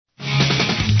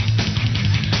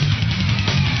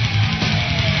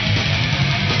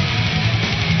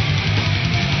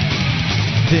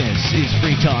is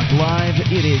Free Talk Live.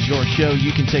 It is your show.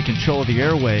 You can take control of the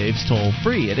airwaves toll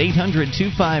free at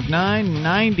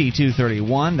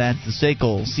 800-259-9231. That's the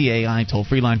SACL CAI toll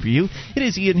free line for you. It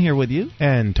is Ian here with you.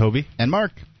 And Toby. And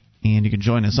Mark. And you can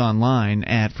join us online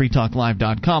at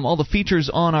freetalklive.com. All the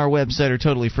features on our website are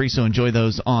totally free, so enjoy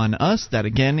those on us. That,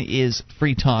 again, is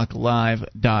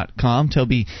freetalklive.com.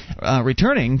 Toby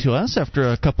returning to us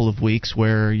after a couple of weeks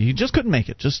where you just couldn't make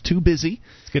it, just too busy.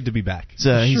 It's good to be back.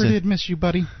 Sure did miss you,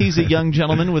 buddy. He's a young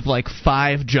gentleman with like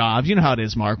 5 jobs. You know how it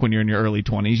is, Mark, when you're in your early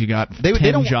 20s. You got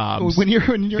 10 jobs. When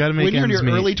you're in your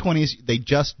early 20s, they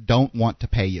just don't want to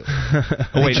pay you.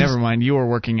 Oh, wait, never mind. You were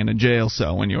working in a jail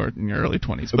cell when you were in your early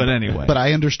 20s. But anyway. But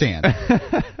I understand.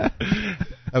 I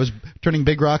was turning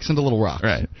big rocks into little rocks.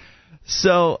 Right.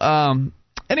 So,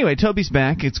 anyway, Toby's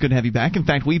back. It's good to have you back. In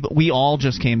fact, we all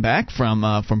just came back from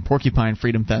Porcupine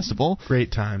Freedom Festival.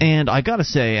 Great time. And I got to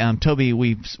say, Toby,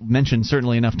 we've mentioned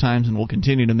certainly enough times, and we'll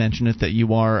continue to mention it, that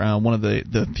you are one of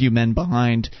the few men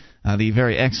behind the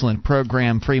very excellent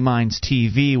program Free Minds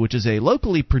TV, which is a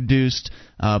locally produced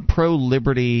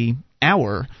pro-liberty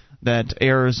hour that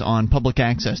airs on public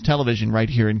access television right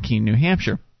here in Keene, New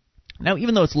Hampshire. Now,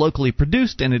 even though it's locally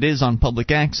produced and it is on public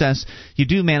access, you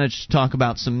do manage to talk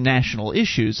about some national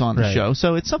issues on the show.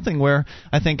 So it's something where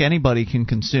I think anybody can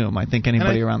consume. I think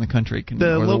anybody around the country can.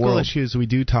 The local world. issues we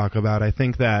do talk about, I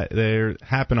think that they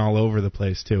happen all over the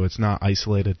place, too. It's not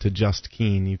isolated to just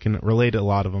Keene. You can relate a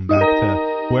lot of them back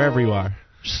to wherever you are.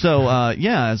 So,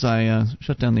 as I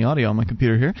shut down the audio on my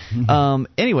computer here.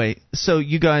 Anyway, so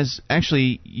you guys,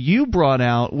 actually, you brought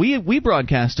out, we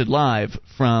broadcasted live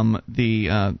from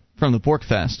the Pork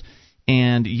Fest,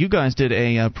 and you guys did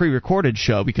a pre-recorded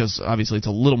show because obviously it's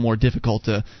a little more difficult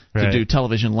to do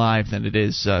television live than it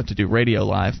is to do radio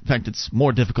live. In fact, it's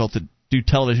more difficult to do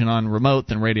television on remote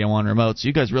than radio on remote. So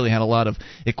you guys really had a lot of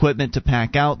equipment to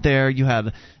pack out there. You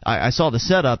had, I saw the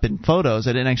setup in photos.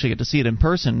 I didn't actually get to see it in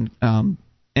person.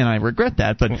 And I regret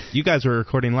that, but you guys were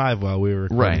recording live while we were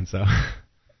recording, so.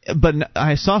 But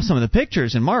I saw some of the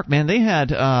pictures, and Mark, man, they had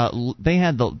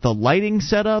the lighting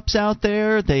setups out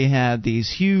there. They had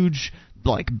these huge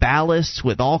ballasts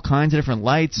with all kinds of different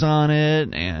lights on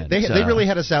it, and they really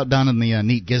had us outdone in the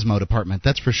neat gizmo department.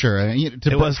 That's for sure.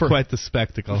 It was quite the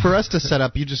spectacle. For us to set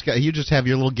up, you just have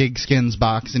your little Gig Skins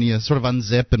box, and you sort of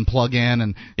unzip and plug in,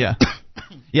 and yeah.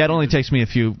 Yeah, it only takes me a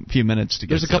few minutes to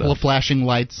get. There's a couple of flashing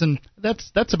lights, and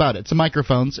that's about it. Some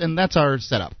microphones, and that's our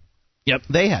setup. Yep.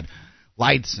 They had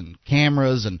lights and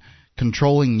cameras and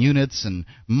controlling units and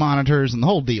monitors and the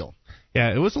whole deal.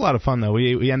 Yeah, it was a lot of fun, though.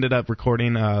 We ended up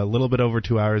recording a little bit over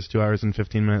 2 hours, 2 hours and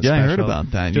 15 minutes. Yeah, special. I heard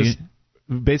about that. Just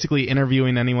basically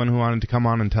interviewing anyone who wanted to come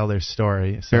on and tell their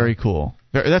story. So. Very cool.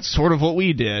 That's sort of what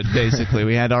we did, basically.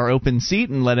 We had our open seat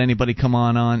and let anybody come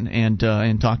on and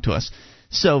talk to us.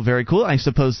 So, very cool. I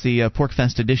suppose the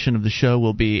Porkfest edition of the show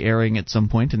will be airing at some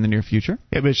point in the near future.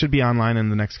 Yeah, but it should be online in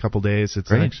the next couple days.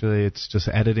 It's just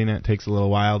editing it. It takes a little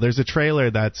while. There's a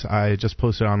trailer that I just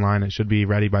posted online. It should be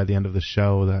ready by the end of the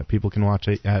show that people can watch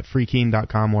it at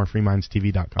freekeen.com or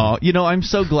freemindstv.com. Oh, I'm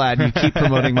so glad you keep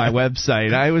promoting my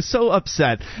website. I was so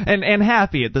upset and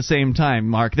happy at the same time,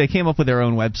 Mark. They came up with their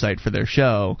own website for their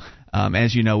show.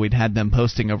 As you know, we'd had them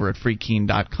posting over at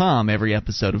freekeen.com every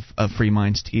episode of Free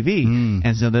Minds TV.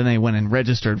 And so then they went and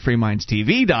registered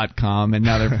freemindstv.com, and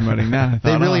now they're promoting that.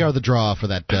 They really are the draw for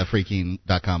that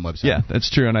freekeen.com website. Yeah, that's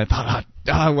true. And I thought,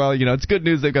 well, it's good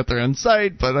news they've got their own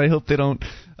site, but I hope they don't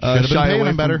shy away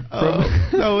from better.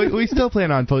 No, we still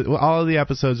plan on all of the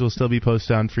episodes will still be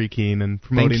posted on Free Keen and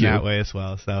promoting that way as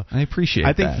well. So I appreciate that.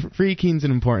 I think Free Keen's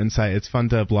an important site. It's fun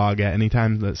to blog at.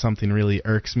 Anytime that something really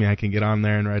irks me, I can get on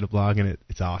there and write a blog, and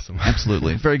it's awesome.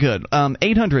 Absolutely. Very good.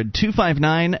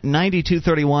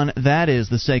 800-259-9231. That is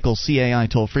the SACL CAI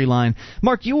toll-free line.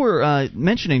 Mark, you were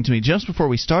mentioning to me just before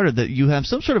we started that you have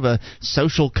some sort of a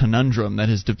social conundrum that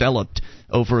has developed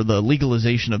over the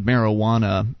legalization of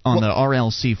marijuana on the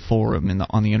RLC forum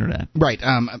on the internet. Right,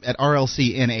 at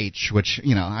RLCNH, which,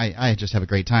 I just have a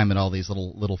great time at all these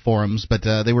little forums, but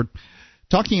they were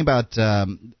talking about a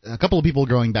couple of people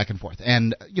going back and forth.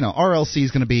 And, RLC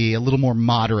is going to be a little more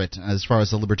moderate as far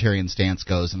as the libertarian stance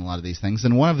goes in a lot of these things.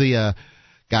 And one of the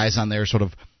guys on there sort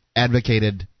of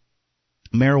advocated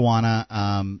marijuana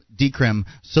decrim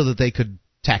so that they could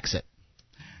tax it.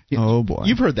 Oh, boy.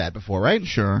 You've heard that before, right?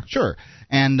 Sure.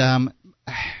 And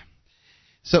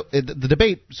so the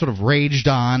debate sort of raged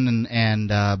on,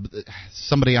 and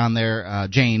somebody on there,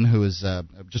 Jane, who is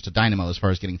just a dynamo as far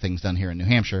as getting things done here in New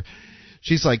Hampshire,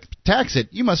 She's like, tax it?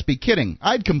 You must be kidding.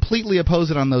 I'd completely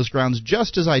oppose it on those grounds,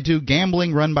 just as I do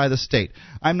gambling run by the state.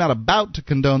 I'm not about to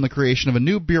condone the creation of a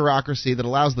new bureaucracy that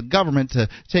allows the government to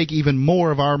take even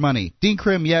more of our money.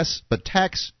 Decrim, yes, but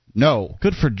tax, no.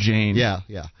 Good for Jane. Yeah.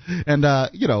 And,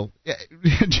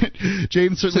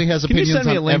 Jane certainly has opinions on everything. Can you send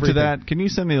me a link to that? Can you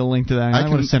send me the link to that? I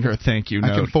want to send her a thank you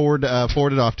note. I can forward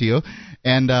it off to you.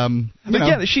 And,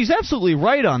 yeah, she's absolutely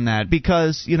right on that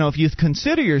because, if you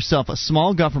consider yourself a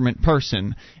small government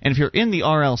person, and if you're in the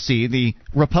RLC, the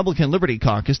Republican Liberty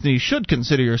Caucus, then you should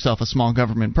consider yourself a small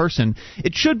government person.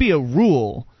 It should be a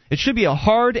rule. It should be a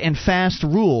hard and fast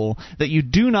rule that you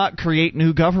do not create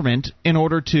new government in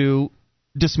order to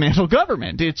dismantle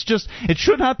government. It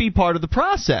should not be part of the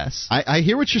process. I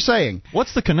hear what you're saying.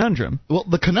 What's the conundrum? Well,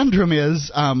 the conundrum is,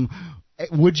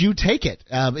 would you take it?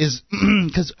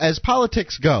 Because as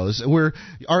politics goes,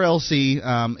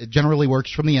 RLC it generally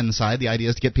works from the inside. The idea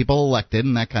is to get people elected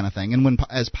and that kind of thing. And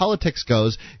as politics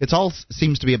goes, it all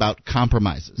seems to be about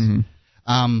compromises.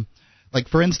 Mm-hmm. Like,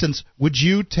 for instance, would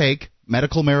you take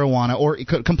medical marijuana or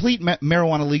complete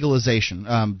marijuana legalization,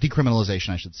 decriminalization,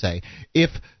 I should say,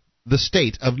 if the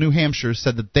state of New Hampshire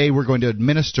said that they were going to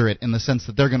administer it in the sense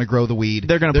that they're going to grow the weed.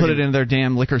 They're going to put it in their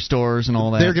damn liquor stores and all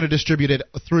that. They're going to distribute it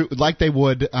through like they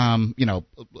would,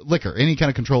 liquor, any kind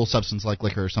of controlled substance like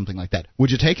liquor or something like that. Would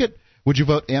you take it? Would you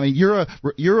vote? I mean,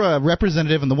 you're a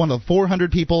representative and the one of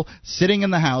 400 people sitting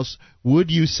in the House. Would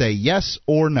you say yes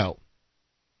or no?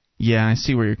 Yeah, I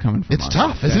see where you're coming from. It's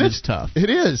tough, isn't it? It's tough.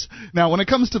 It is. Now, when it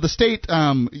comes to the state,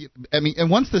 and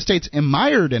once the state's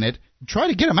mired in it, try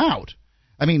to get them out.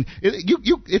 I mean,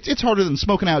 it's harder than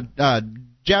smoking out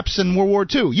Japs in World War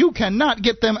II. You cannot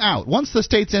get them out. Once the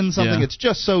state's in something, It's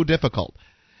just so difficult.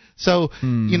 So,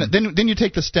 then you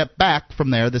take the step back from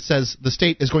there that says the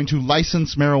state is going to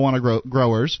license marijuana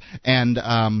growers and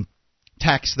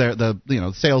tax the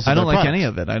sales of their I don't like products. any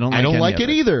of it. I don't like it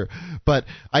either. But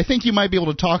I think you might be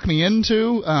able to talk me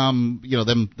into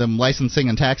them licensing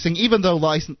and taxing, even though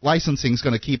licensing is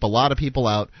going to keep a lot of people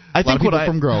out, a lot of people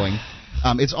from growing.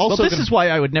 It's also this is why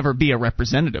I would never be a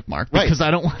representative, Mark, because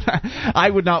I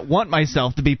would not want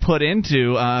myself to be put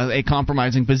into a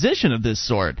compromising position of this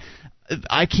sort.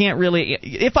 I can't really,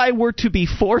 if I were to be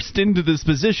forced into this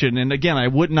position, and again, I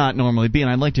would not normally be,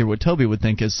 and I'd like to hear what Toby would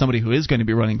think as somebody who is going to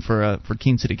be running for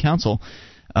Keene City Council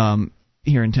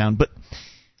here in town, but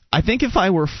I think if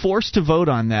I were forced to vote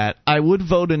on that, I would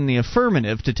vote in the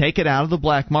affirmative to take it out of the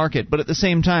black market, but at the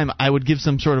same time, I would give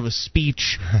some sort of a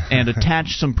speech and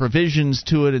attach some provisions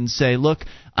to it and say, look,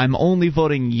 I'm only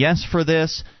voting yes for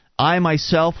this. I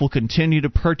myself will continue to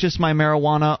purchase my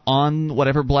marijuana on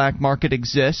whatever black market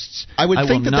exists. I will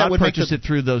not purchase it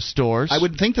through those stores. I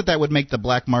would think that would make the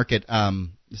black market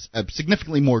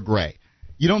significantly more gray.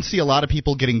 You don't see a lot of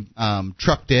people getting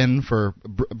trucked in for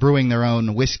brewing their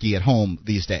own whiskey at home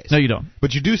these days. No, you don't.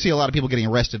 But you do see a lot of people getting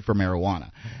arrested for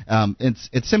marijuana.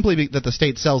 It's simply that the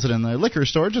state sells it in their liquor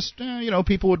store. Just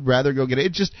people would rather go get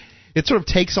it. It sort of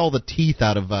takes all the teeth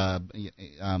out of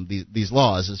these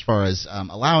laws as far as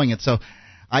allowing it. So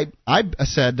I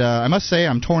must say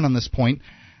I'm torn on this point.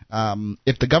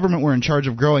 If the government were in charge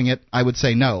of growing it, I would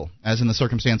say no, as in the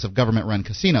circumstance of government-run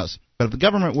casinos. But if the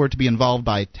government were to be involved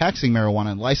by taxing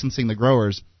marijuana and licensing the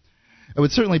growers, it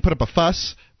would certainly put up a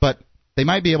fuss, but they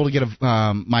might be able to get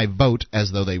my vote,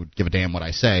 as though they would give a damn what I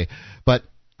say. But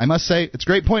I must say, it's a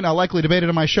great point. I'll likely debate it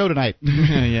on my show tonight.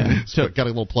 Yeah. So got a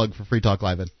little plug for Free Talk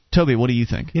Live. Toby, what do you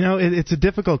think? It's a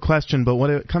difficult question, but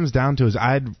what it comes down to is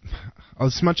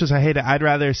as much as I hate it, I'd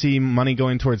rather see money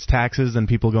going towards taxes than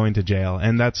people going to jail.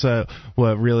 And that's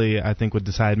what really I think would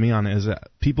decide me on it, is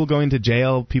people going to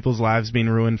jail, people's lives being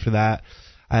ruined for that.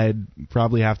 I'd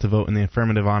probably have to vote in the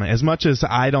affirmative on it. As much as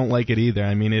I don't like it either.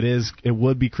 I mean, it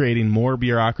would be creating more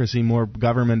bureaucracy, more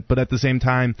government, but at the same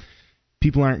time,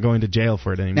 people aren't going to jail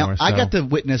for it anymore. Now, I got to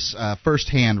witness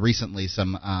firsthand recently,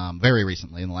 very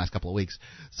recently in the last couple of weeks,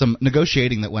 some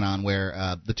negotiating that went on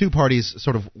where the two parties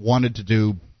sort of wanted to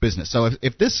do business. So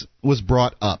if this was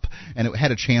brought up and it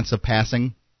had a chance of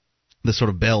passing, this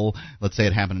sort of bill, let's say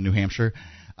it happened in New Hampshire,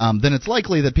 then it's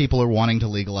likely that people are wanting to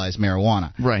legalize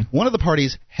marijuana. Right. One of the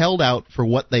parties held out for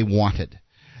what they wanted,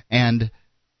 and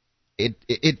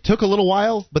it took a little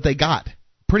while, but they got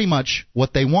pretty much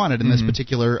what they wanted in this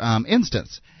particular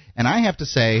instance. And I have to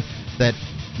say that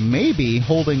maybe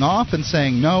holding off and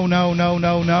saying no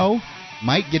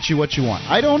might get you what you want.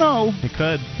 I don't know. It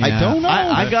could. Yeah. I don't know.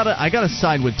 I gotta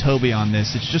side with Toby on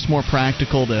this. It's just more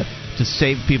practical to to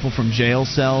save people from jail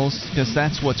cells, because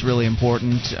that's what's really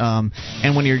important.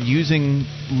 And when you're using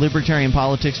libertarian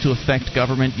politics to affect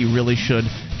government, you really should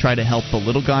try to help the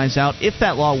little guys out. If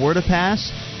that law were to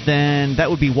pass, then that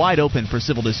would be wide open for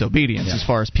civil disobedience as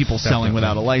far as people selling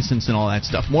without a license and all that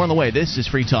stuff. More on the way. This is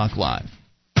Free Talk Live.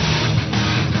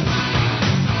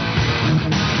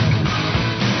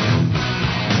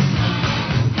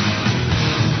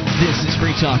 This is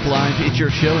Free Talk Live. It's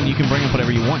your show, and you can bring up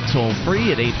whatever you want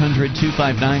toll-free at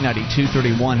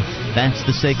 800-259-9231. That's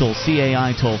the SACL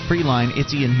CAI toll-free line.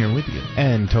 It's Ian here with you.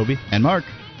 And Toby. And Mark.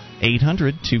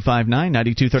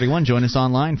 800-259-9231. Join us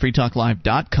online,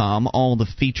 freetalklive.com. All the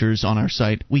features on our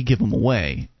site, we give them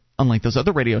away. Unlike those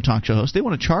other radio talk show hosts, they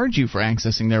want to charge you for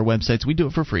accessing their websites. We do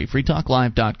it for free,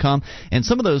 freetalklive.com. And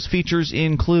some of those features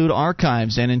include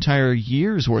archives and entire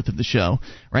year's worth of the show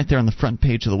right there on the front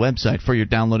page of the website for your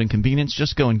downloading convenience.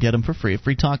 Just go and get them for free at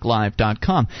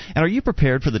freetalklive.com. And are you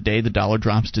prepared for the day the dollar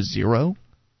drops to zero?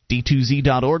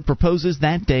 D2Z.org proposes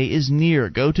that day is near.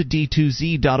 Go to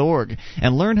D2Z.org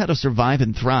and learn how to survive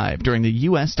and thrive during the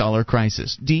U.S. dollar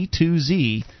crisis.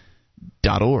 D2Z.org.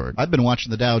 I've been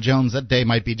watching the Dow Jones. That day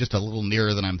might be just a little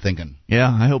nearer than I'm thinking. Yeah,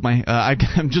 I hope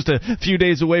I'm just a few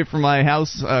days away from my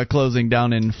house closing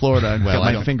down in Florida. And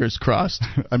got my fingers crossed.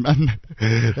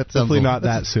 That sounds hopefully not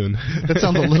that soon. That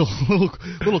sounds a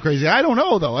little crazy. I don't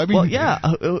know though. I mean, well, yeah.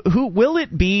 Who will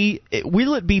it be?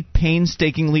 Will it be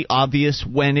painstakingly obvious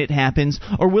when it happens,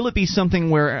 or will it be something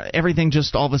where everything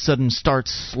just all of a sudden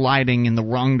starts sliding in the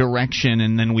wrong direction,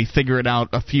 and then we figure it out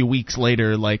a few weeks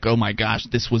later, like, oh my gosh,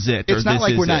 this was it. It's not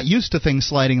like we're not used to things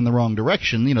sliding in the wrong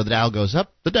direction. You know, the Dow goes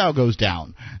up, the Dow goes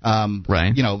down.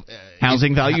 Right. You know,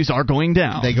 housing values are going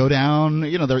down. They go down.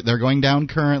 You know, they're going down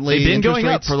currently. They've been going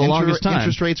up for the longest time.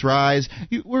 Interest rates rise.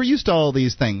 We're used to all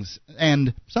these things,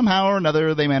 and somehow or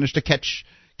another they manage to catch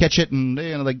it, and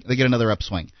they get another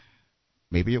upswing.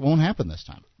 Maybe it won't happen this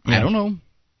time. Yeah. I don't know.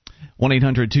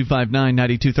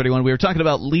 1-800-259-9231. We were talking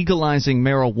about legalizing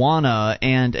marijuana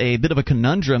and a bit of a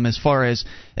conundrum as far as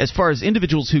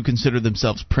individuals who consider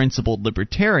themselves principled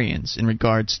libertarians in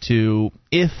regards to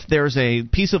if there's a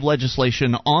piece of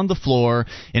legislation on the floor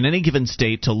in any given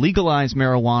state to legalize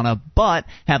marijuana but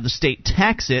have the state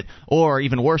tax it, or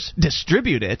even worse,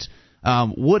 distribute it.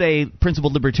 Would a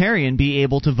principled libertarian be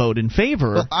able to vote in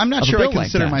favor? Well, I'm not of sure a bill I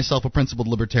consider like that? myself a principled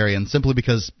libertarian simply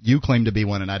because you claim to be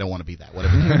one and I don't want to be that.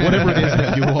 Whatever it is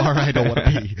that you are, I don't want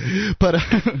to be. But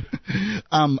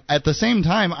at the same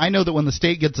time, I know that when the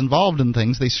state gets involved in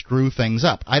things, they screw things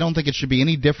up. I don't think it should be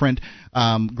any different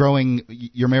growing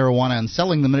your marijuana and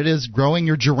selling them than it is growing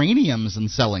your geraniums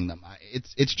and selling them.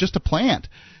 It's just a plant,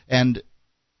 and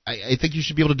I think you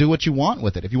should be able to do what you want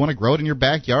with it. If you want to grow it in your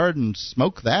backyard and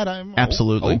smoke that, I'm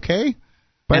absolutely okay.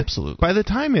 Absolutely. By the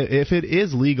time if it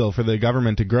is legal for the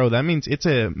government to grow, that means it's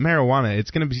a marijuana.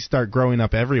 It's going to start growing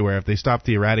up everywhere. If they stop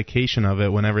the eradication of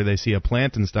it whenever they see a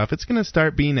plant and stuff, it's going to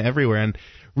start being everywhere. And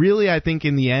really, I think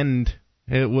in the end,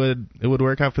 it would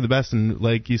work out for the best, and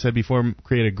like you said before,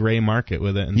 create a gray market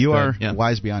with it. Instead. You are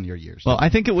wise beyond your years. Well, I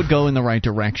think it would go in the right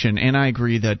direction, and I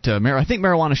agree that I think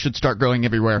marijuana should start growing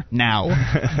everywhere now.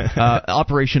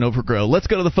 Operation Overgrow. Let's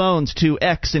go to the phones to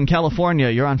X in California.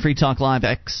 You're on Free Talk Live,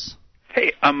 X.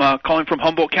 Hey, I'm calling from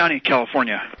Humboldt County,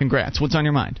 California. Congrats. What's on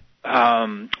your mind?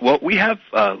 Well, we have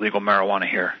legal marijuana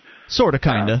here. Sorta,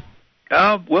 kinda.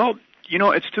 Well, you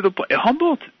know, it's to the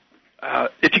Humboldt.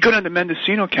 If you go down to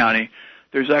Mendocino County,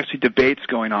 there's actually debates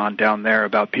going on down there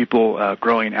about people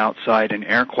growing outside and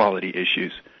air quality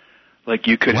issues. Like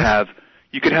you could have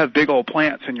big old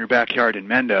plants in your backyard in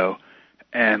Mendo,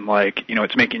 and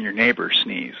it's making your neighbor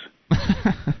sneeze.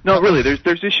 No, really,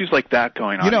 there's issues like that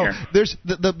going on here. There's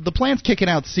the plant's kicking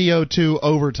out CO2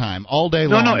 overtime all day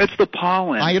long. No, it's the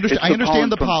pollen. I understand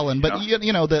the pollen, but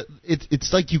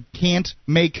it's like you can't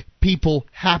make people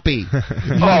happy.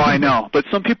 Oh, I know, but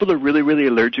some people are really, really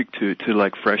allergic to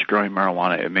like fresh growing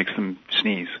marijuana. It makes them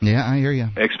sneeze. Yeah, I hear you.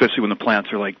 Especially when the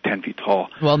plants are like 10 feet tall.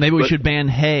 Well, maybe we should ban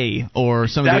hay or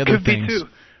some of the other things.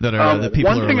 That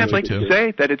people one thing are I'd like to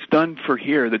say that it's done for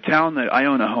here, the town that I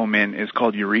own a home in is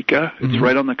called Eureka. It's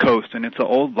right on the coast, and it's an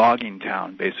old logging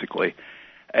town, basically.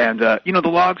 And, the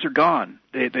logs are gone.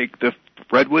 The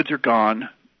redwoods are gone.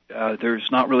 There's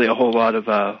not really a whole lot of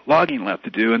logging left to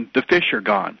do, and the fish are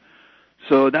gone.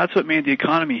 So that's what made the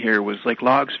economy here was like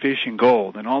logs, fish, and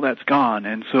gold, and all that's gone.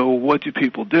 And so what do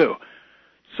people do?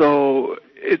 So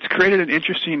it's created an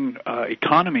interesting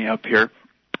economy up here.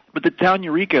 But the town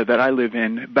Eureka that I live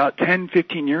in, about 10,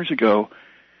 15 years ago,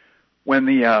 when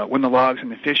the logs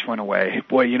and the fish went away,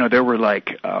 boy, there were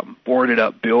boarded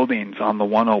up buildings on the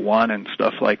 101 and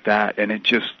stuff like that, and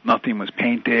nothing was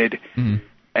painted. Mm-hmm.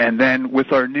 And then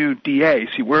with our new DA,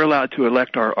 see, we're allowed to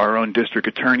elect our own district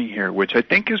attorney here, which I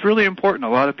think is really important. A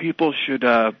lot of people should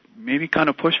maybe kind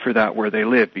of push for that where they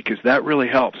live, because that really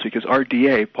helps, because our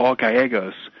DA, Paul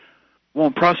Gallegos,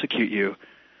 won't prosecute you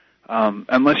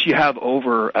unless you have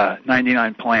over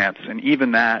 99 plants, and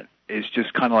even that is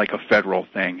just kind of like a federal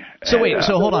thing. So wait,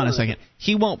 so hold on a second.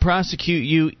 He won't prosecute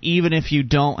you even if you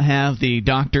don't have the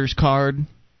doctor's card?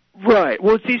 Right.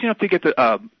 Well, it's easy enough to get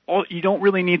the. You don't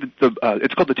really need the.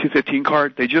 It's called the 215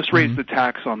 card. They just raised the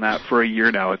tax on that for a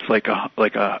year now. It's like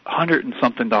 $100 and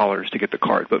something to get the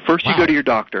card. But first, you go to your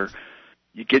doctor,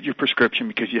 you get your prescription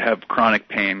because you have chronic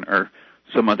pain or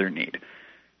some other need.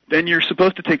 Then you're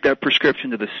supposed to take that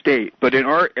prescription to the state. But in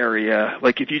our area,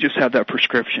 like if you just have that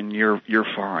prescription, you're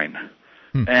fine.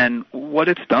 And what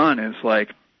it's done is like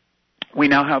we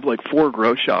now have like 4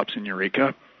 grow shops in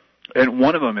Eureka. And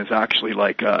one of them is actually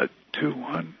like a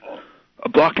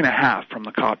block and a half from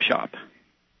the cop shop.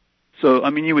 So I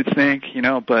mean, you would think,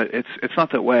 but it's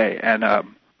not that way, and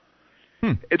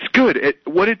it's good.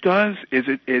 What it does is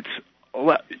it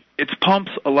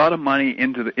pumps a lot of money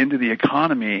into the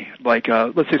economy. Like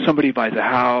let's say somebody buys a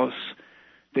house,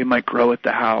 they might grow at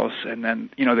the house, and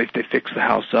then they fix the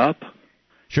house up.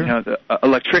 Sure. The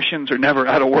electricians are never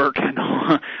out of work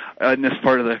in this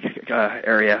part of the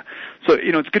area. So,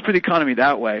 it's good for the economy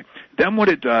that way. Then what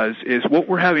it does is what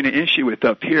we're having an issue with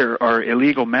up here are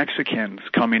illegal Mexicans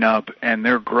coming up, and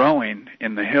they're growing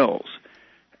in the hills.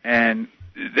 And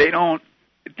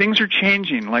things are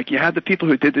changing. Like you had the people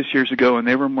who did this years ago, and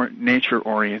they were more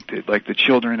nature-oriented, like the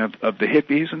children of the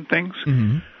hippies and things.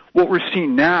 Mm-hmm. What we're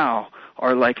seeing now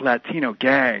are like Latino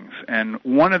gangs, and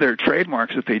one of their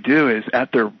trademarks that they do is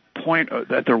at their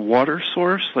water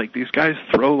source, like these guys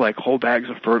throw like whole bags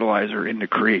of fertilizer into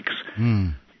creeks,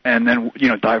 and then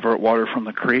divert water from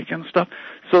the creek and stuff.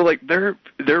 So like they're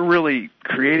really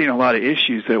creating a lot of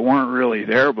issues that weren't really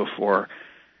there before,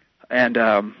 and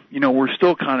we're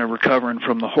still kind of recovering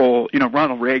from the whole.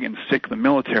 Ronald Reagan sicked the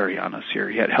military on us here.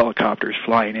 He had helicopters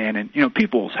flying in, and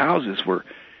people's houses were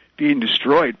being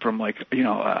destroyed from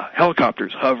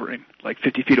helicopters hovering like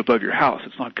 50 feet above your house.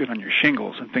 It's not good on your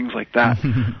shingles and things like that.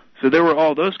 So there were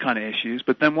all those kind of issues.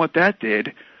 But then what that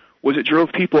did was it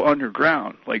drove people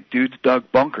underground. Like dudes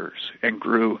dug bunkers and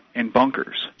grew in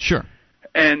bunkers. Sure.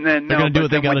 And then they're going to do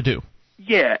what they got to do.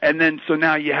 Yeah, and then so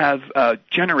now you have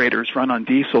generators run on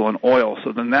diesel and oil.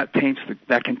 So then that can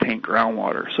taint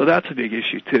groundwater. So that's a big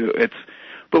issue too. It's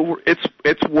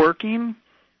working.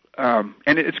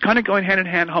 And it's kind of going hand in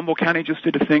hand. Humboldt County just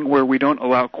did a thing where we don't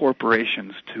allow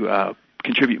corporations to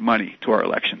contribute money to our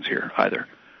elections here either,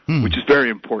 which is very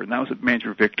important. That was a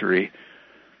major victory.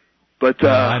 But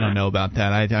I don't know about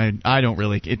that. I don't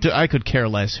really. I could care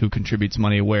less who contributes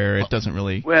money where. It doesn't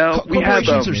really. Well,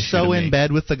 corporations are so in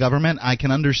bed with the government. I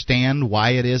can understand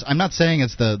why it is. I'm not saying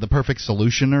it's the perfect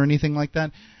solution or anything like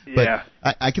that, but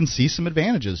I can see some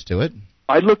advantages to it.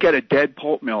 I look at a dead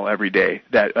pulp mill every day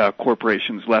that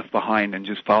corporations left behind and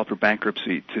just filed for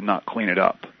bankruptcy to not clean it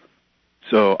up.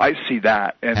 So I see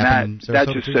that, and that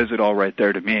just says it all right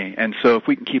there to me. And so if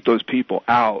we can keep those people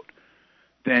out,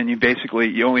 then you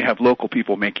only have local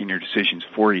people making your decisions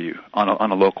for you on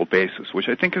a local basis, which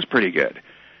I think is pretty good.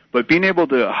 But being able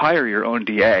to hire your own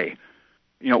DA,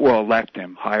 elect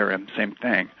him, hire him, same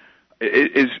thing,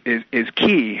 is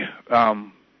key.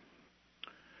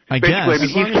 I guess.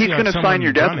 He's going to sign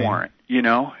your death warrant.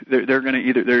 They're either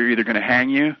going to hang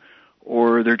you,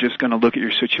 or they're just going to look at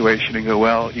your situation and go,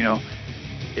 well,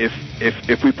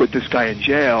 if we put this guy in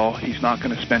jail, he's not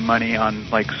going to spend money on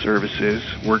like services.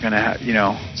 We're going to have,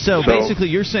 So basically,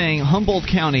 you're saying Humboldt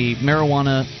County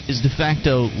marijuana is de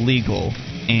facto legal,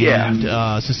 and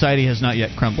society has not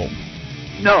yet crumbled.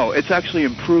 No, it's actually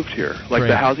improved here. Like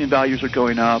the housing values are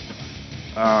going up.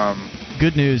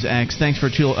 Good news, X. Thanks for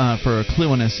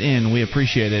cluing us in. We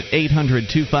appreciate it.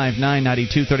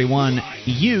 800-259-9231.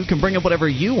 You can bring up whatever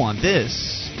you want.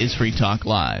 This is Free Talk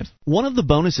Live. One of the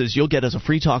bonuses you'll get as a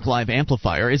Free Talk Live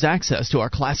amplifier is access to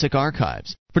our classic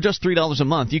archives. For just $3 a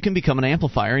month, you can become an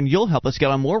amplifier, and you'll help us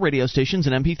get on more radio stations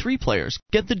and MP3 players.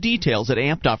 Get the details at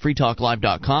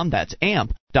amp.freetalklive.com. That's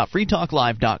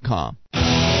amp.freetalklive.com.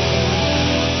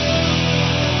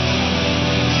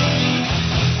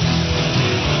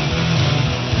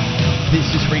 This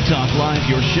is Free Talk Live,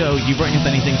 your show. You bring up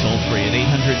anything toll-free at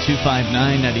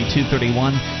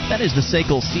 800-259-9231. That is the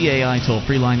SACL CAI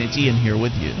toll-free line. It's Ian here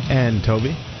with you. And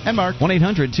Toby. And Mark.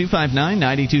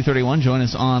 1-800-259-9231. Join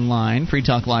us online.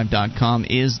 freetalklive.com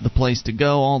is the place to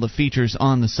go. All the features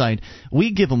on the site.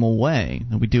 We give them away.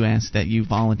 We do ask that you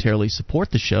voluntarily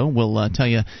support the show. We'll tell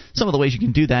you some of the ways you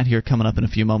can do that here coming up in a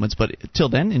few moments. But till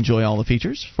then, enjoy all the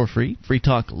features for free. Free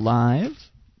Talk Live.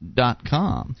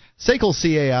 SACL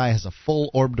CAI has a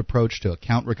full-orbed approach to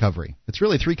account recovery. It's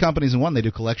really three companies in one. They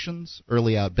do collections,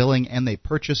 early out billing, and they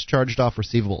purchase charged-off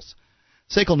receivables.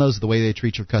 SACL knows the way they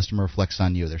treat your customer reflects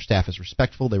on you. Their staff is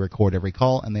respectful, they record every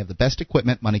call, and they have the best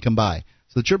equipment money can buy,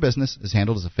 so that your business is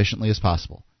handled as efficiently as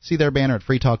possible. See their banner at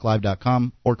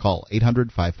freetalklive.com or call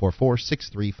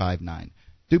 800-544-6359.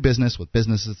 Do business with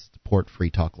businesses that support Free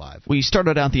Talk Live. We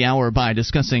started out the hour by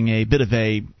discussing a bit of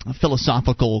a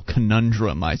philosophical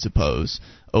conundrum, I suppose,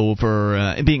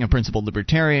 over being a principled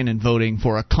libertarian and voting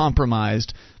for a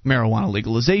compromised marijuana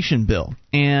legalization bill.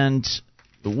 And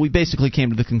we basically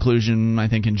came to the conclusion, I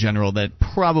think in general, that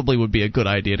probably would be a good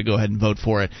idea to go ahead and vote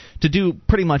for it, to do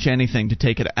pretty much anything to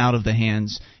take it out of the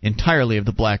hands entirely of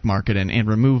the black market and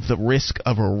remove the risk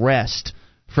of arrest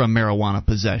from marijuana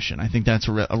possession. I think that's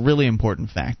a really important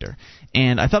factor.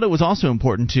 And I thought it was also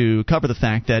important to cover the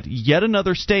fact that yet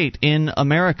another state in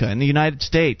America, in the United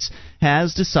States,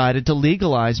 has decided to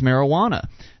legalize marijuana.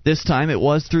 This time it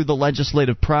was through the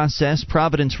legislative process.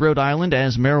 Providence, Rhode Island,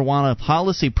 as Marijuana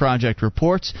Policy Project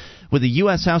reports, with the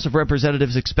U.S. House of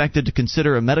Representatives expected to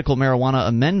consider a medical marijuana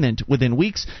amendment within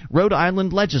weeks, Rhode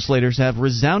Island legislators have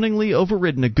resoundingly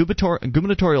overridden a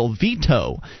gubernatorial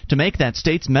veto to make that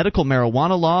state's medical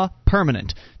marijuana law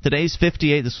permanent. Today's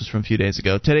 58, this was from a few days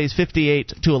ago, today's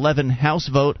 58-11 House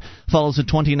vote follows a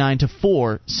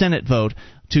 29-4 Senate vote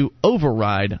to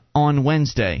override on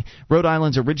Wednesday. Rhode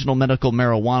Island's original medical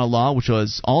marijuana law, which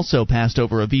was also passed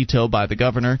over a veto by the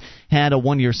governor, had a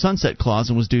one-year sunset clause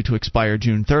and was due to expire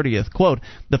June 30th. Quote,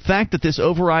 the fact that this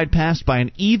override passed by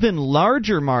an even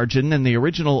larger margin than the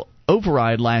original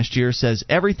override last year says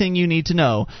everything you need to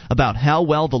know about how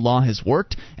well the law has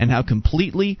worked and how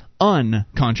completely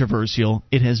uncontroversial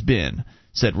it has been,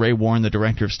 said Ray Warren, the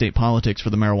director of state politics for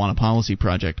the Marijuana Policy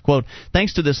Project. Quote,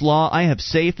 thanks to this law, I have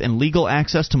safe and legal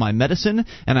access to my medicine,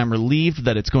 and I'm relieved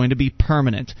that it's going to be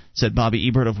permanent, said Bobby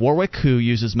Ebert of Warwick, who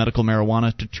uses medical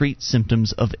marijuana to treat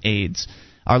symptoms of AIDS.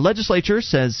 Our legislature,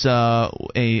 says a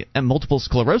multiple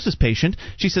sclerosis patient,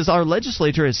 she says, our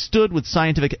legislature has stood with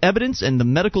scientific evidence and the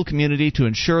medical community to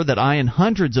ensure that I and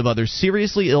hundreds of other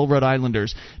seriously ill Rhode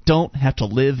Islanders don't have to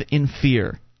live in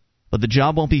fear. But the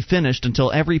job won't be finished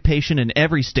until every patient in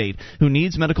every state who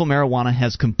needs medical marijuana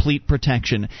has complete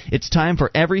protection. It's time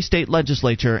for every state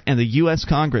legislature and the U.S.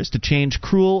 Congress to change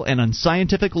cruel and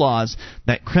unscientific laws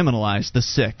that criminalize the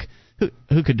sick.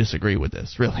 Who could disagree with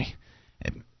this, really?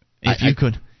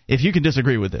 If you could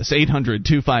disagree with this,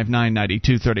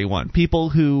 800-259-9231. People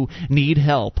who need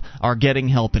help are getting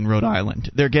help in Rhode Island.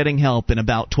 They're getting help in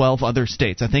about 12 other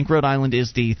states. I think Rhode Island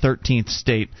is the 13th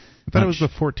state. I thought it was the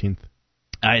 14th.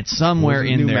 It's somewhere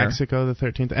in New there. New Mexico, the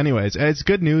 13th. Anyways, it's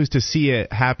good news to see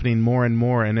it happening more and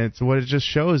more, and it's what it just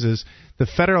shows is the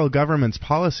federal government's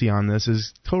policy on this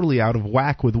is totally out of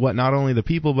whack with what not only the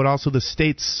people but also the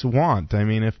states want. I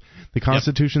mean, if the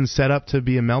Constitution's set up to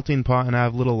be a melting pot and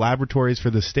have little laboratories for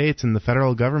the states, and the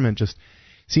federal government just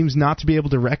seems not to be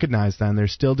able to recognize that, and they're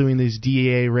still doing these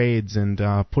DEA raids and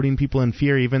putting people in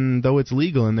fear even though it's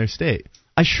legal in their state.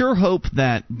 I sure hope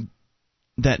that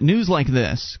news like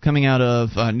this coming out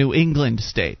of New England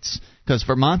states, because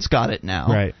Vermont's got it now,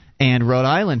 right, and Rhode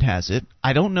Island has it.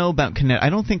 I don't know about Connecticut.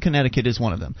 I don't think Connecticut is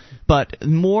one of them. But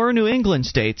more New England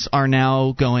states are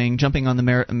now jumping on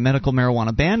the medical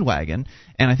marijuana bandwagon,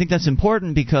 and I think that's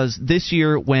important because this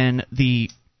year when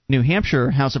the New Hampshire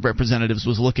House of Representatives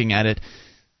was looking at it,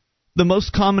 the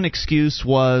most common excuse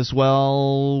was,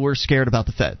 well, we're scared about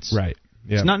the feds. Right.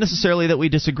 Yep. It's not necessarily that we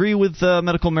disagree with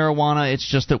medical marijuana, it's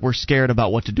just that we're scared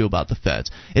about what to do about the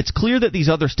feds. It's clear that these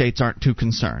other states aren't too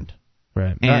concerned.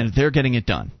 Right. And they're getting it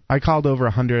done. I called over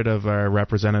 100 of our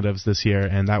representatives this year,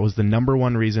 and that was the number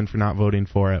one reason for not voting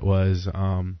for it was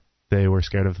they were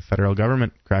scared of the federal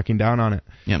government cracking down on it.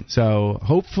 Yep. So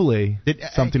hopefully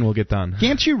something will get done.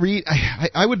 Can't you read?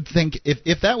 I would think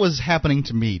if that was happening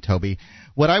to me, Toby,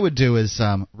 what I would do is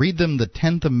read them the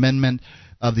 10th Amendment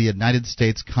of the United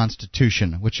States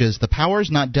Constitution, which is the powers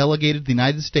not delegated to the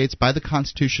United States by the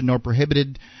Constitution nor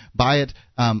prohibited by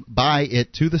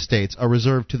it to the states are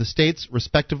reserved to the states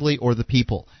respectively or the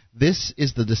people. This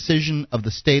is the decision of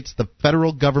the states. The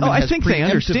federal government has I think they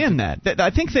understand that. I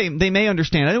think they may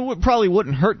understand. It probably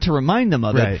wouldn't hurt to remind them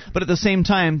of it, but at the same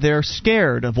time, they're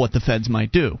scared of what the feds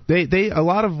might do. A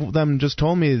lot of them just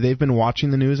told me they've been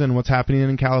watching the news and what's happening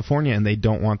in California, and they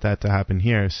don't want that to happen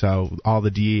here. So all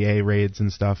the DEA raids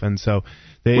and stuff, and so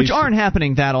which aren't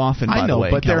happening that often, by the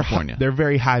way, but in California. they're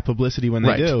very high publicity when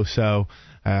they do. So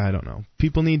I don't know.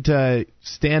 People need to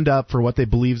stand up for what they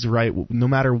believe is right, no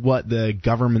matter what the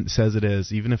government says it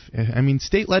is. Even if, I mean,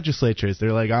 state legislatures,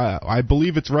 they're like, I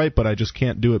believe it's right, but I just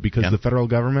can't do it because the federal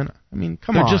government. I mean,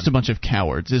 come on. They're just a bunch of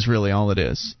cowards is really all it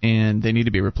is, and they need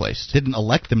to be replaced. Didn't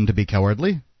elect them to be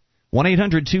cowardly.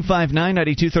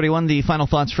 1-800-259-9231, the final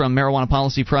thoughts from Marijuana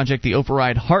Policy Project. The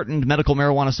override heartened medical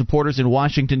marijuana supporters in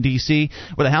Washington, D.C.,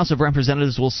 where the House of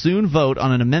Representatives will soon vote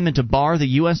on an amendment to bar the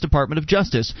U.S. Department of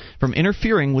Justice from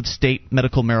interfering with state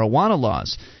medical marijuana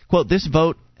laws. Quote, this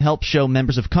vote helps show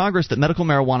members of Congress that medical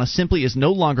marijuana simply is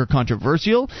no longer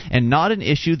controversial and not an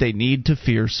issue they need to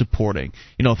fear supporting.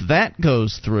 You know, if that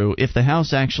goes through, if the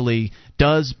House actually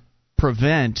does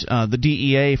prevent the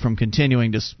DEA from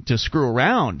continuing to screw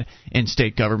around in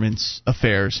state government's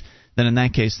affairs, then in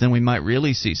that case, then we might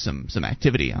really see some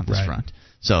activity on this front.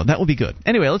 So that will be good.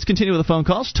 Anyway, let's continue with the phone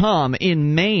calls. Tom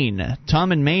in Maine.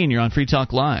 Tom in Maine, you're on Free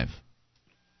Talk Live.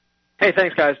 Hey,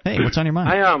 thanks, guys. Hey, what's on your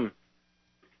mind?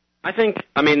 I think,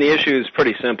 the issue is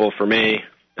pretty simple for me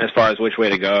as far as which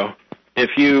way to go. We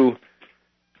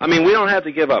don't have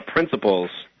to give up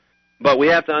principles, but we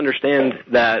have to understand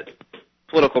that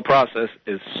political process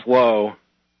is slow,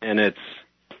 and it's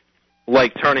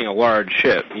like turning a large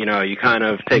ship. You know, you kind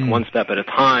of take one step at a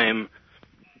time,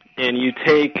 and you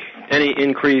take any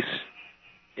increase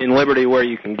in liberty where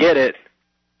you can get it,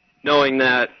 knowing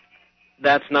that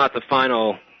that's not the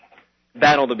final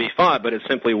battle to be fought, but it's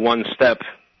simply one step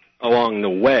along the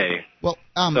way. Well,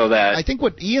 I think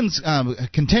what Ian's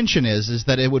contention is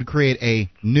that it would create a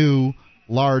new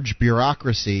large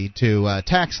bureaucracy to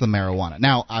tax the marijuana.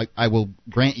 Now, I will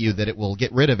grant you that it will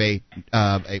get rid of an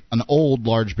old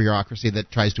large bureaucracy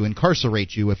that tries to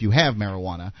incarcerate you if you have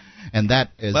marijuana, and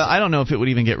that is. Well, I don't know if it would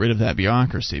even get rid of that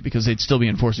bureaucracy because they'd still be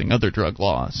enforcing other drug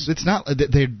laws. It's not.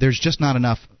 There's just not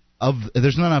enough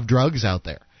there's not enough drugs out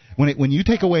there. When you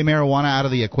take away marijuana out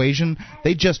of the equation,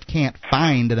 they just can't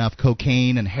find enough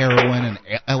cocaine and heroin and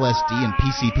LSD and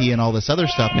PCP and all this other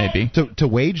stuff to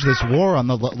wage this war on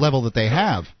the level that they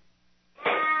have.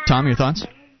 Tom, your thoughts?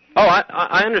 Oh,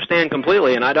 I understand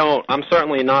completely, and I'm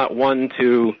certainly not one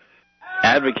to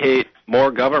advocate more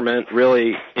government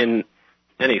really in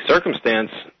any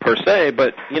circumstance per se,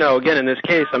 but, again, in this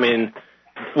case,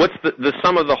 what's the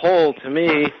sum of the whole to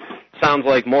me sounds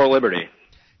like more liberty.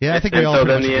 Yeah, I think we all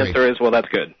agree. So then the answer is, well, that's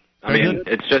good.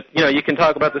 It's just, you can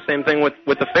talk about the same thing with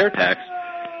the fair tax.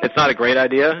 It's not a great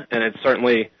idea, and it's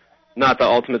certainly not the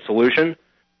ultimate solution,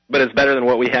 but it's better than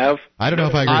what we have. I don't know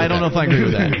if I agree with that. I don't know if I agree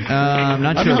with that. I'm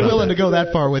not willing to go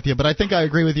that far with you, but I think I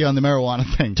agree with you on the marijuana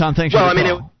thing. Tom, thanks for the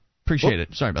call. Appreciate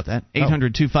it. Sorry about that.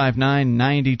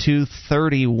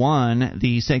 800-259-9231,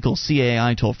 the SACL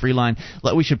CAI toll-free line.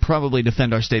 We should probably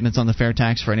defend our statements on the fair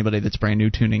tax for anybody that's brand new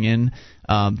tuning in.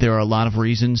 There are a lot of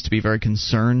reasons to be very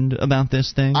concerned about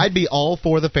this thing. I'd be all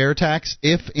for the fair tax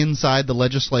if inside the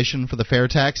legislation for the fair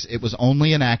tax it was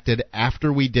only enacted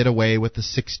after we did away with the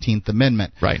 16th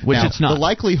Amendment. Right, which now, it's not. The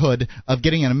likelihood of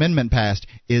getting an amendment passed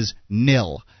is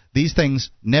nil. These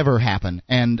things never happen,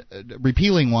 and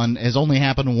repealing one has only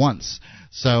happened once.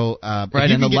 So,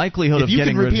 likelihood of if you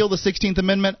getting can repeal the 16th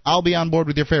Amendment, I'll be on board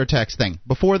with your fair tax thing.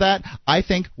 Before that, I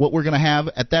think what we're going to have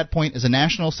at that point is a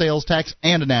national sales tax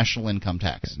and a national income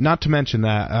tax. Not to mention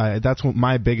that that's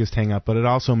my biggest hang-up, but it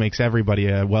also makes everybody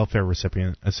a welfare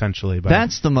recipient, essentially.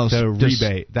 That's the most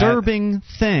disturbing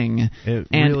thing. It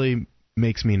really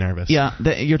makes me nervous. Yeah,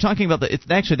 you're talking about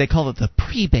actually they call it the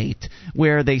prebate,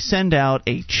 where they send out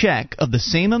a check of the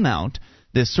same amount.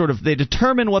 They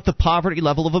determine what the poverty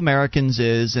level of Americans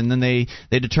is, and then they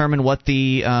determine what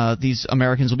these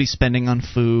Americans will be spending on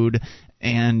food,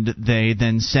 and they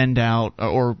then send out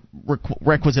or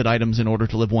requisite items in order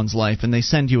to live one's life, and they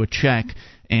send you a check,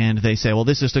 and they say, well,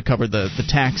 this is to cover the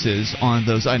taxes on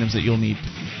those items that you'll need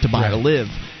to buy to live.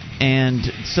 And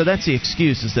so that's the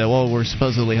excuse, is that, well, we're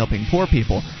supposedly helping poor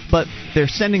people. But they're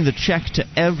sending the check to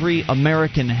every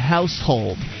American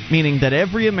household, meaning that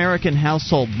every American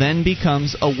household then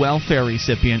becomes a welfare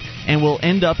recipient and will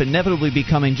end up inevitably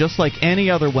becoming just like any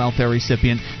other welfare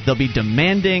recipient. They'll be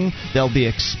demanding, they'll be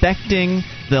expecting,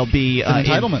 they'll be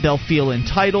entitlement. They'll feel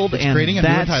entitled, it's creating a new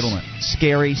entitlement.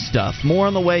 Scary stuff. More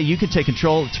on the way. You can take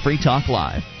control. It's Free Talk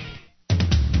Live.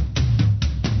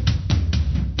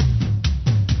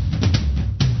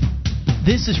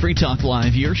 This is Free Talk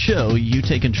Live, your show. You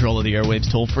take control of the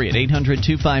airwaves toll-free at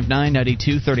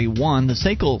 800-259-9231, the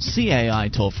SACL CAI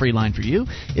toll-free line for you.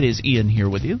 It is Ian here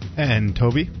with you. And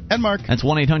Toby. And Mark. That's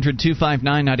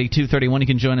 1-800-259-9231. You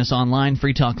can join us online.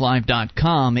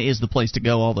 freetalklive.com is the place to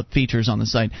go. All the features on the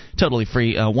site, totally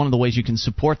free. One of the ways you can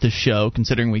support the show,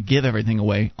 considering we give everything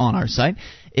away on our site,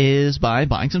 is by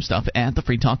buying some stuff at the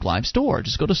Free Talk Live store.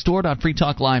 Just go to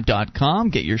store.freetalklive.com,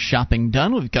 get your shopping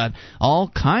done. We've got all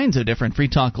kinds of different Free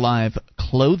Talk Live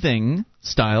clothing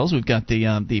styles. We've got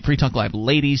the Free Talk Live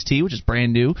Ladies Tee, which is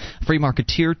brand new, Free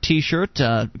Marketeer T-shirt,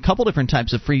 a couple different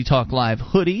types of Free Talk Live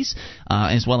hoodies,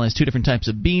 as well as 2 different types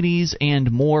of beanies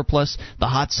and more, plus the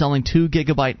hot-selling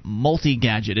 2-gigabyte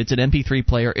multi-gadget. It's an MP3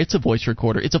 player, it's a voice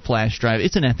recorder, it's a flash drive,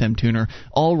 it's an FM tuner,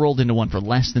 all rolled into one for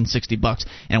less than $60,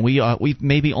 and we've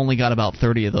maybe only got about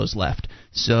 30 of those left.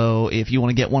 So if you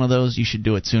want to get one of those, you should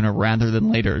do it sooner rather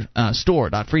than later.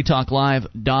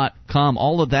 Store.freetalklive.com.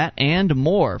 All of that and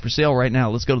more for sale right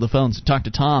now. Let's go to the phones and talk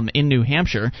to Tom in New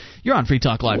Hampshire. You're on Free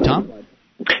Talk Live, Tom.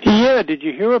 Yeah, did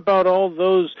you hear about all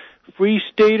those free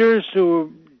staters who were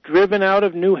driven out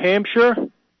of New Hampshire?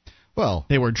 Well,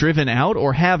 they were driven out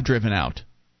or have driven out?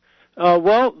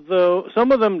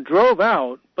 Some of them drove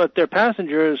out, but their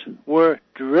passengers were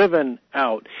driven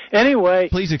out. Anyway...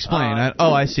 Please explain.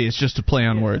 I see. It's just a play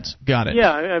on words. Got it.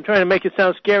 Yeah, I'm trying to make it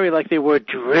sound scary, like they were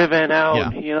driven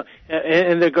out,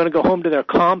 and they're going to go home to their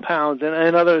compounds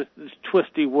and other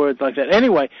twisty words like that.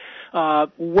 Anyway,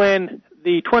 when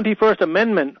the 21st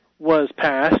Amendment was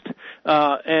passed,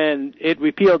 and it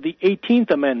repealed the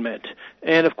 18th Amendment.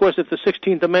 And, of course, if the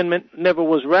 16th Amendment never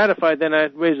was ratified, then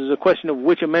that raises a question of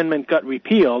which amendment got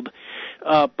repealed.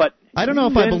 But I don't know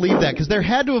if I believe that, because there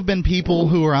had to have been people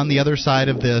who were on the other side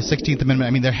of the 16th Amendment.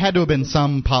 I mean, there had to have been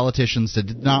some politicians that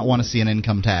did not want to see an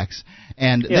income tax,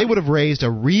 and they would have raised a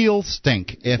real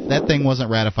stink if that thing wasn't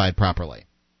ratified properly.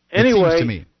 Anyway, it seems to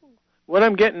me. What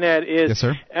I'm getting at is, yes,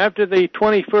 sir? After the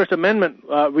 21st Amendment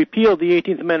repealed the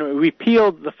 18th Amendment,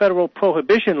 repealed the federal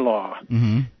prohibition law,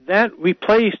 that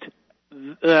replaced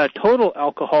total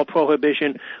alcohol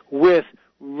prohibition with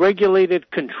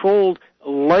regulated, controlled,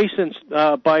 licensed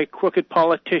by crooked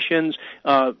politicians,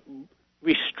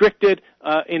 restricted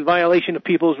in violation of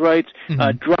people's rights,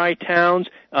 dry towns.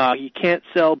 You can't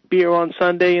sell beer on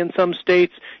Sunday in some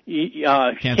states. You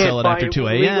can't sell it after 2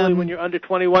 a.m. when you're under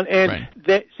 21. And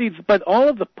but all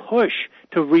of the push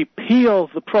to repeal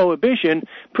the prohibition,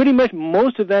 pretty much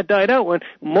most of that died out when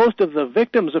most of the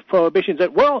victims of prohibition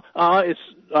said, well, it's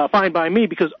fine by me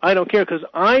because I don't care because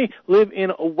I live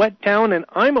in a wet town and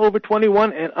I'm over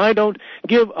 21 and I don't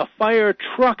give a fire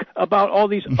truck about all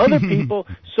these other people.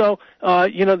 So,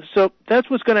 so that's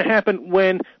what's going to happen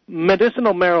when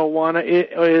medicinal marijuana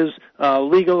is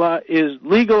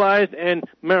legalized and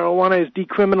marijuana is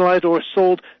decriminalized or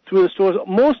sold through the stores.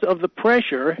 Most of the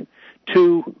pressure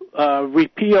to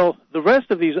repeal the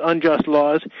rest of these unjust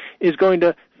laws is going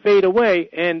to fade away,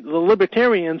 and the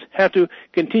libertarians have to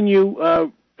continue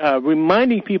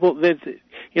reminding people that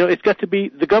it's got to be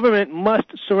the government must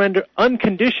surrender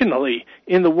unconditionally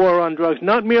in the war on drugs,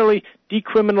 not merely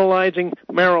decriminalizing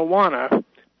marijuana,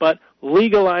 but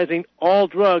legalizing all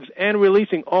drugs and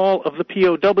releasing all of the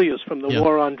POWs from the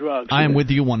war on drugs. I am with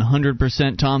you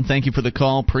 100%, Tom. Thank you for the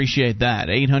call. Appreciate that.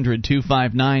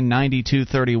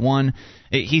 800-259-9231.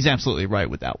 He's absolutely right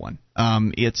with that one.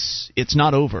 It's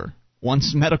not over.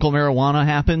 Once medical marijuana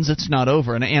happens, it's not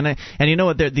over. And you know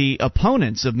what? The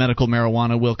opponents of medical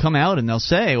marijuana will come out and they'll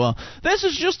say, well, this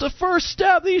is just the first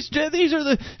step. These are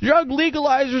the drug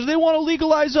legalizers. They want to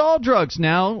legalize all drugs.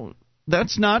 Now,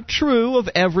 that's not true of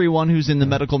everyone who's in the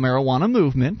medical marijuana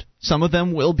movement. Some of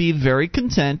them will be very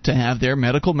content to have their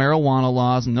medical marijuana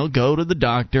laws, and they'll go to the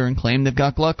doctor and claim they've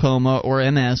got glaucoma or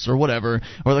MS or whatever,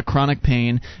 or the chronic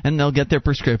pain, and they'll get their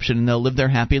prescription and they'll live their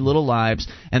happy little lives.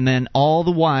 And then all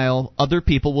the while, other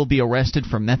people will be arrested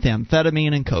for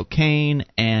methamphetamine and cocaine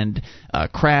and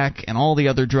crack and all the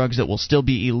other drugs that will still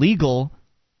be illegal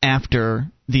after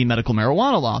the medical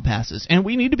marijuana law passes. And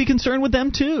we need to be concerned with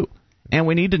them too. And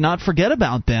we need to not forget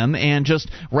about them and just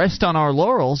rest on our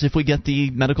laurels if we get the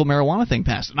medical marijuana thing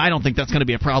passed. And I don't think that's going to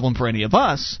be a problem for any of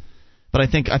us. But I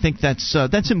think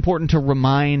that's important to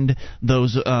remind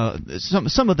those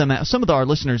some of our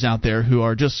listeners out there who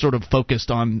are just sort of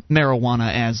focused on marijuana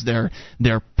as their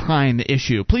prime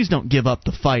issue. Please don't give up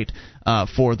the fight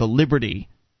for the liberty,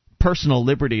 personal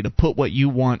liberty, to put what you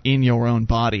want in your own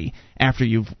body after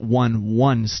you've won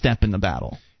one step in the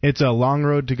battle. It's a long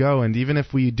road to go, and even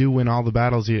if we do win all the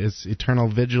battles, it's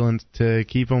eternal vigilance to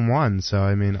keep them won. So,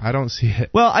 I mean, I don't see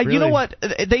it. Well, you know what?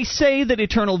 They say that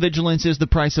eternal vigilance is the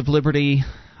price of liberty.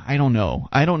 I don't know.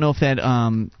 I don't know if that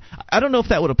I don't know if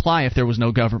that would apply if there was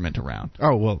no government around.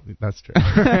 Oh, well, that's true.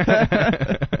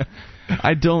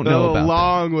 I don't know about a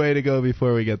long way to go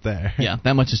before we get there. Yeah,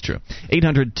 that much is true.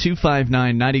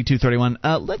 800-259-9231.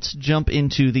 Let's jump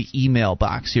into the email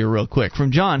box here real quick.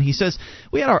 From John, he says,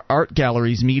 we had our art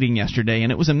galleries meeting yesterday,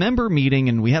 and it was a member meeting,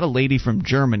 and we had a lady from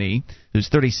Germany who's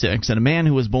 36 and a man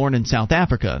who was born in South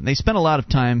Africa. And they spent a lot of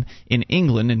time in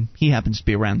England, and he happens to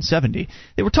be around 70.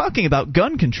 They were talking about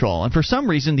gun control, and for some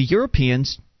reason the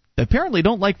Europeans apparently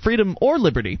don't like freedom or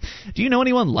liberty. Do you know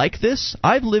anyone like this?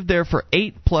 I've lived there for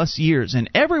 8+ years, and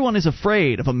everyone is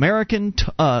afraid of Americans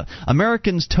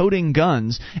toting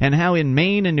guns, and how in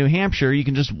Maine and New Hampshire you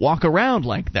can just walk around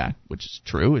like that, which is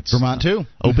true. It's Vermont too.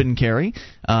 Open carry.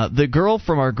 The girl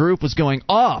from our group was going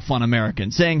off on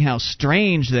Americans, saying how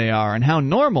strange they are and how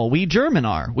normal we German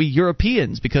are, we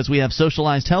Europeans, because we have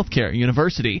socialized healthcare,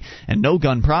 university, and no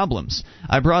gun problems.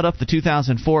 I brought up the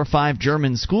 2004-5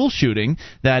 German school shooting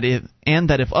that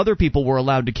if other people were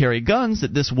allowed to carry guns,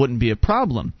 that this wouldn't be a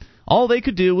problem. All they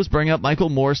could do was bring up Michael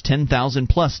Moore's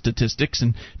 10,000+ statistics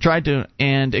and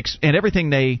and everything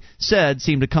they said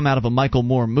seemed to come out of a Michael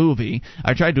Moore movie.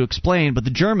 I tried to explain, but the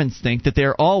Germans think that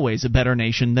they're always a better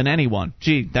nation than anyone.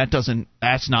 Gee,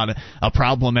 that's not a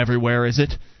problem everywhere, is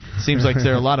it? Seems like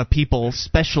there are a lot of people,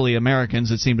 especially Americans,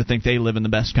 that seem to think they live in the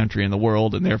best country in the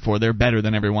world, and therefore they're better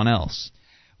than everyone else.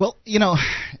 Well,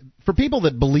 for people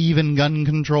that believe in gun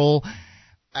control,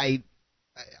 they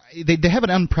have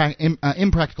an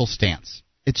impractical stance.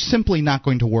 It's simply not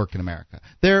going to work in America.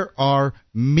 There are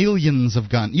millions of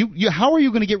guns. How are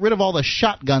you going to get rid of all the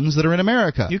shotguns that are in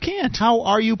America? You can't. How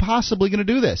are you possibly going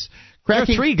to do this? There are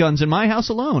 3 guns in my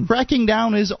house alone. Cracking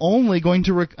down is only going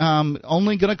to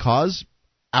cause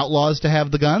outlaws to have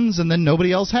the guns, and then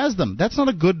nobody else has them. That's not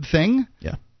a good thing.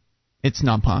 Yeah. It's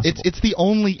not possible. It's the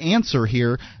only answer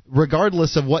here,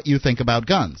 regardless of what you think about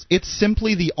guns. It's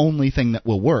simply the only thing that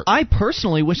will work. I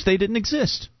personally wish they didn't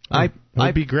exist.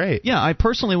 That'd be great. Yeah, I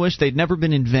personally wish they'd never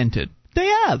been invented. They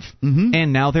have. Mm-hmm.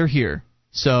 And now they're here.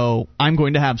 So I'm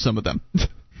going to have some of them.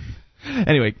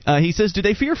 Anyway, he says, do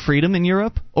they fear freedom in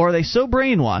Europe? Or are they so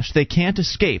brainwashed they can't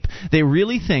escape? They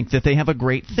really think that they have a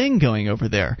great thing going over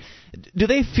there. Do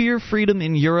they fear freedom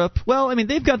in Europe? Well, I mean,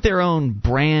 they've got their own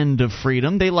brand of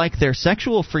freedom. They like their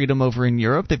sexual freedom over in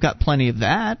Europe. They've got plenty of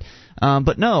that.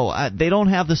 But no, they don't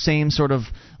have the same sort of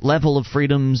level of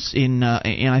freedoms in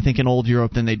I think in old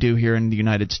Europe than they do here in the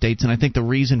United States. And I think the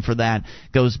reason for that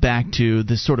goes back to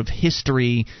this sort of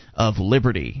history of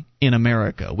liberty in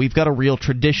America. We've got a real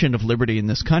tradition of liberty in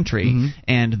this country,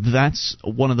 and that's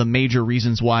one of the major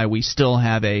reasons why we still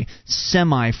have a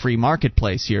semi-free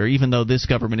marketplace here, even though this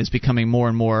government is becoming more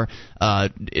and more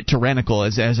tyrannical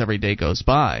as every day goes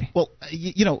by. Well,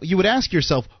 you would ask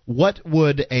yourself, what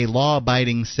would a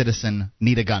law-abiding citizen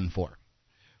need a gun for?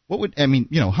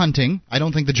 Hunting. I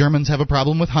don't think the Germans have a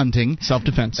problem with hunting.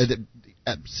 Self-defense.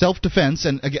 Self-defense,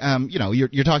 and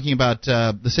you're talking about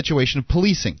the situation of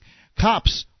policing.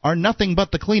 Cops are nothing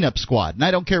but the cleanup squad, and I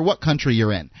don't care what country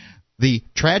you're in. The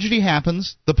tragedy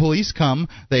happens, the police come,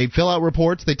 they fill out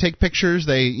reports, they take pictures,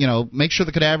 they make sure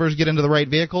the cadavers get into the right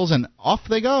vehicles, and off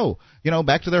they go,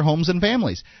 back to their homes and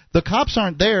families. The cops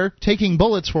aren't there taking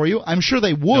bullets for you. I'm sure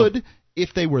they would. No.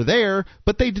 If they were there,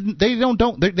 but they're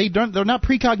not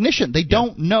precognition. They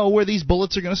don't know where these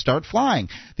bullets are going to start flying.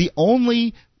 The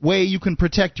only way you can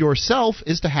protect yourself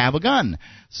is to have a gun.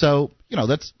 So,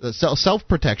 that's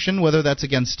self-protection, whether that's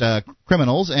against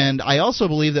criminals. And I also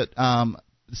believe that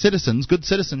good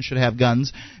citizens should have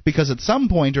guns, because at some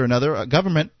point or another, a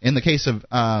government, in the case of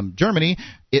Germany,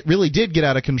 it really did get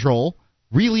out of control.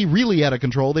 Really, really out of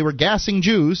control. They were gassing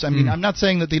Jews. I mean, I'm not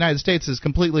saying that the United States is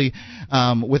completely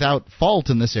without fault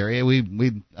in this area.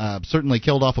 We certainly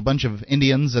killed off a bunch of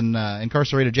Indians and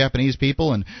incarcerated Japanese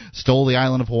people and stole the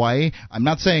island of Hawaii. I'm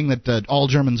not saying that all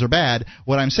Germans are bad.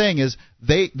 What I'm saying is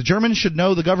the Germans should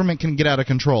know the government can get out of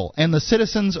control, and the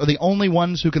citizens are the only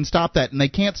ones who can stop that, and they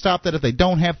can't stop that if they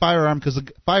don't have firearms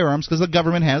because the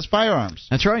government has firearms.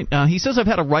 That's right. He says, I've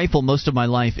had a rifle most of my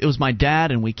life. It was my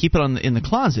dad, and we keep it in the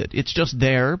closet. It's just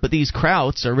there, but these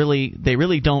Krauts they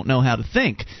really don't know how to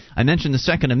think. I mentioned the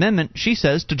Second Amendment. She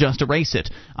says to just erase it.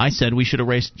 I said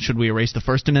should we erase the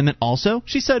First Amendment also?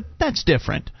 She said, that's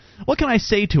different. What can I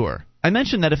say to her? I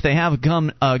mentioned that if they have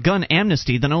a gun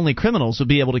amnesty, then only criminals will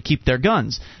be able to keep their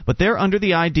guns. But they're under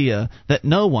the idea that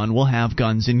no one will have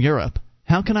guns in Europe.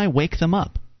 How can I wake them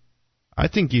up? I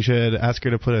think you should ask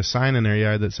her to put a sign in her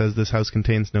yard that says "This house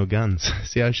contains no guns."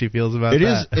 See how she feels about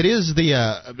that.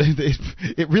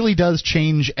 It really does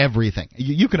change everything.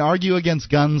 You can argue against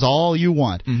guns all you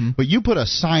want, but you put a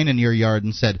sign in your yard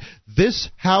and said, "This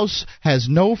house has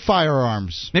no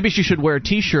firearms." Maybe she should wear a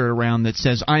T-shirt around that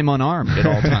says "I'm unarmed" at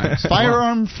all times.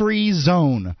 Firearm-free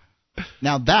zone.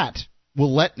 Now that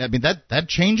that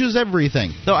changes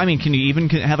everything. So, I mean, can you even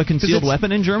have a concealed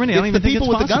weapon in Germany? I don't even think it's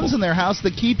possible. It's the people with the guns in their house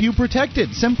that keep you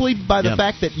protected, simply by the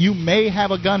fact that you may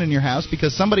have a gun in your house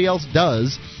because somebody else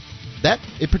does. That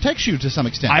it protects you to some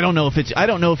extent. I don't know if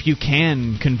you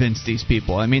can convince these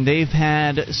people. I mean, they've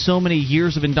had so many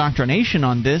years of indoctrination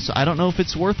on this. I don't know if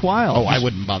it's worthwhile. Oh, I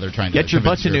wouldn't bother trying to get your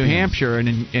butt to New Hampshire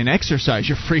and exercise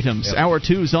your freedoms. Yep. Hour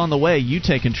 2's on the way. You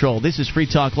take control. This is Free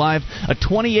Talk Live. A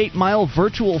 28-mile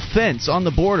virtual fence on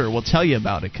the border. We'll tell you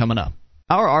about it coming up.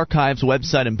 Our archives,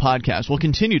 website, and podcast will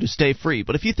continue to stay free.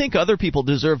 But if you think other people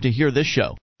deserve to hear this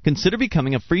show, consider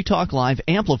becoming a Free Talk Live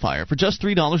amplifier for just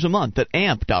 $3 a month at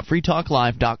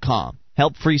amp.freetalklive.com.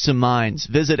 Help free some minds.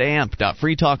 Visit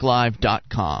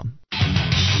amp.freetalklive.com.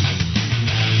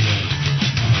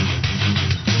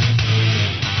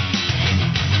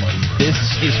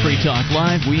 This is Free Talk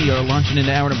Live. We are launching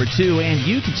into hour number 2, and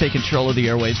you can take control of the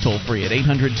airwaves toll-free at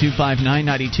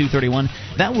 800-259-9231.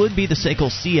 That would be the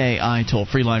SACL CAI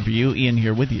toll-free line for you. Ian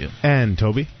here with you. And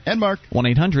Toby. And Mark.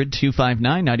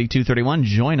 1-800-259-9231.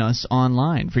 Join us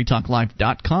online.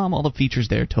 freetalklive.com. All the features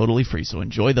there totally free, so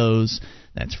enjoy those.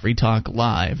 That's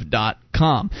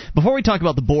freetalklive.com. Before we talk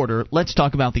about the border, let's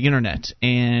talk about the Internet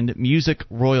and music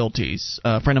royalties.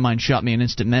 A friend of mine shot me an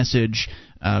instant message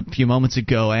a few moments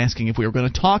ago asking if we were going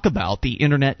to talk about the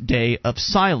Internet Day of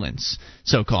Silence,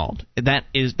 so-called. That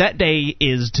day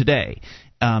is today.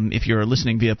 If you're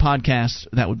listening via podcast,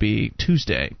 that would be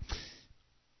Tuesday.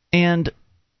 And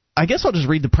I guess I'll just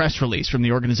read the press release from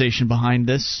the organization behind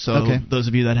this, so those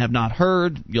of you that have not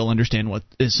heard, you'll understand what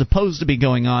is supposed to be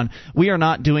going on. We are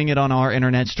not doing it on our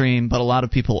internet stream, but a lot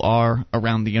of people are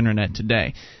around the internet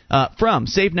today. From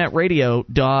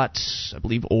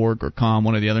SaveNetRadio.org or com,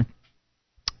 one or the other.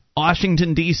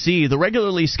 Washington, D.C., the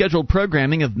regularly scheduled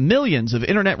programming of millions of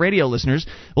Internet radio listeners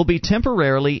will be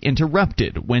temporarily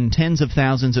interrupted when tens of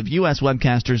thousands of U.S.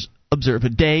 webcasters observe a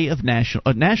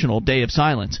national day of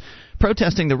silence,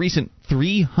 protesting the recent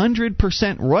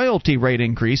 300% royalty rate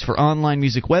increase for online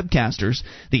music webcasters.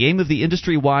 The aim of the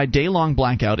industry-wide day-long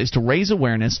blackout is to raise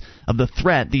awareness of the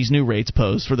threat these new rates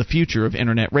pose for the future of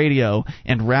Internet radio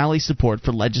and rally support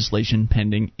for legislation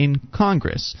pending in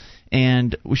Congress.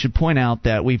 And we should point out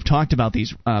that we've talked about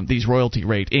these royalty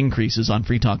rate increases on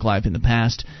Free Talk Live in the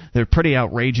past. They're pretty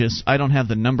outrageous. I don't have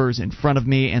the numbers in front of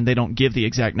me, and they don't give the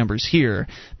exact numbers here.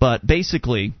 But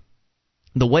basically,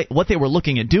 what they were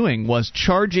looking at doing was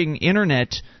charging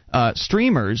Internet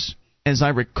streamers. As I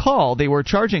recall, they were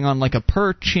charging on like a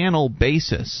per-channel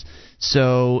basis.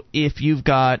 So if you've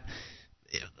got...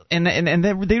 And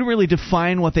they didn't really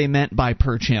define what they meant by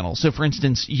per channel. So, for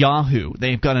instance, Yahoo,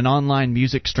 they've got an online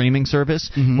music streaming service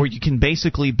where you can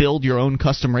basically build your own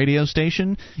custom radio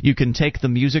station. You can take the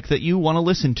music that you want to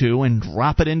listen to and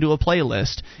drop it into a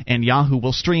playlist, and Yahoo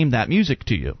will stream that music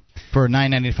to you. For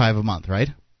 $9.95 a month, right?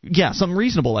 Yeah, something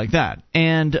reasonable like that.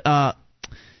 And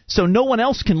so no one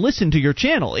else can listen to your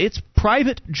channel. It's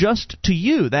private just to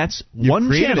you. That's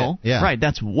one channel. Yeah. Right,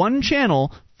 that's one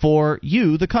channel for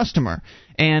you, the customer.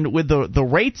 And with the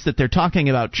rates that they're talking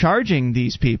about charging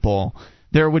these people,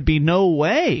 there would be no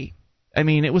way. I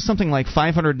mean, it was something like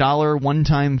 $500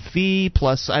 one-time fee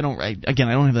plus I don't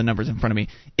have the numbers in front of me.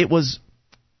 It was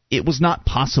not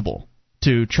possible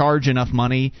to charge enough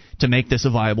money to make this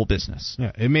a viable business.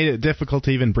 Yeah, it made it difficult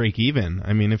to even break even.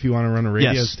 I mean, if you want to run a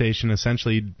radio station,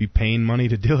 essentially you'd be paying money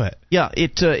to do it. Yeah,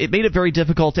 it made it very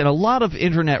difficult, and a lot of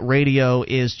internet radio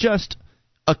is just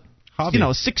a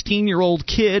 16-year-old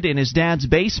kid in his dad's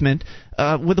basement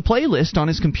with a playlist on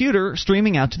his computer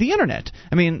streaming out to the internet.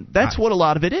 I mean, that's what a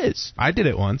lot of it is. I did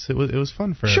it once. It was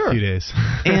fun for a few days.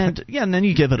 and then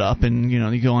you give it up and you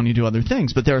go on and you do other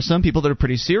things. But there are some people that are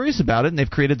pretty serious about it, and they've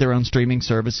created their own streaming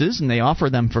services, and they offer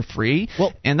them for free.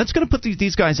 Well, and that's going to put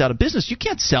these guys out of business. You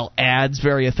can't sell ads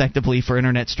very effectively for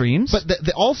internet streams. But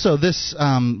also, this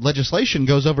legislation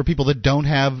goes over people that don't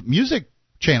have music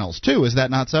channels, too. Is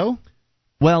that not so?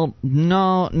 Well,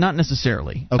 no, not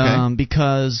necessarily. Okay.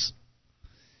 Because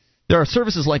there are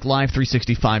services like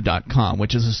Live365.com,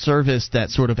 which is a service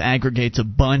that sort of aggregates a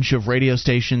bunch of radio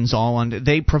stations all on.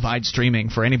 They provide streaming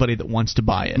for anybody that wants to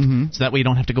buy it. So that way you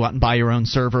don't have to go out and buy your own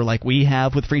server like we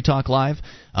have with Free Talk Live.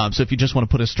 So if you just want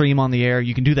to put a stream on the air,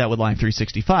 you can do that with Live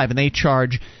 365, and they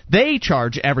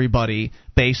charge everybody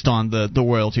based on the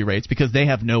royalty rates because they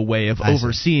have no way of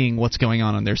overseeing what's going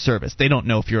on their service. They don't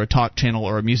know if you're a talk channel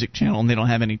or a music channel, and they don't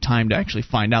have any time to actually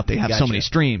find out. They have so many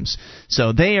streams.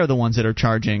 So they are the ones that are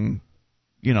charging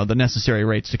the necessary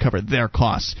rates to cover their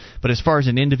costs. But as far as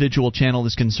an individual channel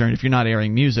is concerned, if you're not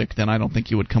airing music, then I don't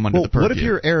think you would come under the purview. What if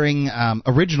you're airing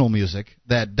original music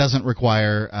that doesn't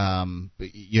require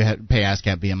you pay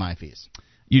ASCAP BMI fees?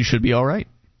 You should be all right.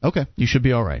 Okay. You should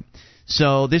be all right.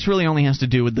 So this really only has to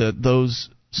do with those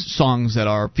songs that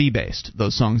are fee-based,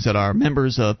 those songs that are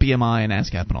members of BMI and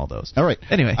ASCAP and all those. All right.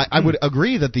 Anyway. I would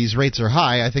agree that these rates are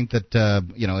high. I think that,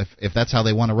 if that's how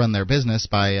they want to run their business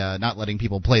by not letting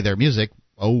people play their music,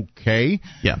 okay.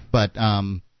 Yeah. But,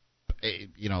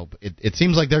 it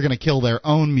seems like they're going to kill their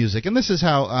own music, and this is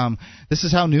how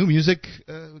new music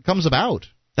comes about.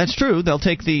 That's true. They'll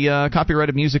take the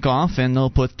copyrighted music off, and they'll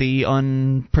put the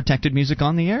unprotected music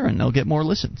on the air, and they'll get more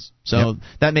listens. So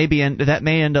that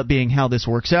may end up being how this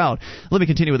works out. Let me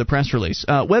continue with the press release.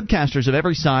 Webcasters of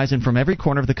every size and from every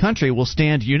corner of the country will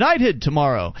stand united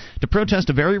tomorrow to protest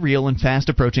a very real and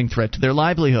fast-approaching threat to their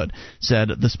livelihood, said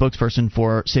the spokesperson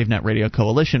for SaveNet Radio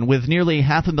Coalition. With nearly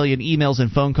 500,000 emails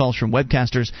and phone calls from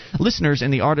webcasters, listeners,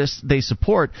 and the artists they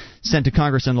support sent to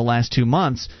Congress in the last 2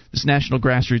 months, this national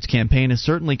grassroots campaign has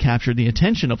certainly captured the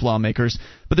attention of lawmakers,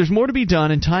 but there's more to be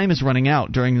done, and time is running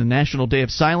out. During the National Day of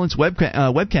Silence,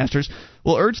 webcasters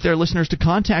will urge their listeners to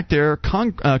contact their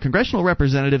congressional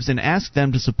representatives and ask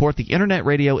them to support the Internet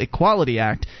Radio Equality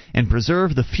Act and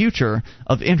preserve the future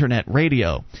of Internet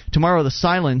radio. Tomorrow, the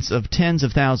silence of tens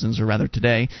of thousands, or rather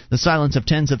today, the silence of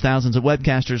tens of thousands of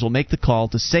webcasters will make the call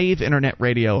to save Internet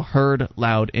radio heard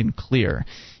loud and clear.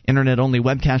 Internet-only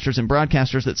webcasters and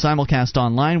broadcasters that simulcast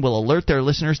online will alert their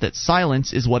listeners that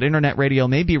silence is what Internet radio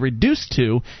may be reduced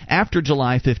to after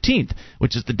July 15th,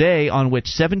 which is the day on which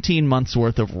 17 months'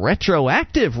 worth of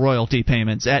retroactive royalty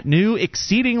payments at new,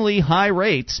 exceedingly high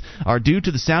rates are due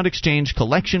to the Sound Exchange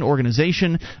Collection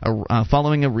Organization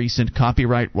following a recent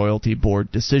Copyright Royalty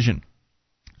Board decision.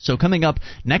 So coming up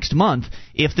next month,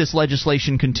 if this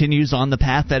legislation continues on the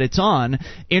path that it's on,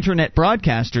 Internet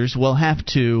broadcasters will have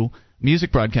to...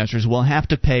 Music broadcasters will have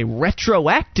to pay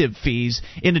retroactive fees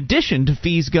in addition to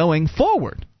fees going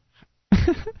forward.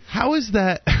 How is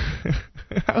that?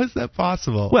 How is that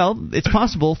possible? Well, it's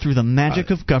possible through the magic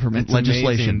of government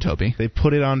legislation, amazing. Toby. They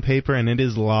put it on paper and it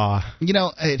is law.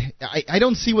 I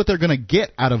don't see what they're going to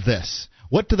get out of this.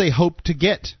 What do they hope to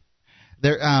get?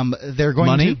 They're going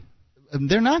money? to...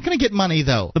 They're not going to get money,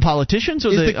 though. The politicians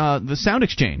or the Sound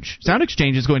Exchange? Sound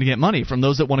Exchange is going to get money from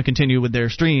those that want to continue with their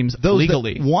streams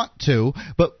legally. Those that want to,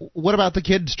 but what about the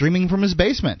kid streaming from his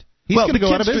basement? He's going to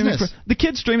go out of business. The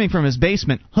kid streaming from his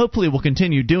basement hopefully will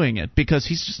continue doing it because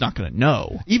he's just not going to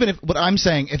know. Even if, what I'm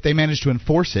saying, if they manage to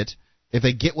enforce it, if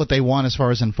they get what they want as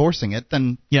far as enforcing it,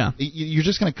 then you're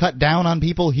just going to cut down on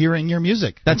people hearing your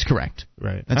music. That's correct.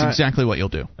 Right. That's exactly what you'll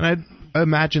do. And I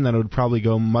imagine that it would probably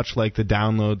go much like the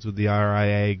downloads with the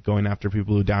RIA going after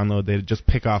people who download. They'd just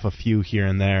pick off a few here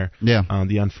and there. Yeah.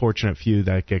 The unfortunate few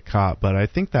that get caught. But I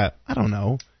think that, I don't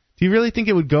know. Do you really think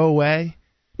it would go away?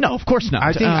 No, of course not.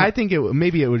 I think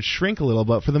maybe it would shrink a little,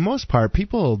 but for the most part,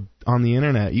 people on the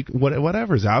internet,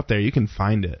 whatever's out there, you can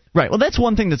find it. Right. Well, that's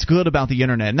one thing that's good about the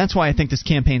internet, and that's why I think this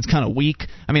campaign's kind of weak.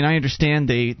 I mean, I understand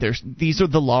these are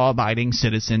the law-abiding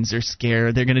citizens. They're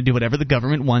scared. They're going to do whatever the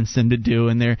government wants them to do,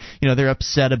 and they're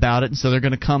upset about it, and so they're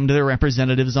going to come to their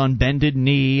representatives on bended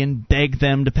knee and beg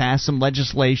them to pass some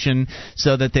legislation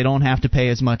so that they don't have to pay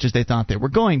as much as they thought they were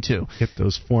going to. Get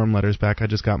those form letters back. I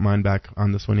just got mine back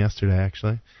on this one yesterday,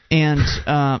 actually. And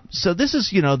so this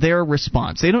is, their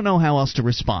response. They don't know how else to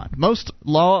respond. Most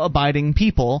law-abiding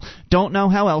people don't know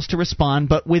how else to respond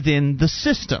but within the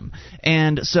system.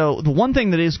 And so the one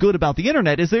thing that is good about the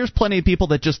Internet is there's plenty of people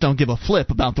that just don't give a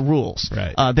flip about the rules.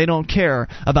 Right. They don't care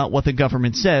about what the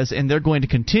government says, and they're going to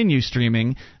continue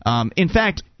streaming. In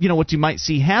fact, what you might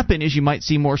see happen is you might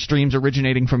see more streams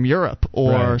originating from Europe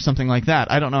or something like that.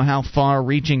 I don't know how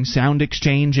far-reaching Sound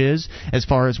Exchange is as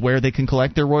far as where they can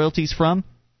collect their royalties from.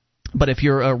 But if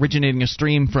you're originating a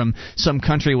stream from some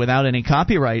country without any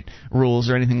copyright rules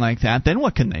or anything like that, then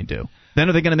what can they do? Then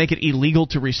are they going to make it illegal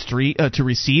to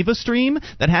receive a stream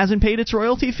that hasn't paid its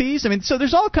royalty fees? I mean, so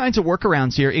there's all kinds of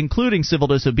workarounds here, including civil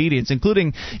disobedience,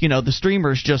 including, the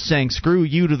streamers just saying screw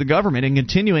you to the government and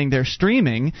continuing their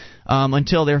streaming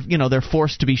until they're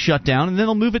forced to be shut down, and then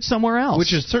they'll move it somewhere else.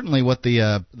 Which is certainly what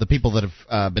the people that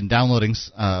have been downloading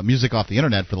music off the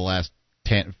Internet for the last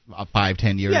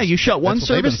 5-10 years. Yeah, you shut one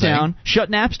service down, shut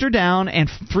Napster down, and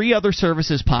 3 other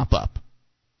services pop up.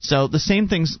 So the same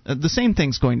thing's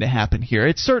going to happen here.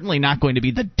 It's certainly not going to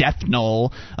be the death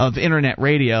knell of internet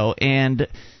radio, and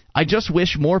I just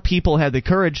wish more people had the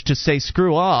courage to say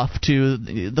screw off to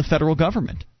the federal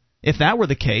government. If that were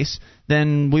the case,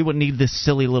 then we wouldn't need this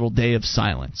silly little day of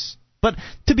silence. But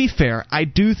to be fair, I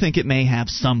do think it may have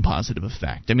some positive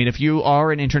effect. I mean, if you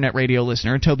are an internet radio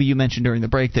listener, Toby, you mentioned during the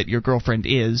break that your girlfriend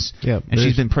is, and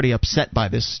she's been pretty upset by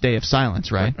this day of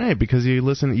silence, right? Right, because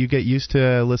you get used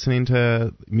to listening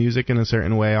to music in a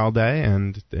certain way all day,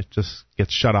 and it just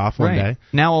gets shut off one day.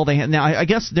 Now I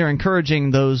guess they're encouraging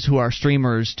those who are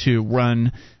streamers to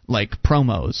run like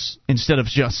promos instead of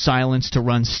just silence, to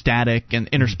run static and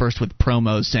interspersed with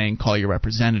promos saying call your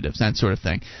representatives, that sort of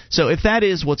thing. So if that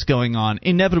is what's going on,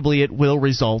 inevitably it will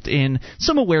result in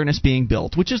some awareness being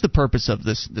built, which is the purpose of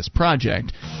this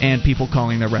project, and people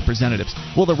calling their representatives.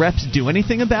 Will the reps do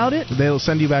anything about it? They'll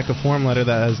send you back a form letter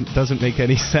that doesn't make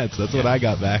any sense. That's what I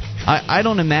got back. I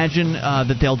don't imagine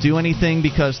that they'll do anything,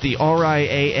 because the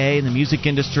RIAA and the music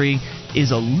industry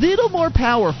is a little more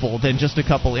powerful than just a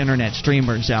couple internet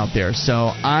streamers out there.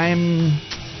 So I'm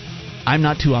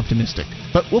not too optimistic.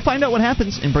 But we'll find out what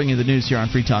happens and bring you the news here on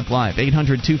Free Talk Live.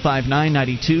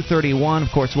 800-259-9231.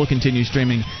 Of course, we'll continue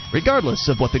streaming regardless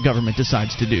of what the government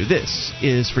decides to do. This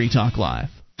is Free Talk Live.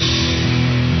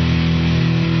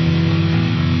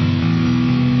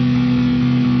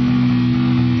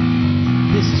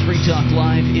 This is Free Talk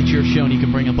Live. It's your show, and you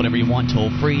can bring up whatever you want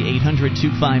toll-free.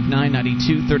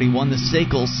 800-259-9231, the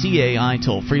SACL CAI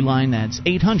toll-free line. That's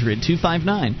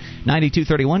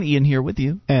 800-259-9231. Ian here with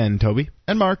you. And Toby.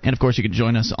 And Mark. And, of course, you can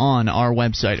join us on our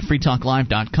website at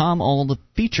freetalklive.com. All the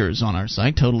features on our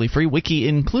site, totally free. Wiki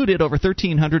included, over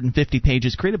 1,350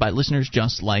 pages created by listeners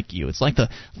just like you. It's like the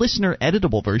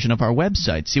listener-editable version of our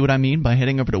website. See what I mean by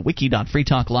heading over to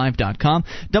wiki.freetalklive.com,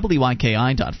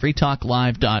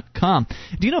 wiki.freetalklive.com.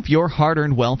 Do you know if your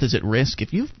hard-earned wealth is at risk?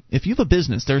 If you have a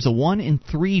business, there's a 1 in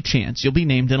 3 chance you'll be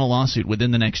named in a lawsuit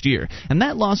within the next year. And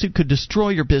that lawsuit could destroy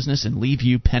your business and leave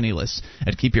you penniless.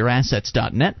 At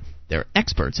keepyourassets.net, they're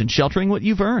experts in sheltering what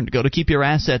you've earned. Go to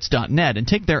keepyourassets.net and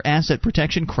take their asset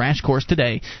protection crash course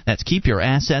today. That's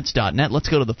keepyourassets.net. Let's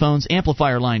go to the phones.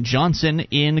 Amplifier line, Johnson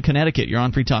in Connecticut. You're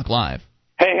on Free Talk Live.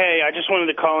 Hey, I just wanted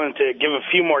to call in to give a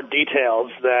few more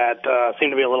details that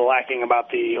seem to be a little lacking about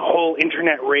the whole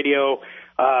internet radio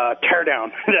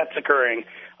teardown that's occurring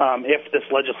if this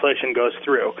legislation goes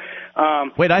through.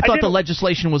 Wait, I thought the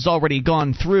legislation was already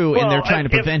gone through and they're trying to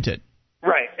prevent it.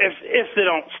 Right, if they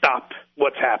don't stop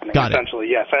what's happening, essentially.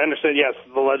 Yes, I understand, yes,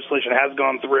 the legislation has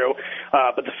gone through,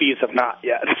 but the fees have not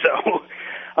yet. So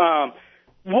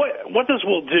what this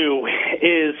will do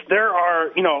is there are,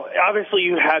 obviously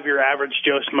you have your average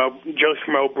Joe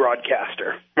Schmo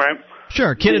broadcaster, right?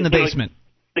 Sure, kid in the basement.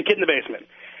 The kid in the basement.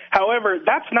 However,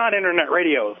 that's not internet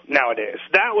radio nowadays.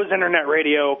 That was internet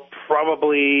radio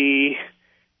probably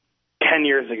 10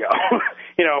 years ago,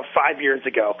 5 years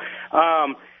ago.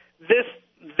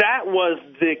 That was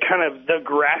the kind of the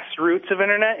grassroots of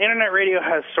internet. Internet radio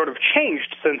has sort of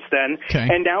changed since then,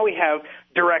 and now we have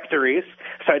directories,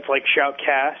 sites like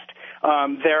Shoutcast.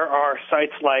 There are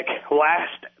sites like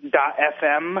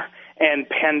Last.fm and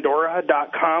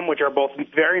Pandora.com, which are both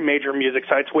very major music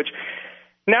sites, which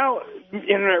now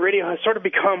internet radio has sort of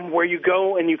become where you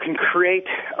go and you can create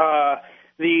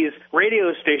these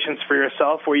radio stations for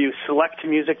yourself where you select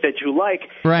music that you like.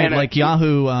 Right, and like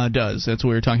Yahoo does. That's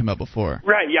what we were talking about before.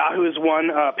 Right, Yahoo is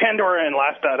one. Pandora and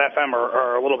Last.fm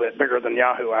are a little bit bigger than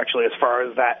Yahoo, actually, as far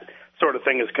as that sort of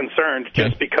thing is concerned,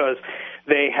 just because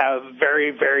they have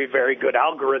very, very, very good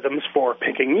algorithms for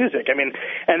picking music. I mean,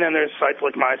 and then there's sites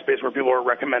like MySpace where people are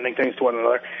recommending things to one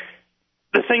another.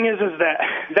 The thing is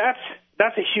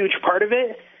that's a huge part of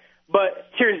it, but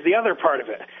here's the other part of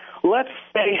it. Let's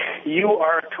say you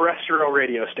are a terrestrial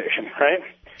radio station, right?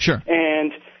 Sure.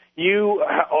 And you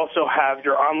also have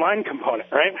your online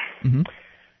component, right? Mm-hmm.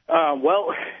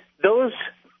 Well, those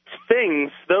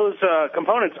things, those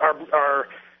components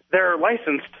they're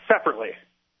licensed separately.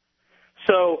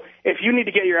 So if you need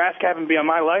to get your ASCAP and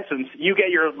BMI license, you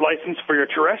get your license for your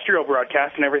terrestrial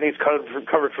broadcast and everything's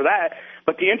covered for that,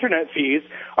 but the internet fees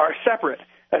are separate,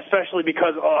 especially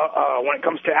because when it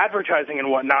comes to advertising and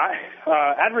whatnot,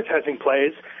 advertising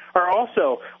plays are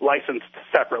also licensed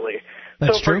separately.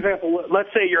 That's so, for true. example,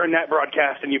 let's say you're a net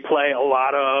broadcast and you play a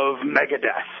lot of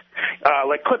Megadeth,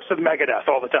 like clips of Megadeth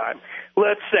all the time.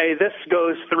 Let's say this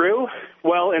goes through,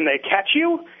 and they catch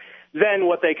you. Then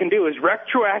what they can do is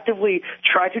retroactively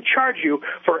try to charge you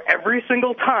for every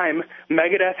single time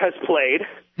Megadeth has played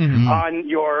on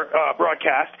your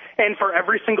broadcast and for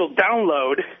every single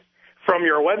download from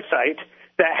your website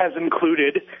that has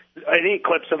included any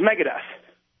clips of Megadeth.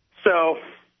 So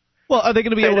Well, are they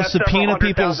going to be able to subpoena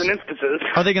people's? Instances.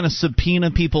 Are they going to subpoena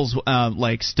people's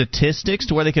like statistics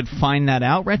to where they could find that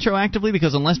out retroactively?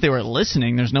 Because unless they were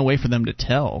listening, there's no way for them to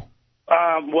tell.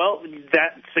 Well,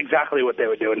 that's exactly what they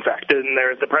would do, in fact. And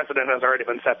the precedent has already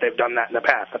been set. They've done that in the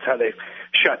past. That's how they've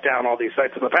shut down all these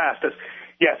sites in the past.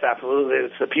 Yes, absolutely.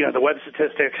 It's subpoena the web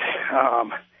statistics.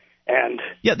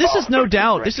 This is no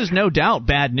doubt. This is no doubt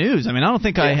bad news. I mean, I don't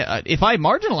think if I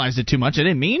marginalized it too much, I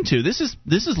didn't mean to. This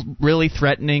is really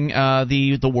threatening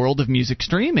the world of music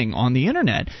streaming on the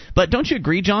internet. But don't you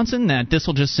agree, Johnson, that this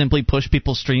will just simply push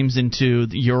people's streams into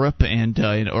Europe and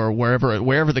or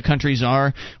wherever the countries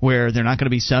are where they're not going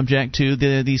to be subject to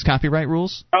these copyright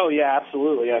rules? Oh yeah,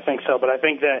 absolutely. I think so. But I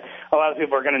think that a lot of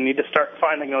people are going to need to start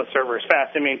finding those servers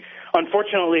fast. I mean,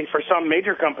 unfortunately, for some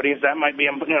major companies, that might be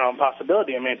a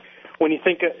possibility. I mean, when you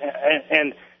think,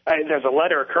 there's a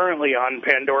letter currently on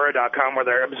Pandora.com where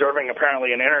they're observing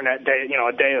apparently an internet day,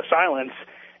 a day of silence,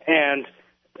 and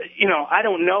I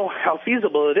don't know how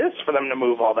feasible it is for them to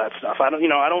move all that stuff. I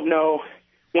don't know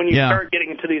when you start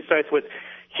getting into these sites with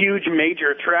huge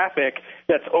major traffic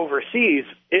that's overseas,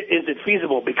 is it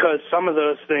feasible? Because some of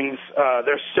those things,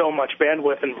 there's so much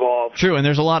bandwidth involved. True, and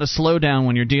there's a lot of slowdown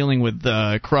when you're dealing with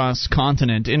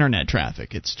cross-continent internet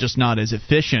traffic. It's just not as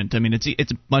efficient. I mean,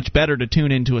 it's much better to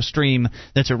tune into a stream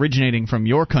that's originating from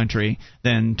your country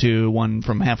than to one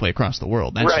from halfway across the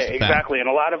world. That's right, exactly. And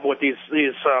a lot of what these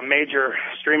major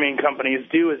streaming companies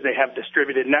do is they have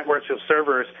distributed networks of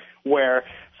servers where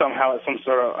somehow it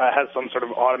has some sort of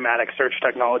automatic search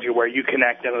technology where you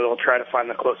connect and it'll try to find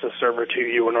the closest server to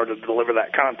you in order to deliver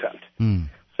that content.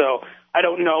 So I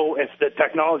don't know if the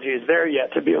technology is there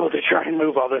yet to be able to try and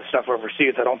move all this stuff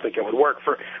overseas. I don't think it would work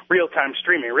for real-time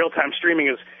streaming. Real-time streaming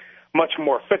is much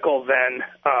more fickle than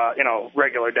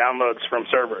regular downloads from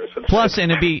servers.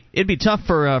 And it'd be tough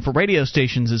for radio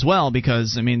stations as well,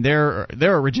 because I mean they're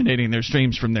originating their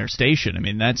streams from their station. I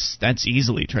mean that's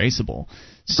easily traceable.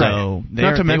 So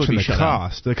not to mention the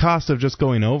cost. The cost of just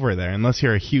going over there, unless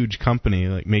you're a huge company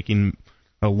like making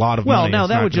a lot of money. Well, no,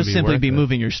 that would just simply be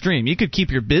moving your stream. You could keep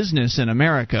your business in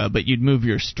America, but you'd move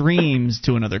your streams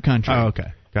to another country. Oh,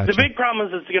 okay. Gotcha. The big problem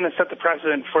is it's going to set the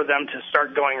precedent for them to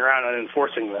start going around and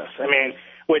enforcing this. I mean,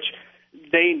 which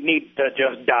they need to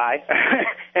just die,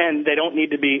 and they don't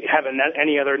need to be having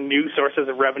any other new sources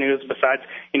of revenues besides,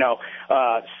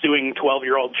 suing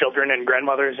 12-year-old children and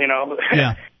grandmothers,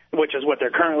 which is what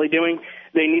they're currently doing.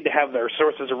 They need to have their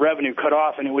sources of revenue cut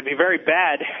off, and it would be very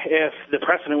bad if the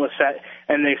precedent was set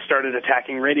and they started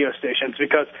attacking radio stations,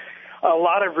 because a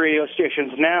lot of radio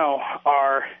stations now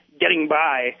are getting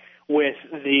by with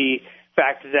the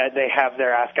fact that they have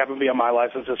their ASCAP and BMI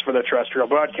licenses for their terrestrial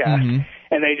broadcast,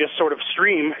 and they just sort of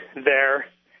stream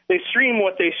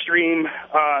what they stream,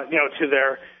 to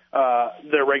their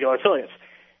regular affiliates,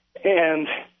 and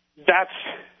that's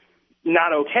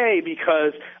not okay,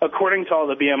 because according to all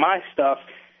the BMI stuff,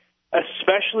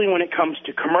 especially when it comes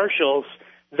to commercials,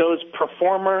 those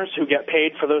performers who get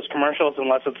paid for those commercials,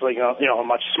 unless it's like a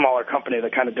much smaller company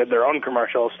that kind of did their own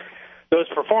commercials, those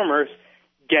performers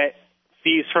get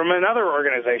fees from another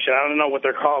organization. I don't know what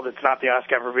they're called. It's not the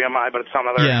ASCAP or BMI, but it's some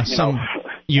other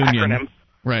union. Acronym.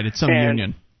 Right, it's some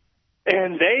union.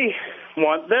 And they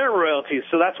want their royalties.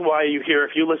 So that's why you hear,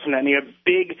 if you listen to any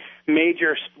big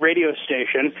major radio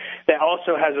station that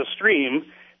also has a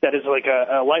stream that is like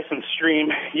a licensed stream,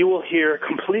 you will hear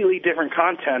completely different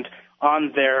content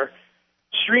on their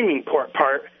streaming part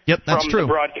that's from true. The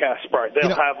broadcast part. They'll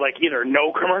have either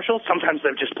no commercials, sometimes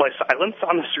they'll just play silence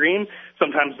on the stream,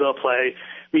 sometimes they'll play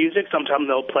music, sometimes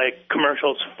they'll play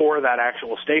commercials for that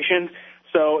actual station.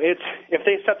 So if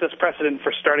they set this precedent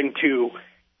for starting to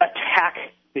attack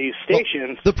these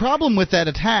stations. Well, the problem with that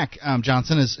attack,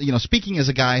 Johnson, is, speaking as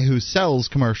a guy who sells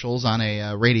commercials on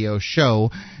a radio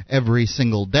show every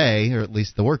single day, or at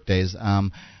least the work days,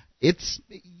 it's,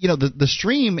 the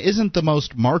stream isn't the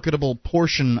most marketable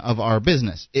portion of our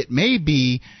business. It may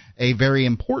be a very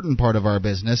important part of our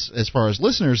business as far as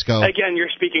listeners go. Again, you're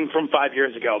speaking from 5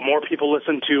 years ago. More people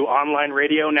listen to online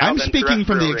radio now I'm than speaking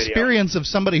from the radio. Experience of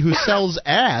somebody who sells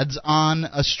ads on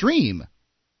a stream.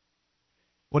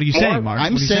 What are you saying, Mark?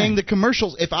 I'm saying the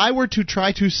commercials, if I were to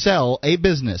try to sell a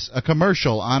business, a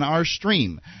commercial on our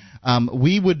stream,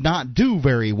 we would not do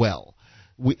very well.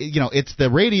 It's the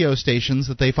radio stations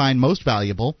that they find most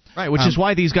valuable. Right, which is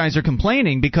why these guys are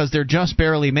complaining, because they're just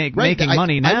barely making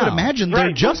money now. I would imagine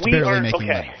they're just barely making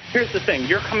money. Here's the thing.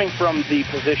 You're coming from the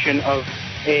position of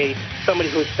somebody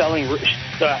who's selling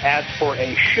ads for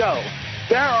a show.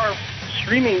 There are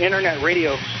streaming internet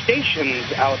radio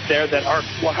stations out there that are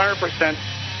 100%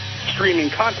 streaming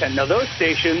content. Now, those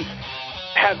stations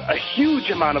have a huge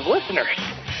amount of listeners.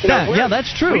 Yeah,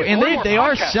 that's true. And they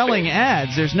are selling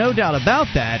ads. There's no doubt about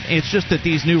that. It's just that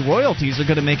these new royalties are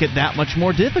going to make it that much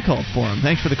more difficult for them.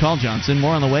 Thanks for the call, Johnson.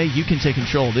 More on the way. You can take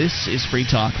control. This is Free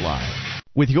Talk Live.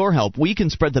 With your help, we can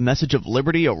spread the message of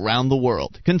liberty around the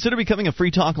world. Consider becoming a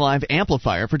Free Talk Live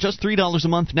amplifier for just $3 a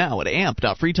month now at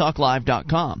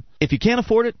amp.freetalklive.com. If you can't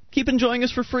afford it, keep enjoying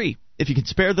us for free. If you can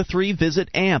spare the $3, visit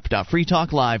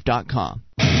amp.freetalklive.com.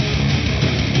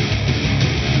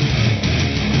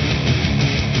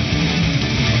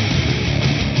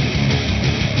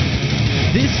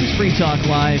 This is Free Talk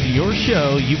Live, your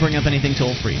show. You bring up anything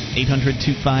toll-free.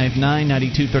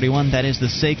 800-259-9231. That is the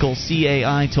SACL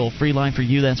CAI toll-free line for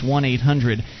you. That's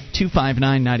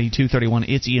 1-800-259-9231.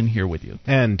 It's Ian here with you.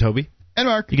 And Toby. And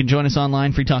Mark. You can join us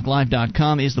online.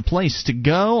 freetalklive.com is the place to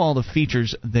go. All the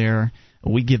features there,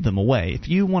 we give them away. If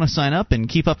you want to sign up and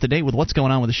keep up to date with what's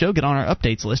going on with the show, get on our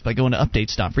updates list by going to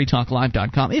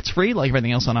updates.freetalklive.com. It's free, like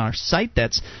everything else on our site.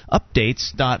 That's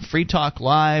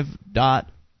updates.freetalklive.com.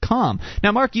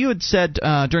 Now, Mark, you had said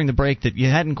during the break that you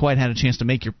hadn't quite had a chance to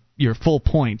make your full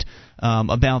point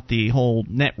about the whole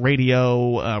net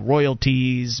radio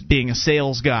royalties, being a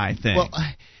sales guy thing. Well,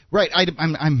 right.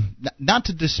 I'm not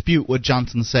to dispute what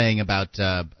Johnson's saying about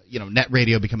net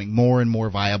radio becoming more and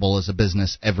more viable as a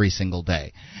business every single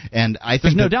day, and I think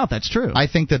there's no doubt that's true. I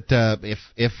think that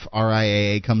if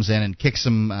RIAA comes in and kicks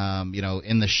them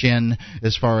in the shin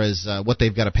as far as what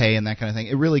they've got to pay and that kind of thing,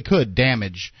 it really could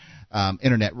damage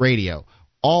internet radio.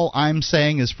 All I'm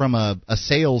saying is from a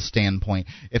sales standpoint,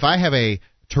 if I have a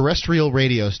terrestrial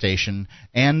radio station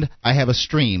and I have a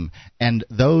stream, and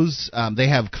those they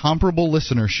have comparable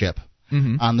listenership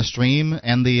on the stream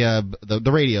and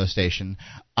the radio station,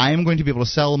 I am going to be able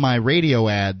to sell my radio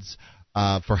ads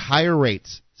for higher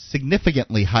rates,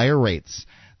 significantly higher rates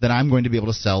than I'm going to be able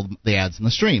to sell the ads in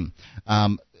the stream.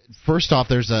 First off,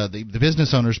 there's the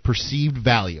business owner's perceived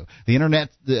value.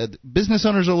 The business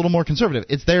owners are a little more conservative.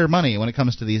 It's their money when it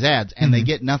comes to these ads, and they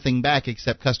get nothing back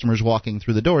except customers walking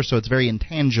through the door, so it's very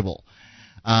intangible.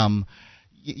 So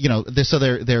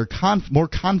they're more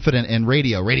confident in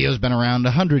radio. Radio's been around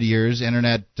 100 years.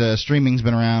 Internet streaming's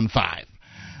been around 5,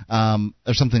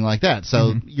 or something like that.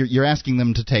 So you're asking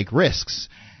them to take risks,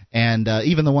 and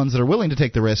even the ones that are willing to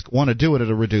take the risk want to do it at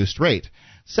a reduced rate.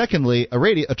 Secondly,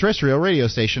 a terrestrial radio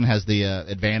station has the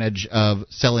advantage of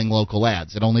selling local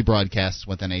ads. It only broadcasts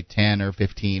within a 10 or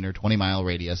 15 or 20-mile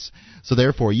radius. So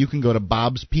therefore, you can go to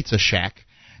Bob's Pizza Shack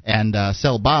and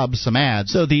sell Bob some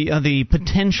ads. So the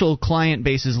potential client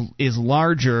base is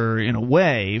larger in a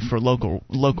way for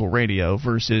local radio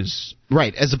versus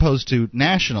right, as opposed to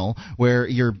national, where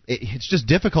it's just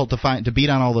difficult to beat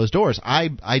on all those doors.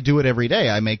 I do it every day.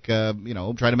 I make try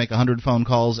to make 100 phone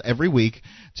calls every week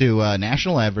to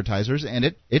national advertisers, and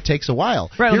it takes a while.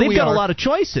 Right, they've got a lot of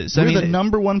choices. We're the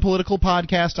number one political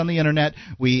podcast on the internet.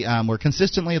 We're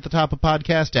consistently at the top of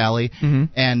Podcast Alley,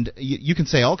 and you can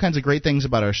say all kinds of great things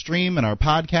about our stream and our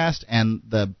podcast, and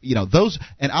those.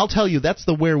 And I'll tell you, that's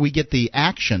where we get the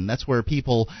action. That's where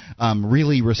people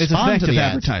really respond to the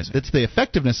ads. Advertising. It's the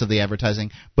effectiveness of the advertising,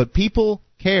 but people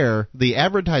care, the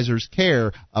advertisers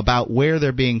care about where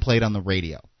they're being played on the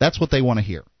radio. That's what they want to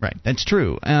hear. Right, that's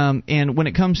true. And when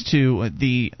it comes to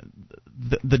the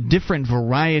different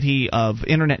variety of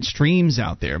internet streams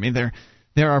out there, I mean,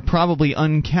 there are probably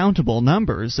uncountable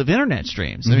numbers of internet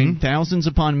streams. I mean, thousands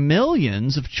upon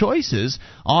millions of choices,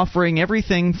 offering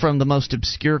everything from the most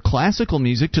obscure classical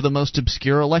music to the most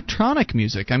obscure electronic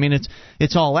music. I mean,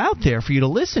 it's all out there for you to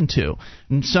listen to.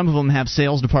 And some of them have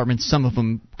sales departments. Some of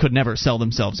them could never sell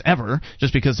themselves ever,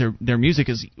 just because their music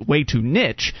is way too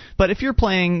niche. But if you're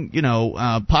playing,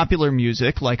 popular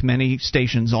music like many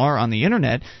stations are on the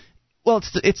internet, well,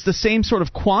 it's the same sort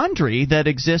of quandary that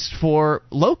exists for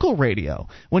local radio.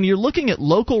 When you're looking at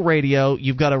local radio,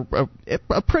 you've got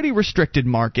a pretty restricted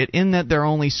market in that there are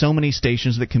only so many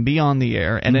stations that can be on the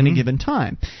air at any given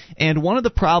time. And one of the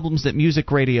problems that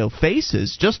music radio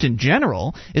faces, just in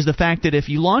general, is the fact that if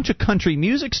you launch a country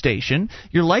music station,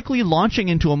 you're likely launching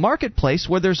into a marketplace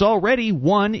where there's already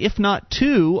one, if not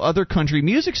two, other country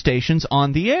music stations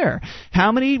on the air.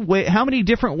 How many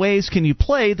different ways can you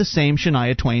play the same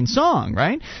Shania Twain song?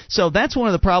 Right? So that's one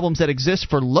of the problems that exists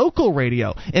for local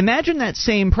radio. Imagine that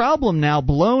same problem now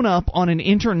blown up on an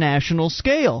international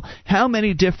scale. How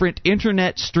many different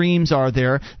internet streams are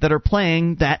there that are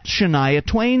playing that Shania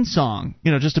Twain song?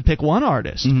 Just to pick one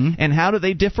artist. And how do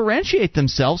they differentiate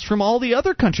themselves from all the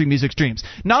other country music streams?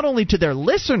 Not only to their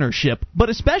listenership, but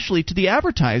especially to the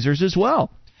advertisers as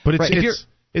well. But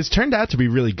it's turned out to be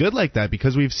really good like that,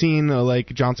 because we've seen, like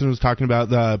Johnson was talking about,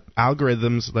 the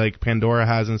algorithms like Pandora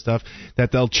has and stuff,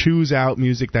 that they'll choose out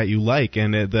music that you like,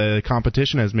 and the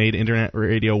competition has made internet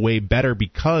radio way better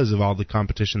because of all the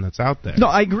competition that's out there. No,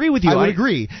 I agree with you. I would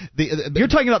agree. You're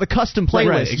talking about the custom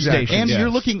playlist exactly. station.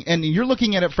 And you're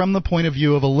looking at it from the point of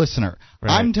view of a listener.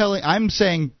 Right. I'm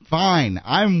saying, fine,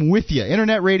 I'm with you.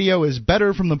 Internet radio is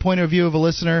better from the point of view of a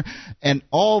listener, and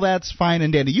all that's fine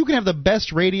and dandy. You can have the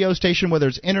best radio station, whether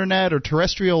it's internet or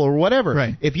terrestrial or whatever.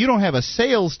 Right. If you don't have a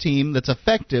sales team that's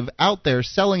effective out there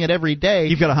selling it every day,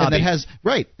 you've got a hobby. And that has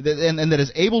and that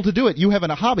is able to do it, you have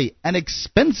a hobby, an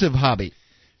expensive hobby.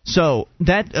 So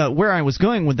that where I was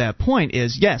going with that point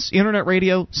is, yes, internet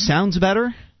radio sounds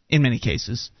better in many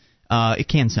cases. It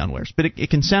can sound worse, but it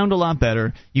can sound a lot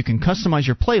better. You can customize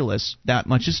your playlists. That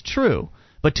much is true.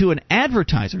 But to an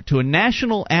advertiser, to a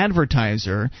national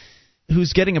advertiser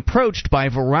who's getting approached by a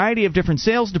variety of different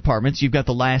sales departments, you've got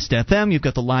the Last FM, you've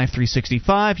got the Live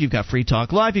 365, you've got Free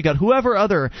Talk Live, you've got whoever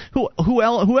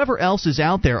else is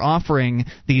out there offering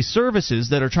these services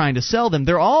that are trying to sell them.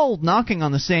 They're all knocking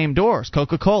on the same doors.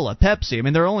 Coca-Cola, Pepsi. I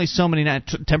mean, there are only so many.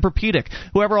 Tempur-Pedic,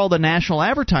 whoever all the national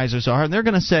advertisers are, and they're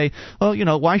going to say,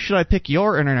 well, why should I pick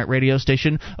your internet radio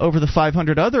station over the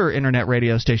 500 other internet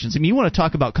radio stations? I mean, you want to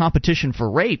talk about competition for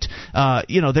rate?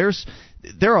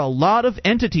 There are a lot of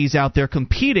entities out there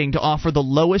competing to offer the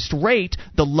lowest rate,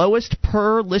 the lowest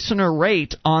per listener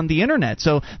rate on the internet.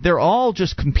 So they're all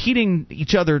just competing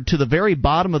each other to the very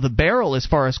bottom of the barrel as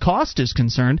far as cost is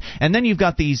concerned. And then you've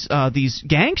got these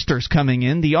gangsters coming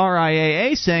in, the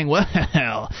RIAA, saying,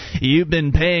 well, you've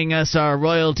been paying us our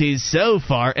royalties so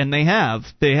far, and they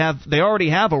already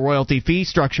have a royalty fee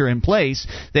structure in place.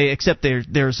 Except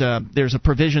there's a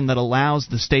provision that allows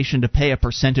the station to pay a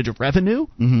percentage of revenue.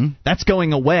 Mm-hmm. That's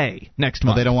going away next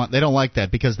month. They don't like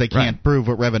that because they can't prove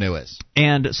what revenue is.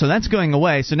 And so that's going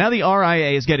away. So now the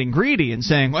RIA is getting greedy and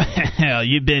saying, well,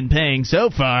 you've been paying so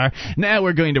far. Now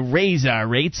we're going to raise our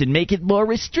rates and make it more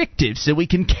restrictive so we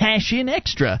can cash in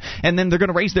extra. And then they're going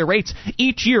to raise their rates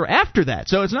each year after that.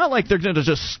 So it's not like they're going to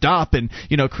just stop and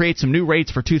create some new rates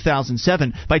for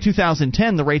 2007. By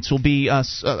 2010, the rates will be,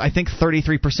 I think,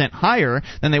 33% higher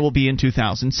than they will be in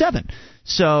 2007.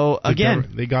 So,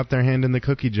 again, they got their hand in the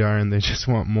cookie jar and they just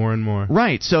want more and more.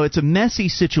 Right. So it's a messy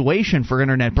situation for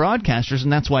internet broadcasters,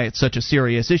 and that's why it's such a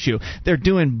serious issue. They're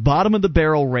doing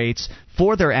bottom-of-the-barrel rates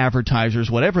for their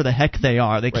advertisers, whatever the heck they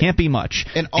are. They can't be much.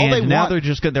 And now they're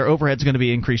just their overhead's going to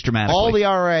be increased dramatically. All the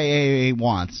RIAA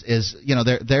wants is,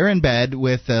 they're in bed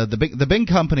with the big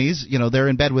companies. They're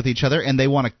in bed with each other, and they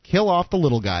want to kill off the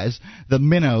little guys, the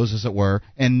minnows, as it were,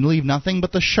 and leave nothing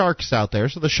but the sharks out there.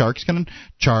 So the sharks can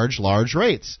charge large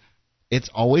rates. It's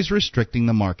always restricting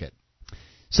the market.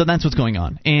 So that's what's going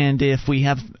on. And if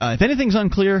anything's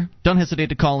unclear, don't hesitate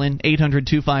to call in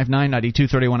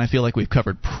 800-259-9231. I feel like we've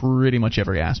covered pretty much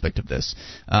every aspect of this.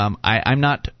 I'm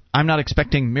not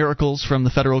expecting miracles from the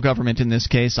federal government in this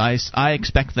case. I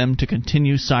expect them to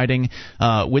continue siding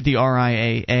with the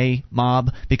RIAA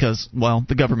mob because, well,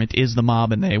 the government is the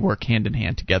mob and they work hand in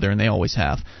hand together, and they always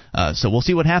have. So we'll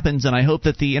see what happens, and I hope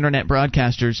that the internet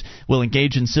broadcasters will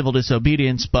engage in civil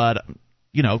disobedience, but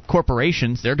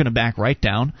corporations, they're going to back right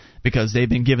down because they've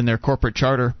been given their corporate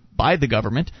charter by the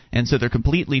government, and so they're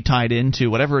completely tied into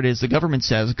whatever it is the government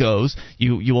says goes.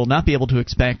 You will not be able to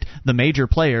expect the major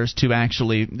players to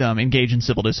actually engage in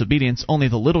civil disobedience. Only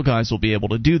the little guys will be able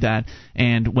to do that,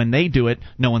 and when they do it,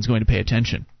 no one's going to pay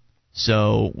attention.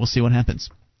 So we'll see what happens.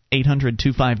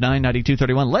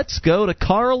 800-259-9231. Let's go to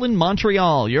Carl in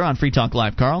Montreal. You're on Free Talk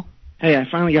Live, Carl. Hey, I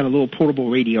finally got a little portable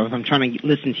radio. I'm trying to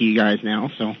listen to you guys now,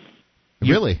 so...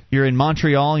 Really? You're in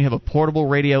Montreal, you have a portable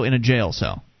radio in a jail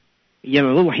cell. Yeah, a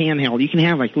little handheld. You can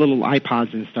have like little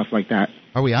iPods and stuff like that.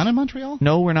 Are we on in Montreal?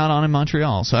 No, we're not on in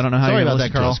Montreal, so I don't know how Sorry you're about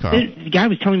that, Carl. The guy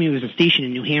was telling me it was a station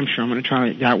in New Hampshire. I'm going to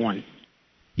try that one.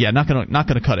 Yeah, not gonna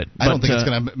cut it. I don't think it's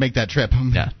going to make that trip.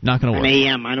 Yeah, not going to work. 9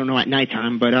 a.m. I don't know at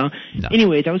nighttime, but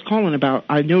anyways, I was calling about.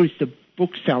 I noticed the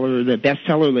bookseller, the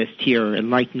bestseller list here, and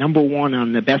like number one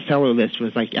on the bestseller list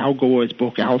was like Al Gore's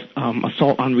book,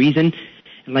 Assault on Reason.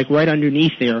 And like right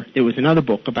underneath there was another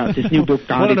book about this new book.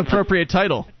 God what an appropriate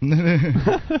title. And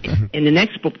the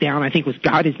next book down, I think, was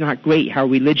God is Not Great, How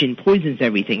Religion Poisons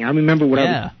Everything. I remember what I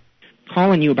was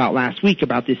calling you about last week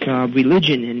about this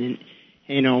religion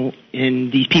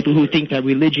and these people who think that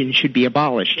religion should be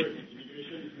abolished.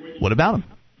 What about them?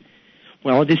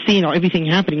 Well, just seeing everything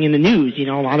happening in the news, a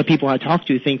lot of people I talk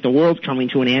to think the world's coming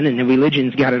to an end and the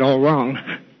religion's got it all wrong.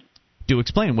 Do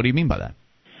explain. What do you mean by that?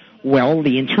 Well,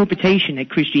 the interpretation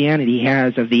that Christianity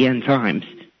has of the end times,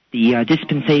 the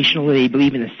dispensational, they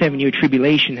believe in a 7-year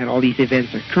tribulation, that all these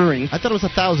events are occurring. I thought it was a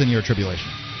 1,000-year tribulation.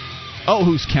 Oh,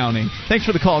 who's counting? Thanks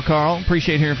for the call, Carl.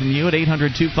 Appreciate hearing from you at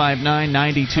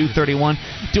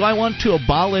 800-259-9231. Do I want to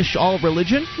abolish all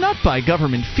religion? Not by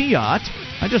government fiat.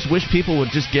 I just wish people would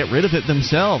just get rid of it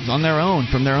themselves, on their own,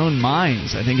 from their own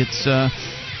minds. I think it's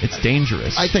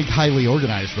dangerous. I think highly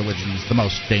organized religion is the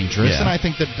most dangerous, and I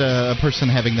think that a person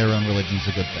having their own religion is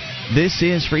a good thing. This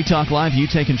is Free Talk Live. You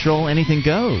take control. Anything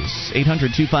goes.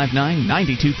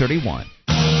 800-259-9231.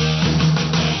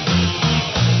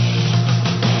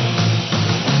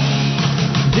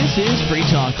 This is Free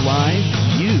Talk Live.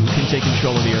 You can take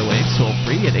control of the airwaves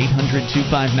toll-free at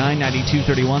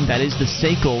 800-259-9231. That is the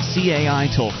SACL CAI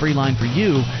toll-free line for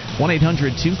you.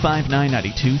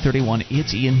 1-800-259-9231.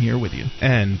 It's Ian here with you.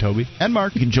 And Toby. And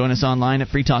Mark. You can join us online at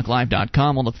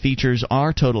freetalklive.com. All the features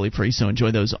are totally free, so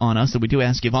enjoy those on us. And we do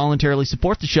ask you voluntarily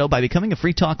support the show by becoming a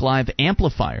Free Talk Live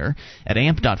amplifier at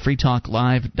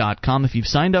amp.freetalklive.com. If you've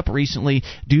signed up recently,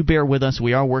 do bear with us.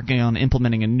 We are working on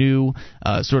implementing a new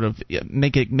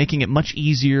making it much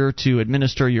easier to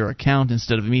administer your account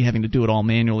instead of me having to do it all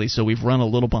manually. So we've run a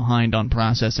little behind on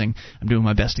processing. I'm doing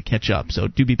my best to catch up, so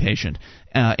do be patient.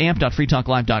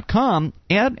 amp.freetalklive.com.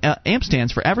 AMP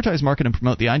stands for Advertise, Market, and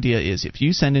Promote. The idea is if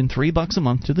you send in $3 a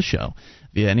month to the show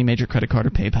via any major credit card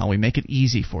or PayPal, we make it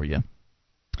easy for you.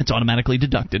 It's automatically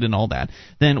deducted and all that.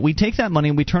 Then we take that money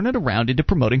and we turn it around into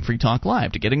promoting Free Talk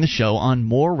Live, to getting the show on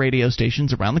more radio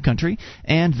stations around the country,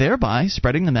 and thereby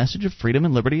spreading the message of freedom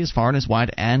and liberty as far and as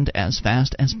wide and as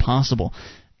fast as possible.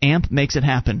 AMP makes it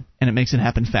happen, and it makes it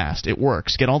happen fast. It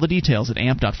works. Get all the details at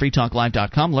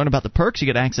amp.freetalklive.com. Learn about the perks you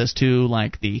get access to,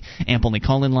 like the AMP-only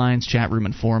call-in lines, chat room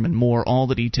and forum, and more. All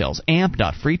the details.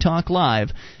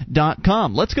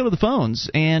 amp.freetalklive.com. Let's go to the phones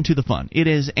and to the fun. It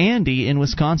is Andy in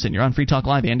Wisconsin. You're on Free Talk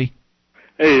Live, Andy.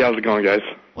 Hey, how's it going, guys?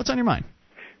 What's on your mind?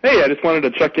 Hey, I just wanted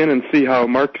to check in and see how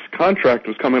Mark's contract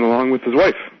was coming along with his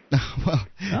wife. Well,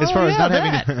 as far as not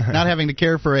having to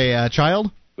care for a child?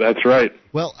 That's right.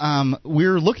 Well,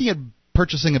 we're looking at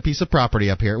purchasing a piece of property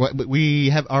up here.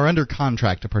 We are under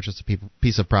contract to purchase a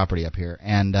piece of property up here,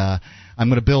 and I'm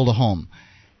going to build a home.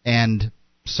 And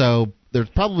so there's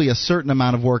probably a certain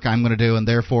amount of work I'm going to do, and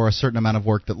therefore a certain amount of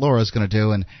work that Laura's going to do,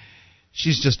 and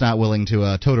she's just not willing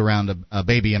to tote around a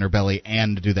baby in her belly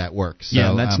and do that work. So,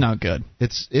 yeah, that's not good.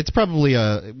 It's probably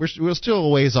we're still a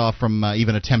ways off from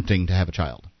even attempting to have a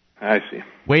child. I see.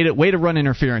 Way to run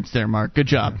interference there, Mark. Good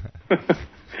job.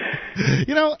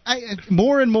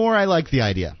 More and more I like the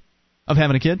idea of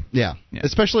having a kid. Yeah.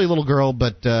 Especially a little girl,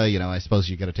 but I suppose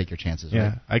you got to take your chances. Yeah,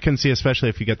 right? I can see, especially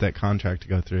if you get that contract to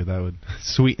go through, that would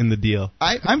sweeten the deal.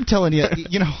 I'm telling you,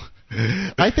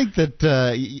 I think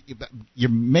that you're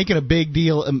making a big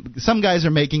deal. Some guys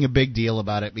are making a big deal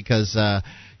about it because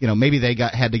maybe they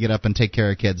had to get up and take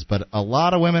care of kids, but a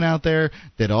lot of women out there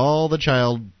did all the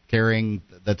child caring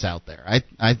that's out there.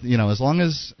 As long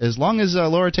as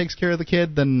Laura takes care of the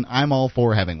kid, then I'm all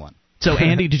for having one. So,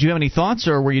 Andy, did you have any thoughts,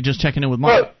 or were you just checking in with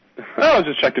Mark? Well, I was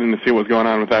just checking in to see what's going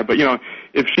on with that. But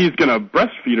if she's going to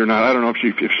breastfeed or not, I don't know if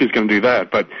she's going to do that.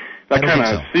 But that kind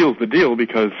of seals the deal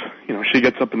because she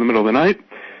gets up in the middle of the night,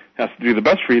 has to do the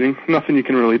breastfeeding. Nothing you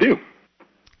can really do.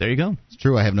 There you go. It's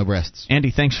true. I have no breasts.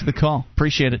 Andy, thanks for the call.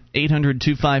 Appreciate it.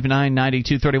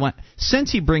 800-259-9231.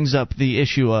 Since he brings up the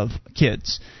issue of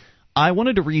kids, I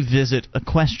wanted to revisit a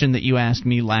question that you asked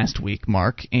me last week,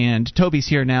 Mark, and Toby's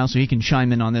here now, so he can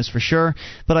chime in on this for sure.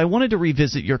 But I wanted to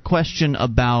revisit your question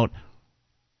about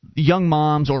young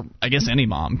moms, or I guess any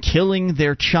mom, killing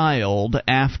their child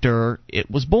after it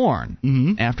was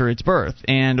born, after its birth.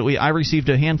 And I received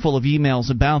a handful of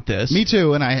emails about this. Me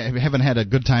too, and I haven't had a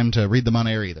good time to read them on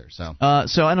air either. So I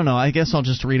don't know. I guess I'll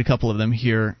just read a couple of them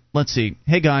here. Let's see.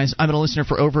 Hey, guys, I've been a listener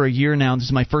for over a year now. This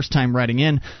is my first time writing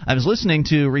in. I was listening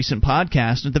to a recent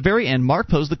podcast. At the very end, Mark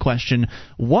posed the question,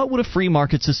 what would a free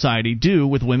market society do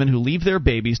with women who leave their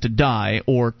babies to die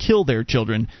or kill their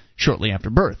children shortly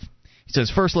after birth? He says,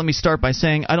 first, let me start by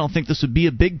saying I don't think this would be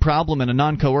a big problem in a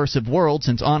non-coercive world,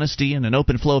 since honesty and an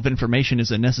open flow of information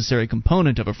is a necessary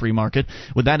component of a free market.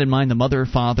 With that in mind, the mother or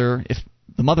father, if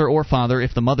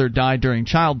the mother died during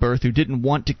childbirth who didn't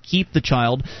want to keep the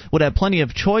child, would have plenty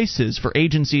of choices for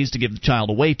agencies to give the child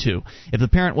away to. If the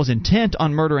parent was intent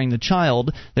on murdering the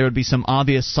child, there would be some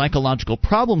obvious psychological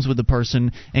problems with the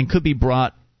person and could be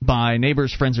brought by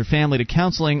neighbors, friends, or family to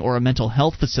counseling or a mental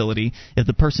health facility. If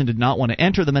the person did not want to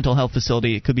enter the mental health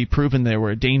facility, it could be proven they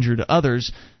were a danger to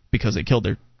others because they killed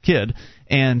their kid,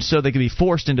 and so they could be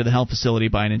forced into the health facility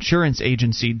by an insurance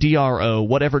agency, DRO,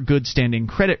 whatever good standing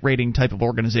credit rating type of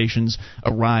organizations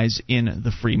arise in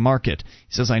the free market.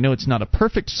 He says, I know it's not a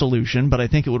perfect solution, but I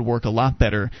think it would work a lot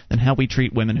better than how we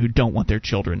treat women who don't want their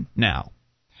children now.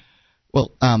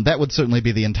 Well, that would certainly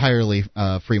be the entirely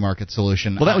free market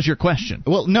solution. Well, that was your question.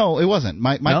 Well, no, it wasn't.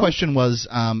 My question was,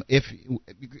 if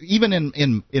even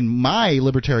in my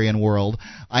libertarian world,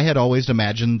 I had always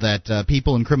imagined that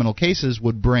people in criminal cases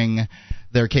would bring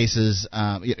their cases.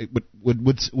 You have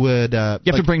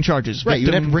to bring charges, right?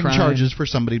 You'd have to bring charges for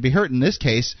somebody to be hurt. In this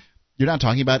case, you're not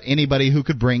talking about anybody who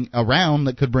could bring around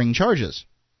that could bring charges.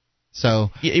 So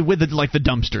with the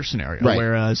dumpster scenario, right,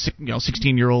 where a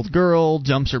 16-year-old girl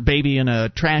dumps her baby in a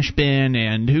trash bin,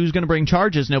 and who's going to bring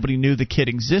charges? Nobody knew the kid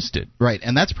existed. Right,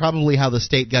 and that's probably how the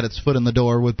state got its foot in the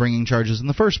door with bringing charges in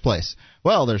the first place.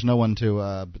 Well, there's no one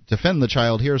to defend the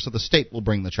child here, so the state will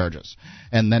bring the charges.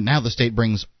 And then now the state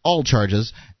brings all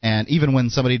charges, and even when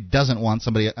somebody doesn't want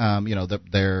somebody,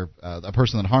 a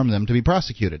person that harmed them to be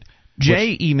prosecuted.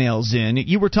 Jay emails in.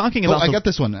 You were talking about. Oh, I got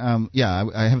this one.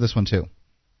 I have this one too.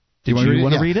 Do you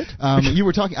want to read it? You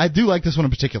were talking. I do like this one in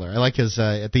particular. I like his.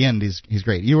 At the end, he's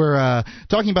great. You were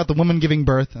talking about the woman giving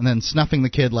birth and then snuffing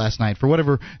the kid last night. For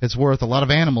whatever it's worth, a lot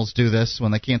of animals do this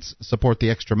when they can't support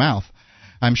the extra mouth.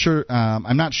 I'm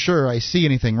not sure I see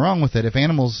anything wrong with it. If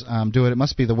animals do it, it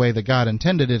must be the way that God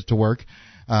intended it to work,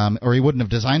 or He wouldn't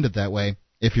have designed it that way.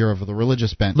 If you're of the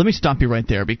religious bent. Let me stop you right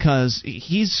there, because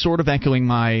he's sort of echoing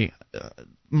my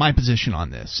position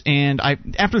on this. And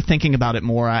after thinking about it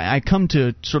more, I come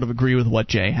to sort of agree with what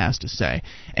Jay has to say.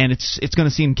 And it's going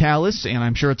to seem callous, and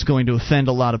I'm sure it's going to offend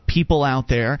a lot of people out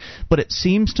there, but it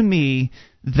seems to me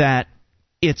that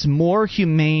it's more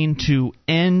humane to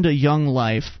end a young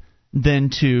life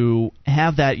than to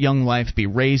have that young life be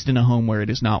raised in a home where it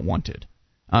is not wanted.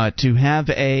 To have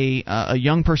a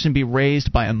young person be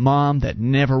raised by a mom that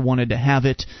never wanted to have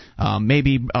it,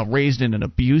 maybe raised in an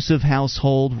abusive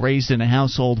household, raised in a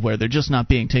household where they're just not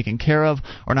being taken care of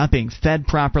or not being fed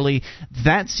properly,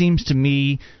 that seems to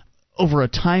me, over a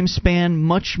time span,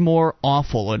 much more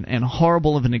awful and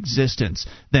horrible of an existence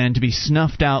than to be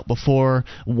snuffed out before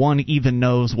one even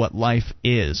knows what life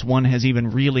is. One has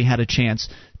even really had a chance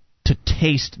to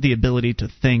taste the ability to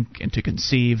think and to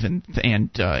conceive and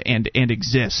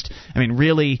exist. I mean,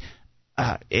 really,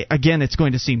 again, it's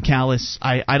going to seem callous.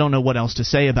 I don't know what else to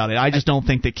say about it. I just don't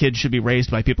think that kids should be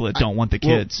raised by people that don't want the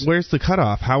kids. Well, where's the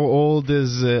cutoff? How old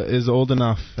is old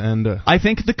enough? And I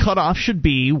think the cutoff should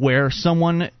be where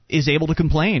someone is able to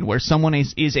complain, where someone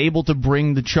is able to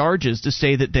bring the charges to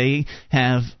say that they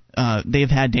have. They've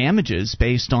had damages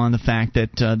based on the fact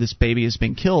that this baby has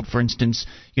been killed. For instance,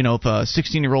 if a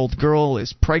 16-year-old girl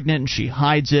is pregnant and she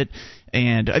hides it,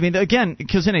 and I mean, again,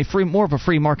 because in more of a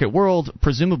free market world,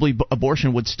 presumably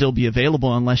abortion would still be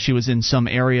available unless she was in some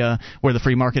area where the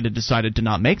free market had decided to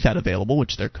not make that available,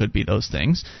 which there could be those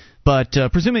things. But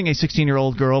presuming a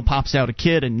 16-year-old girl pops out a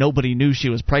kid and nobody knew she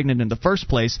was pregnant in the first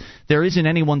place, there isn't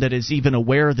anyone that is even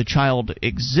aware the child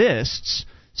exists.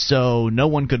 So no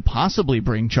one could possibly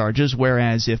bring charges,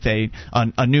 whereas if a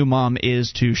new mom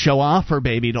is to show off her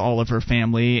baby to all of her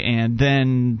family and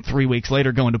then 3 weeks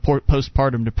later go into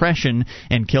postpartum depression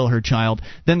and kill her child,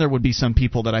 then there would be some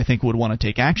people that I think would want to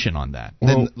take action on that.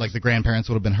 Then, like the grandparents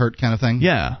would have been hurt kind of thing?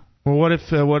 Yeah. Well, what if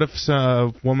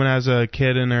a woman has a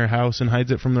kid in her house and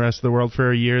hides it from the rest of the world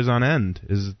for years on end?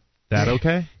 Is that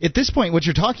okay? At this point, what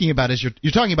you're talking about is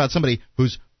you're talking about somebody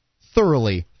who's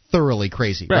thoroughly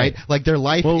crazy, right? Like their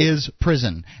life is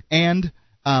prison. And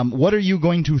what are you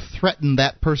going to threaten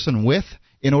that person with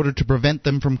in order to prevent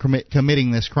them from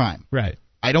committing this crime? Right.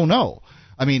 I don't know.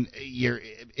 I mean,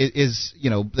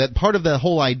 that part of the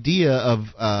whole idea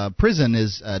of prison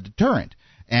is deterrent.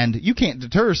 And you can't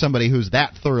deter somebody who's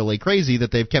that thoroughly crazy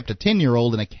that they've kept a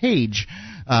 10-year-old in a cage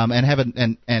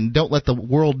and don't let the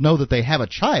world know that they have a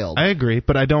child. I agree,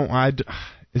 but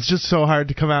it's just so hard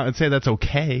to come out and say that's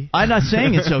okay. I'm not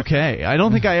saying it's okay. I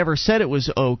don't think I ever said it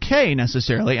was okay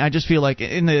necessarily. I just feel like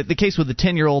in the case with the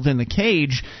 10-year-old in the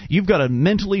cage, you've got a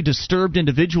mentally disturbed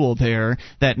individual there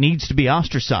that needs to be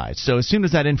ostracized. So as soon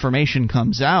as that information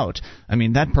comes out, I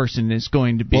mean, that person is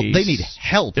going to be... Well, they need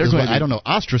help. I don't know,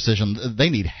 ostracism. They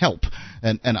need help,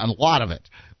 and a lot of it.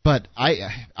 But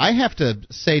I have to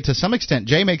say, to some extent,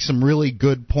 Jay makes some really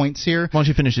good points here. Why don't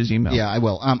you finish his email? Yeah, I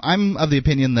will. I'm of the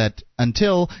opinion that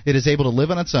until it is able to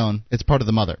live on its own, it's part of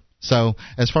the mother. So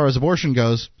as far as abortion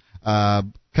goes, cut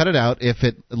it out. If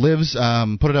it lives,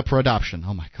 put it up for adoption.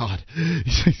 Oh, my God.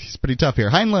 He's pretty tough here.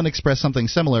 Heinlein expressed something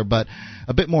similar, but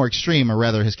a bit more extreme, or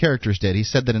rather his characters did. He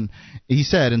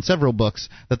said in several books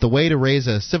that the way to raise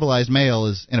a civilized male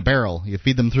is in a barrel. You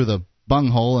feed them through the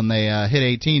bunghole, and they hit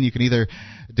 18, you can either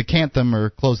decant them or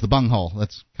close the bunghole.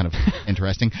 That's kind of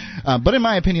interesting. But in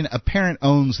my opinion, a parent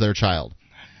owns their child.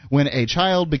 when a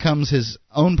child becomes his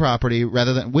own property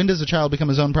when does a child become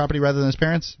his own property rather than his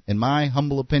parents? In my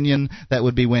humble opinion, that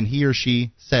would be when he or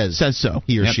she says so.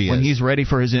 He or she when is. he's ready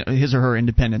for his or her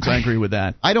independence. I agree with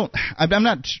that. I'm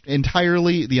not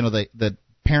entirely, the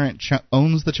parent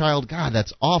owns the child. God,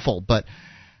 that's awful. But,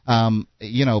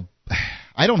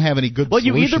 I don't have any good solutions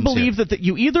you either believe here.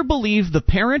 you either believe the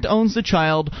parent owns the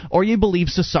child or you believe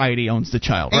society owns the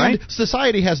child, right? And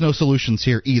society has no solutions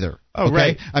here either. Oh, okay?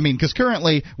 right. I mean, because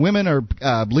currently women are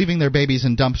leaving their babies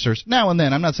in dumpsters now and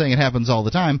then. I'm not saying it happens all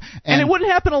the time. And it wouldn't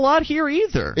happen a lot here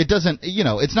either. It doesn't,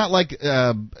 it's not like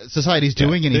society's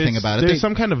doing anything about it. There's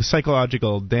some kind of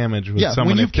psychological damage with someone.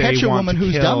 When you if they catch a want woman to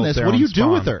who's kill done this, their what do you own do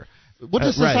with spawn. her? What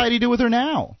does society do with her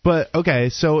now? But, okay,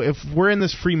 so if we're in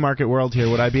this free market world here,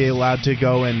 would I be allowed to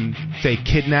go and, say,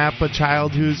 kidnap a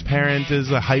child whose parent is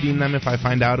hiding them if I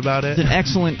find out about it? It's an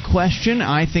excellent question.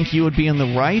 I think you would be in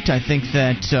the right. I think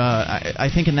that I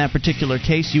think in that particular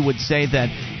case you would say that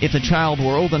if a child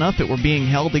were old enough, it were being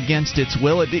held against its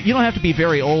will. You don't have to be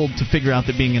very old to figure out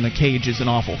that being in a cage is an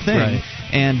awful thing. Right.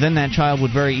 And then that child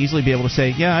would very easily be able to say,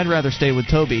 yeah, I'd rather stay with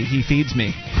Toby. He feeds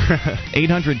me.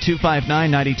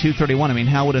 800-259-9231. I mean,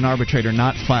 how would an arbitrator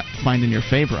not find in your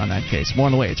favor on that case? More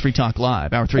on the way. It's Free Talk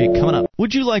Live. Hour 3 coming up.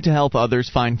 Would you like to help others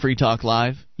find Free Talk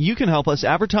Live? You can help us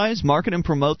advertise, market, and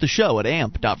promote the show at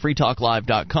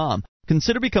amp.freetalklive.com.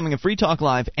 Consider becoming a Free Talk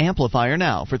Live amplifier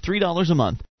now for $3 a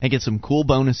month and get some cool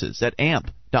bonuses at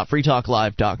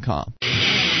amp.freetalklive.com.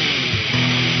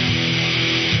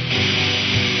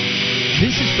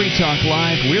 This is Free Talk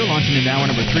Live. We're launching into hour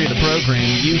number 3 of the program.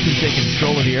 You can take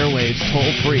control of the airwaves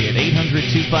toll-free at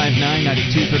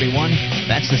 800-259-9231.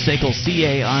 That's the SACL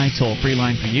CAI toll-free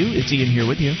line for you. It's Ian here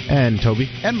with you. And Toby.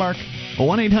 And Mark.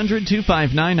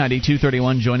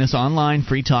 1-800-259-9231. Join us online.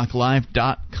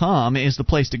 freetalklive.com is the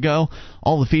place to go.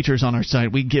 All the features on our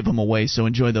site, we give them away, so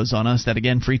enjoy those on us. That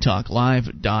again,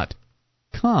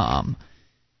 freetalklive.com.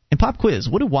 And pop quiz,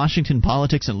 what do Washington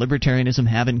politics and libertarianism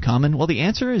have in common? Well, the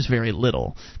answer is very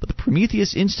little. But the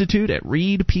Prometheus Institute at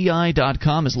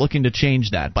readpi.com is looking to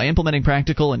change that by implementing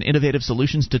practical and innovative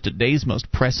solutions to today's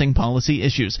most pressing policy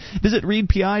issues. Visit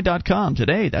readpi.com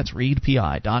today. That's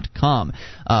readpi.com.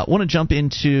 Want to jump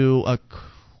into a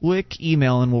quick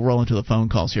email and we'll roll into the phone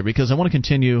calls here because I want to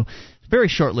continue very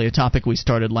shortly a topic we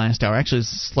started last hour. Actually,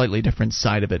 it's a slightly different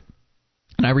side of it.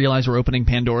 And I realize we're opening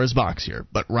Pandora's box here,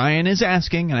 but Ryan is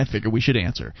asking, and I figure we should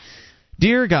answer.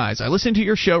 Dear guys, I listened to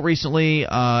your show recently,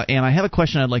 and I have a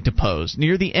question I'd like to pose.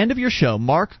 Near the end of your show,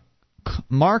 Mark,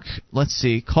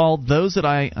 called those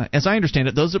that as I understand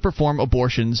it, those that perform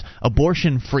abortions,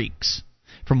 abortion freaks.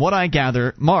 From what I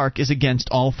gather, Mark is against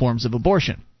all forms of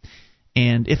abortion.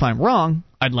 And if I'm wrong,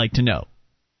 I'd like to know.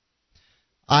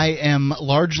 I am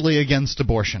largely against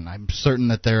abortion. I'm certain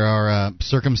that there are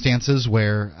circumstances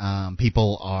where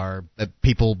people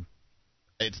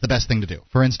it's the best thing to do.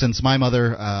 For instance, my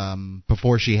mother,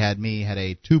 before she had me, had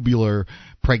a tubular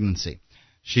pregnancy.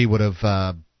 She would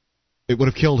have it would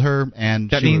have killed her, and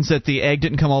that means that the egg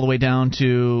didn't come all the way down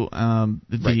to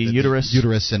the uterus. The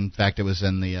uterus, in fact, it was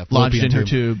in the lodged in her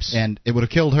tubes, and it would have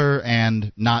killed her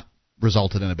and not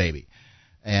resulted in a baby.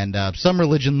 And some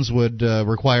religions would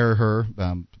require her,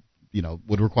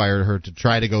 to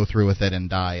try to go through with it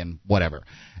and die and whatever.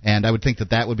 And I would think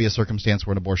that would be a circumstance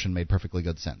where an abortion made perfectly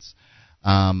good sense.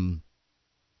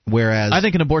 Whereas I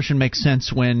think an abortion makes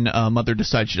sense when a mother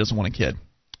decides she doesn't want a kid.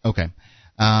 Okay.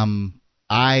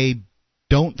 I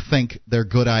don't think they're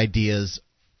good ideas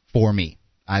for me.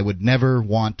 I would never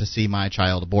want to see my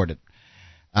child aborted.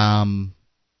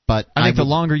 But I think the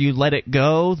longer you let it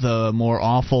go, the more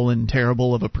awful and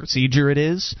terrible of a procedure it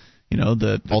is. All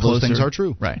those things are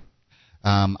true. Right.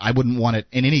 I wouldn't want it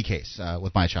in any case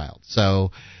with my child.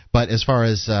 So, but as far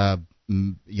as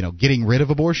getting rid of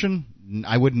abortion,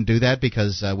 I wouldn't do that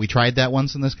because we tried that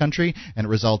once in this country, and it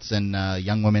results in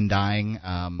young women dying.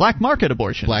 Black market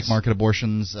abortions. Black market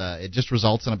abortions. It just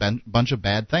results in a bunch of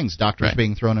bad things. Doctors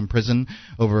being thrown in prison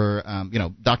over,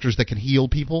 doctors that can heal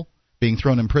people being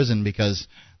thrown in prison because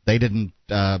they didn't,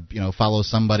 follow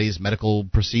somebody's medical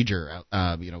procedure,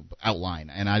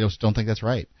 outline, and I just don't think that's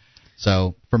right.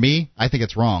 So for me, I think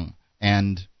it's wrong.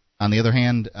 And on the other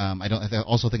hand, I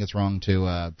also think it's wrong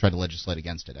to try to legislate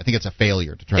against it. I think it's a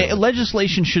failure to try.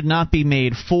 Legislation should not be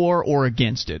made for or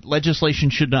against it. Legislation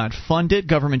should not fund it.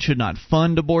 Government should not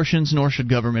fund abortions, nor should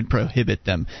government prohibit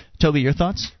them. Toby, your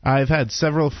thoughts? I've had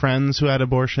several friends who had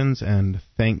abortions, and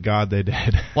thank God they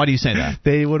did. Why do you say that?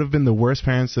 They would have been the worst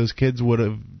parents. Those kids would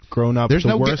have grown up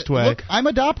the worst way. Look, I'm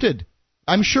adopted.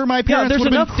 I'm sure my parents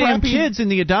would have been there's enough damn kids in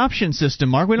the adoption system,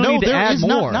 Mark. We don't need to add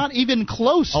more. Not even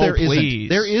close. Oh, there please. isn't.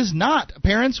 There is not.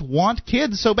 Parents want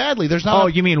kids so badly. There's not. Oh,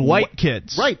 you mean white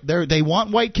kids? Right. They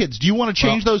want white kids. Do you want to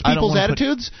change those people's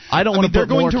attitudes? I don't want to put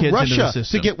more kids into the system. They're going to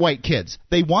Russia to get white kids.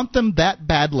 They want them that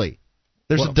badly.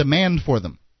 There's a demand for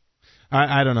them.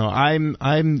 I don't know.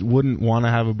 I wouldn't want to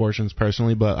have abortions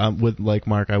personally, but with like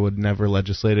Mark, I would never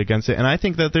legislate against it. And I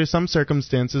think that there's some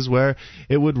circumstances where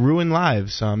it would ruin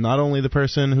lives. Not only the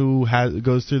person who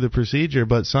goes through the procedure,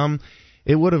 but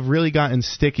it would have really gotten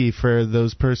sticky for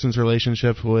those persons'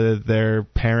 relationship with their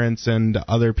parents and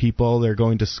other people. They're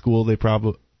going to school. They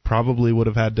probably would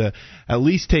have had to at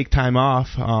least take time off,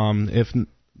 if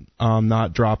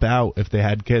not drop out if they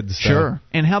had kids. So. Sure.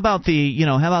 And how about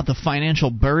the financial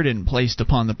burden placed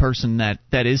upon the person that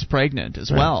is pregnant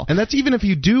as well? And that's even if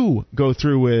you do go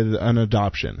through with an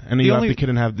adoption and you have the kid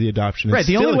and have the adoption. Right.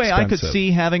 The only way expensive. I could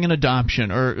see having an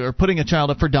adoption or putting a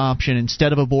child up for adoption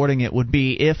instead of aborting it would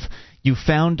be if you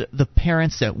found the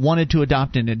parents that wanted to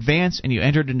adopt in advance, and you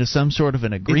entered into some sort of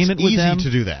an agreement with them. It's easy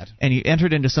to do that. And you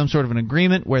entered into some sort of an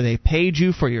agreement where they paid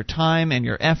you for your time and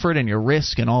your effort and your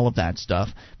risk and all of that stuff.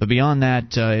 But beyond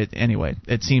that, anyway,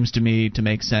 it seems to me to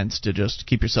make sense to just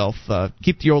keep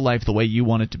your life the way you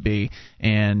want it to be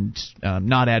and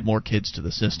not add more kids to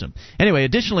the system. Anyway,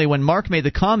 additionally, when Mark made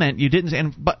the comment, you didn't.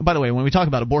 And by the way, when we talk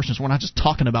about abortions, we're not just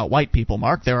talking about white people,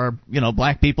 Mark. There are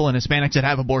black people and Hispanics that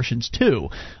have abortions too.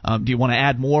 Do you want to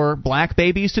add more black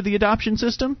babies to the adoption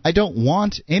system? I don't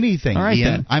want anything, all right,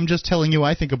 Ian. then. I'm just telling you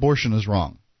I think abortion is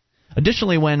wrong.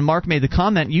 Additionally, when Mark made the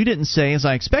comment, you didn't say, as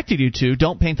I expected you to,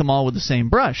 don't paint them all with the same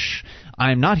brush.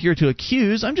 I'm not here to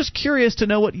accuse. I'm just curious to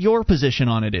know what your position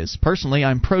on it is. Personally,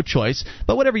 I'm pro-choice,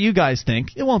 but whatever you guys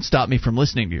think, it won't stop me from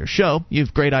listening to your show. You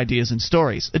have great ideas and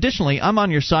stories. Additionally, I'm on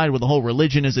your side with the whole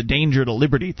religion is a danger to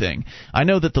liberty thing. I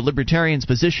know that the libertarians'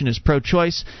 position is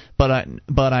pro-choice, but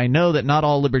I know that not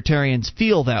all libertarians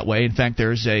feel that way. In fact,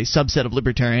 there's a subset of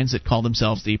libertarians that call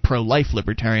themselves the pro-life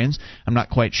libertarians. I'm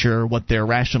not quite sure what their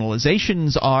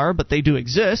rationalizations are, but they do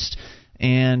exist.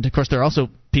 And, of course, there are also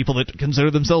people that consider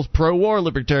themselves pro-war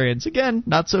libertarians. Again,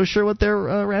 not so sure what their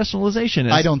rationalization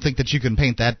is. I don't think that you can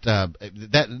paint that.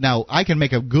 Now, I can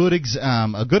make a good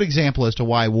example as to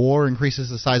why war increases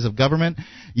the size of government.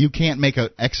 You can't make an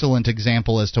excellent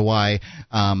example as to why,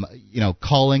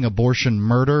 calling abortion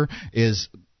murder is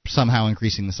somehow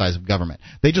increasing the size of government.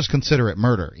 They just consider it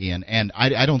murder, Ian. And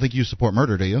I don't think you support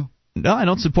murder, do you? No, I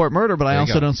don't support murder, but I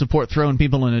also don't support throwing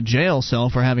people in a jail cell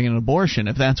for having an abortion.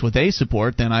 If that's what they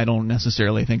support, then I don't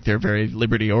necessarily think they're very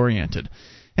liberty-oriented.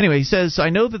 Anyway, he says,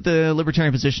 I know that the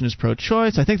libertarian position is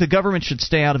pro-choice. I think the government should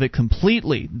stay out of it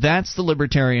completely. That's the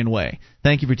libertarian way.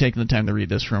 Thank you for taking the time to read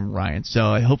this from Ryan.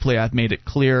 So hopefully I've made it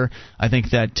clear. I think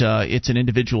that it's an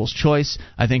individual's choice.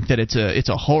 I think that it's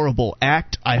a horrible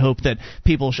act. I think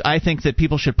that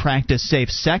people should practice safe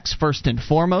sex first and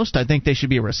foremost. I think they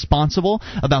should be responsible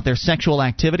about their sexual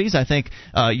activities. I think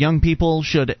young people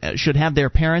should have their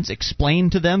parents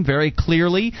explain to them very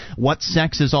clearly what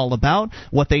sex is all about,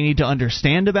 what they need to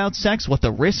understand about sex, what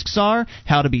the risks are,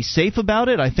 how to be safe about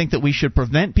it. I think that we should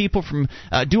prevent people from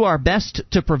do our best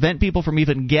to prevent people from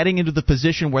even getting into the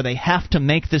position where they have to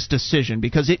make this decision,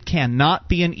 because it cannot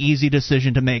be an easy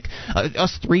decision to make.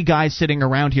 Us three guys sitting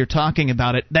around here talking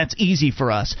about it, that's easy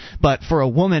for us. But for a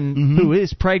woman who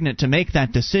is pregnant to make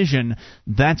that decision,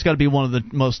 that's got to be one of the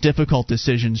most difficult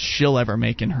decisions she'll ever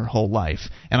make in her whole life.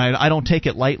 And I don't take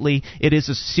it lightly. It is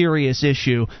a serious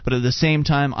issue, but at the same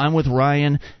time, I'm with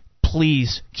Ryan.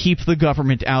 Please keep the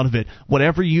government out of it.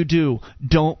 Whatever you do,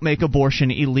 don't make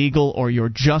abortion illegal, or you're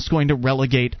just going to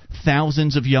relegate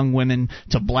thousands of young women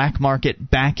to black market,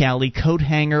 back alley, coat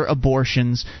hanger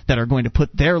abortions that are going to put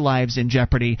their lives in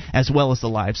jeopardy, as well as the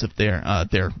lives of their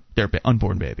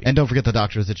unborn baby. And don't forget the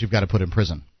doctors that you've got to put in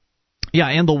prison. Yeah,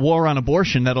 and the war on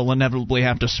abortion that'll inevitably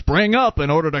have to spring up in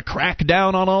order to crack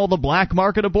down on all the black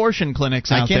market abortion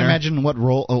clinics out there. I can't imagine what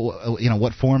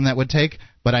what form that would take,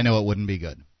 but I know it wouldn't be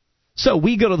good. So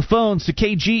we go to the phones to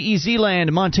KGEZ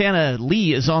Land, Montana.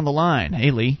 Lee is on the line.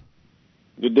 Hey, Lee.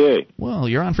 Good day. Well,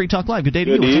 you're on Free Talk Live. Good day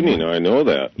to you. Good evening. I know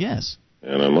that. Yes.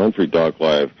 And I'm on Free Talk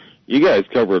Live. You guys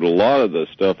covered a lot of the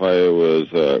stuff I was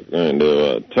going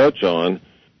to touch on.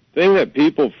 The thing that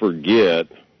people forget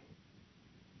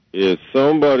is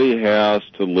somebody has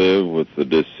to live with the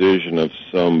decision of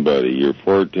somebody. You're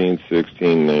 14,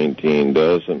 16, 19,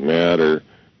 doesn't matter.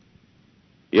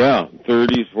 Yeah,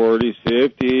 30s, 40s,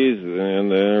 50s,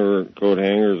 and there were coat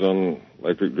hangers on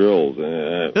electric drills.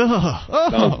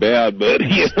 Sounds bad, but,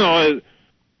 it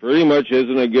pretty much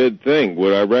isn't a good thing.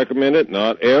 Would I recommend it?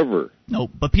 Not ever. No,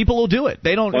 but people will do it.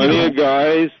 They don't. Plenty of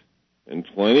guys and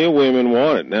plenty of women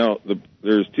want it. Now,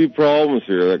 there's two problems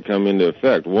here that come into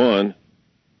effect. One,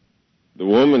 the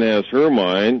woman has her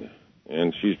mind,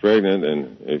 and she's pregnant,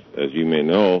 and as you may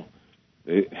know,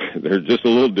 they're just a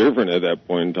little different at that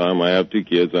point in time. I have 2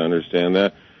 kids, I understand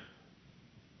that.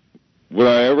 Would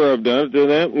I ever have done it to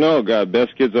them? No, God,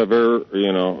 best kids I've ever,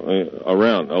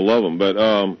 around. I love them. But,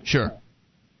 sure.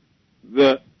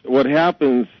 What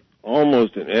happens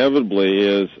almost inevitably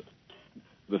is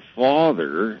the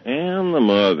father and the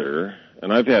mother,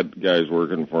 and I've had guys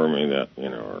working for me that,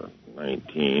 are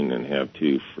 19 and have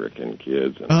 2 frickin'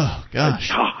 kids. And oh, gosh.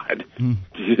 God.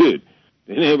 Dude.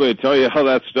 Didn't anybody tell you how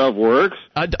that stuff works?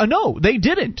 No, they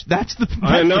didn't. That's the big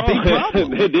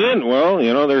problem. They didn't. Well,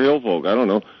 they're hill folk. I don't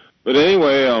know. But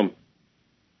anyway,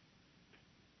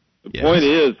 the point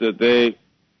is that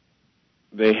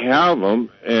they have them,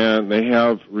 and they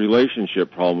have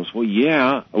relationship problems. Well,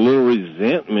 yeah, a little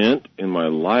resentment in my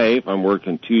life. I'm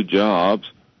working 2 jobs,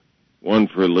 one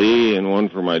for Lee and one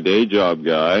for my day job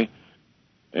guy.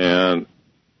 And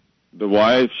the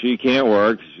wife, she can't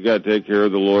work. She's got to take care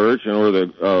of the little urchin, or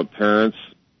the parents,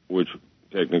 which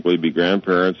technically be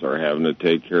grandparents, are having to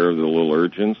take care of the little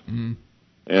urchins. Mm-hmm.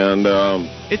 And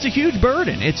it's a huge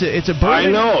burden. It's a burden. I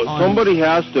know. Somebody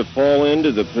has to fall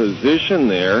into the position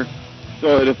there,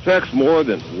 so it affects more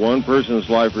than one person's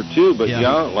life or 2. But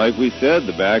like we said,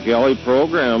 the back alley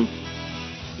program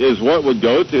is what would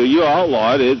go to. You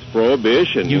outlaw it. It's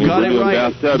prohibition. You got it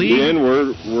right. Lee,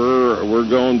 we're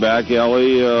going back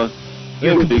alley.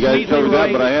 You're you guys covered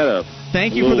right. that, but I had a.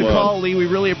 Thank you for the call, Lee. We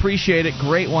really appreciate it.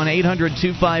 Great one,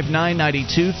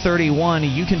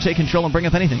 800-259-9231. You can take control and bring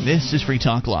up anything. This is Free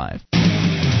Talk Live.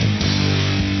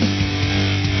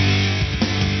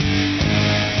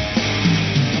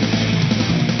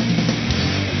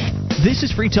 This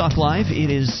is Free Talk Live. It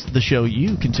is the show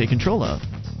you can take control of.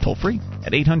 Toll free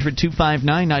at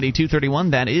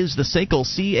 800-259-9231. That is the SACL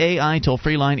CAI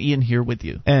toll-free line. Ian here with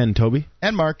you. And Toby.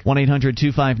 And Mark.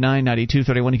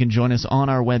 1-800-259-9231. You can join us on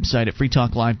our website at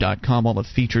freetalklive.com. All the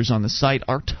features on the site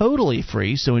are totally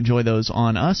free, so enjoy those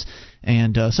on us.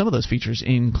 And some of those features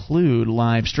include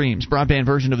live streams, broadband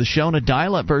version of the show, and a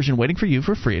dial-up version waiting for you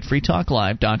for free at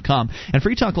freetalklive.com. And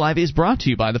Free Talk Live is brought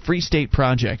to you by the Free State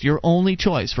Project, your only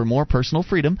choice for more personal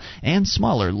freedom and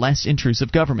smaller, less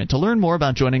intrusive government. To learn more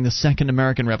about joining the Second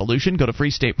American Revolution, go to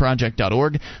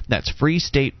freestateproject.org. That's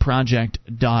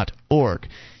freestateproject.org.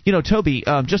 Toby,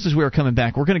 just as we were coming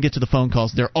back, we're going to get to the phone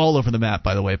calls. They're all over the map,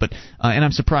 by the way. But and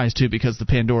I'm surprised, too, because the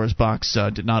Pandora's box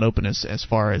did not open as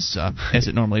far as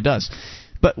it normally does.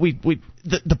 But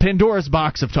the Pandora's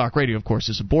box of talk radio, of course,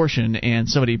 is abortion, and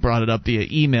somebody brought it up via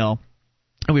email.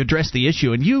 And we addressed the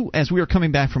issue, and you, as we were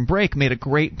coming back from break, made a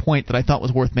great point that I thought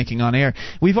was worth making on air.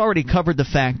 We've already covered the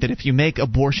fact that if you make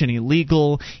abortion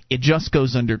illegal, it just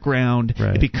goes underground,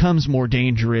 right. It becomes more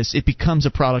dangerous, it becomes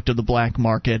a product of the black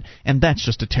market, and that's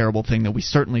just a terrible thing that we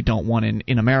certainly don't want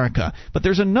in America. But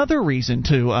there's another reason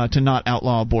to not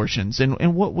outlaw abortions,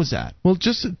 and what was that? Well,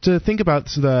 just to think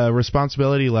about the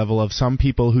responsibility level of some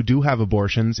people who do have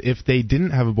abortions. If they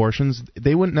didn't have abortions,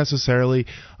 they wouldn't necessarily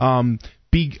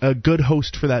be a good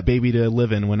host for that baby to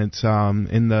live in when it's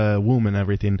in the womb and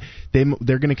everything.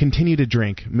 They're going to continue to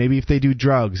drink. Maybe if they do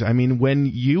drugs. I mean,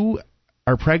 when you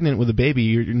are pregnant with a baby,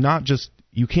 you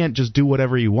can't just do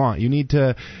whatever you want. You need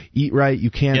to eat right.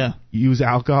 You can't use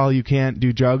alcohol. You can't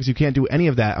do drugs. You can't do any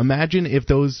of that. Imagine if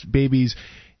those babies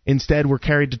instead were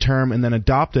carried to term and then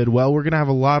adopted. Well, we're going to have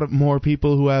a lot of more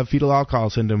people who have fetal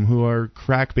alcohol syndrome, who are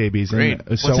crack babies. Great.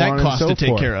 And so What's that on cost and so to take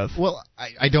forth. care of? Well,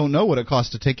 I don't know what it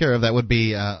costs to take care of. That would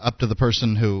be up to the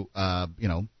person who,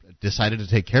 decided to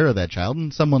take care of that child,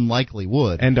 and someone likely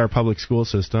would. And our public school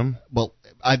system. Well,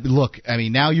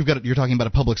 now you're talking about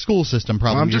a public school system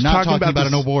problem. You're not talking about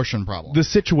an abortion problem. The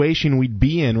situation we'd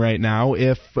be in right now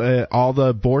if all the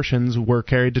abortions were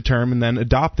carried to term and then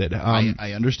adopted.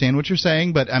 I understand what you're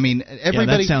saying, but I mean,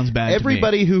 that sounds bad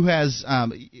everybody to me. who has,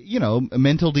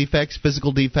 mental defects,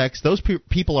 physical defects, those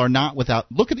people are not without.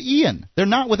 Look at Ian; they're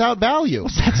not without value.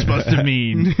 What's that supposed to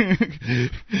mean?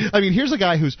 I mean, here's a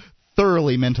guy who's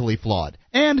thoroughly mentally flawed,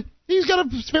 and he's got a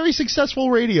very successful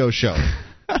radio show.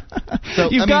 So,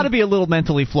 You've got to be a little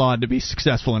mentally flawed to be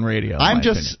successful in radio. I'm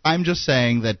just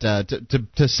saying that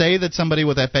to say that somebody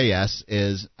with FAS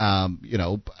is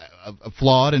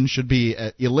flawed and should be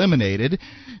eliminated,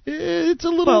 it's a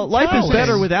little. Well, life is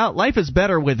better without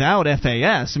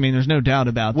FAS. I mean, there's no doubt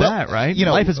about that, right?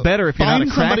 Life is better if you're not a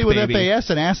crack baby. Find somebody with FAS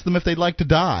and ask them if they'd like to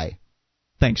die.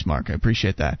 Thanks, Mark. I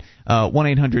appreciate that.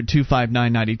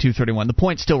 1-800-259-9231. The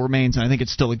point still remains, and I think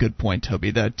it's still a good point,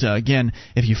 Toby, that, again,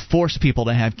 if you force people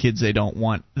to have kids they don't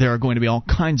want, there are going to be all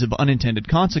kinds of unintended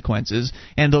consequences,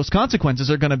 and those consequences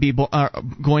are going to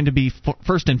be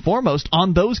first and foremost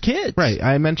on those kids. Right.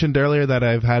 I mentioned earlier that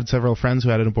I've had several friends who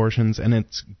had abortions, and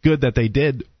it's good that they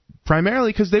did,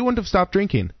 primarily because they wouldn't have stopped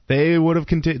drinking. They would have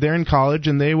they're in college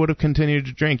and they would have continued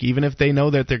to drink, even if they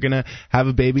know that they're going to have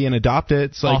a baby and adopt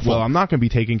it. It's like, awful. Well, I'm not going to be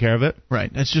taking care of it.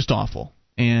 Right. That's just awful.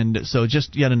 And so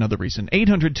just yet another reason.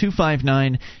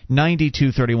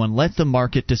 800-259-9231. Let the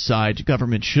market decide.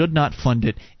 Government should not fund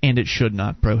it, and it should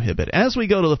not prohibit. As we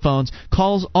go to the phones,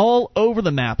 calls all over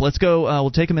the map. Let's go.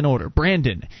 We'll take them in order.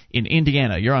 Brandon in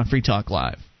Indiana. You're on Free Talk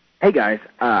Live. Hey, guys.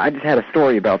 I just had a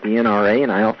story about the NRA,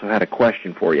 and I also had a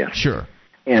question for you. Sure.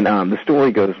 And the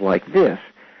story goes like this.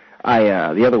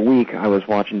 The other week I was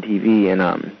watching TV, and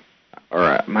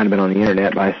or it might have been on the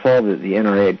Internet, but I saw that the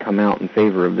NRA had come out in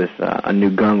favor of this a new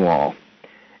gun law.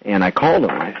 And I called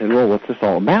them. I said, well, what's this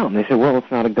all about? And they said, well, it's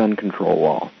not a gun control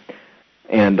law.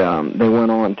 And they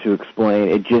went on to explain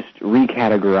it just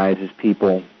recategorizes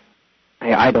people.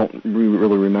 Hey, I don't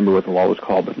really remember what the law was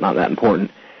called, but it's not that important.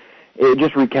 It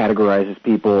just recategorizes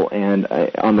people and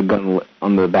on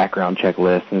the background check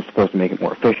list, and it's supposed to make it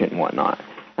more efficient and whatnot.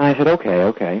 And I said,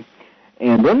 okay.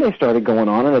 And then they started going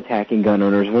on and attacking gun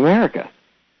owners of America.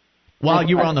 While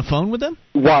you were on the phone with them?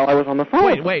 While I was on the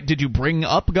phone. Wait, did you bring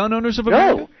up gun owners of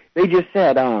America? No, they just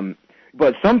said,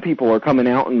 but some people are coming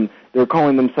out and they're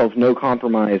calling themselves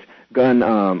no-compromise gun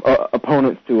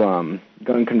opponents to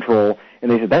gun control, and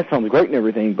they said, that sounds great and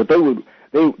everything, but they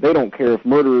don't care if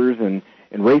murderers and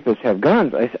rapists have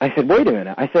guns. I said, wait a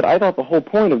minute. I said, I thought the whole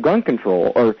point of gun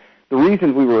control, or the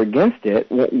reasons we were against it,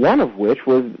 one of which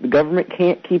was the government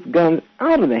can't keep guns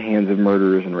out of the hands of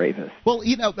murderers and rapists. Well,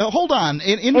 hold on.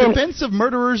 In defense of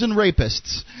murderers and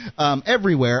rapists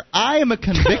everywhere, I am a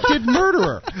convicted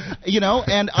murderer,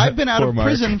 and I've been out of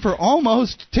prison for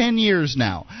almost 10 years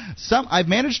now. I've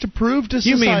managed to prove to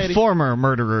society... You mean former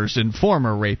murderers and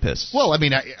former rapists? Well, I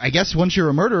mean, I guess once you're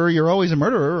a murderer, you're always a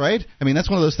murderer, right? I mean, that's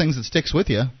one of those things that sticks with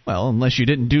you. Well, unless you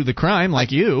didn't do the crime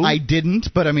like you. I didn't,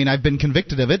 but I mean, I've been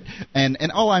convicted of it. And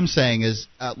all I'm saying is,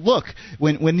 look,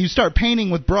 when you start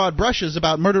painting with broad brushes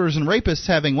about murderers and rapists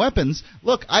having weapons,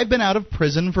 look, I've been out of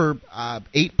prison for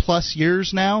 8+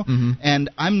 years now, and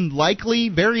I'm likely,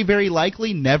 very, very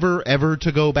likely, never, ever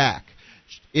to go back.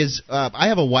 I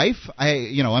have a wife,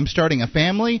 I'm starting a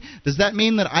family. Does that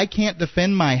mean that I can't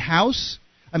defend my house?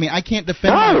 I mean, I can't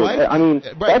defend my wife. I mean,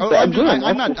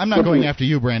 I'm not going after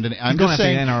you, Brandon. I'm just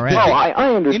saying. NRA. No,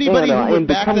 I understand. Anybody who would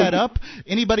back that up,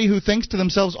 anybody who thinks to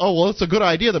themselves, "Oh, well, it's a good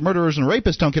idea that murderers and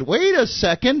rapists don't get." Wait a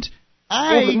second.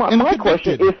 My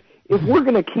question: if we're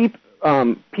going to keep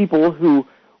people who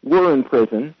were in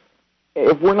prison,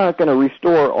 if we're not going to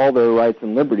restore all their rights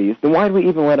and liberties, then why do we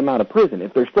even let them out of prison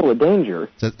if they're still a danger?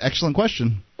 It's an excellent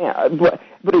question. Yeah, but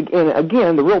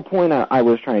again, the real point I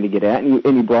was trying to get at, and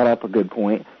you brought up a good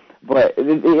point, but the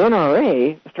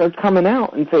NRA starts coming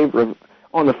out in favor of,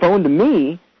 on the phone to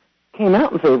me, came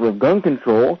out in favor of gun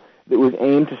control that was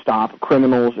aimed to stop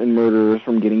criminals and murderers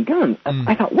from getting guns.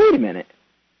 I thought, wait a minute,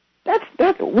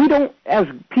 we don't, as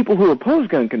people who oppose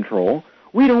gun control,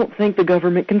 we don't think the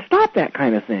government can stop that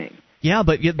kind of thing. Yeah,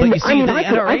 but you see, the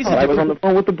NRA I was on the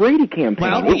phone with the Brady campaign.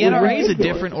 Well, the NRA is a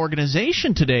different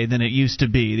organization today than it used to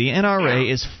be. The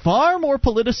NRA is far more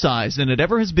politicized than it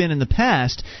ever has been in the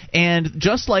past, and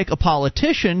just like a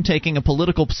politician taking a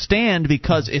political stand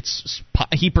because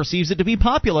he perceives it to be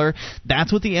popular,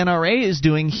 that's what the NRA is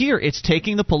doing here. It's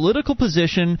taking the political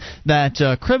position that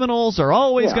criminals are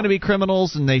always going to be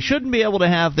criminals and they shouldn't be able to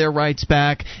have their rights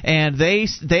back, and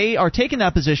they are taking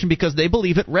that position because they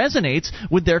believe it resonates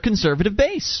with their conservative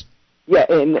base. Yeah,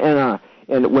 and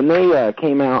when they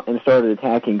came out and started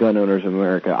attacking gun owners of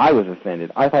America, I was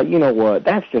offended. I thought, you know what,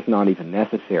 that's just not even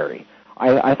necessary.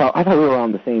 I thought we were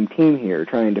on the same team here,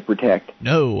 trying to protect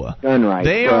gun rights.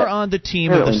 They are on the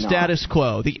team of the status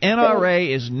quo. The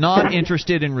NRA is not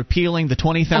interested in repealing the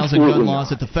 20,000 gun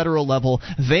laws at the federal level.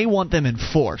 They want them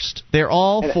enforced. They're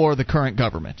all for the current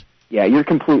government. Yeah, you're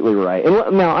completely right.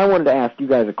 And now I wanted to ask you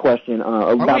guys a question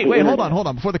about Wait, hold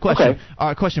on. Before the question,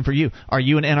 question for you. Are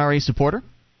you an NRA supporter?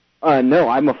 No,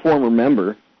 I'm a former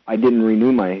member. I didn't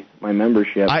renew my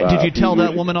membership. Did you tell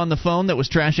that woman on the phone that was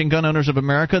trashing gun owners of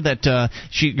America that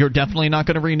you're definitely not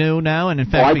going to renew now? And in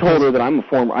fact, I told her that I'm a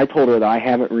former. I told her that I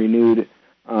haven't renewed.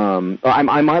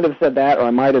 I might have said that, or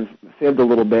I might have fibbed a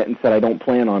little bit and said I don't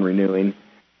plan on renewing.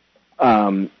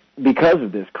 Because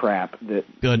of this crap that...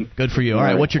 Good for you. All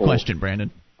right, what's your question,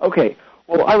 Brandon? Okay,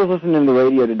 Well, I was listening to the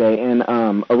radio today, and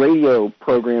a radio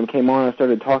program came on and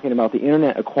started talking about the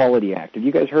Internet Equality Act. Have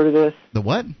you guys heard of this? The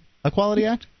what? Equality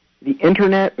Act? The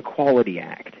Internet Equality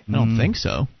Act. I don't think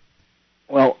so.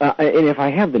 Well, and if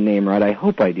I have the name right, I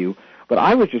hope I do. But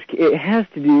it has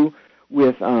to do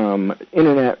with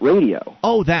Internet radio.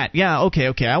 Oh, that. Yeah,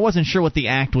 okay. I wasn't sure what the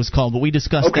act was called, but we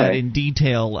discussed that in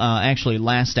detail actually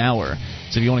last hour.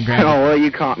 So if you want to grab well,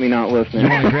 you caught me not listening. You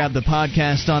want to grab the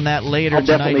podcast on that later I'll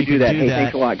tonight, definitely you can do that. do that.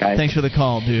 Thanks a lot, guys. Thanks for the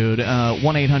call, dude.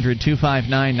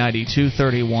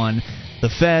 1-800-259-9231. The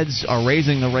feds are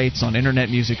raising the rates on Internet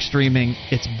music streaming.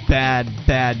 It's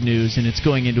bad news, and it's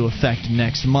going into effect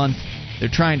next month. They're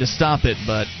trying to stop it,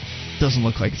 but it doesn't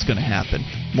look like it's going to happen.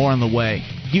 More on the way.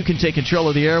 You can take control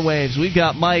of the airwaves. We've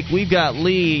got Mike. We've got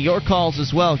Lee. Your calls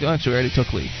as well. Actually, we already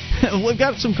took Lee. We've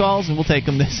got some calls, and we'll take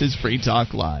them. This is Free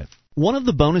Talk Live. One of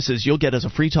the bonuses you'll get as a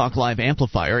Free Talk Live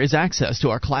amplifier is access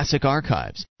to our classic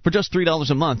archives. For just $3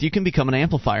 a month, you can become an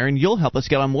amplifier, and you'll help us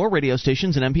get on more radio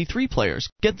stations and MP3 players.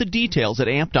 Get the details at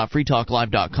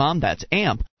amp.freetalklive.com. That's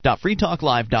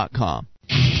amp.freetalklive.com.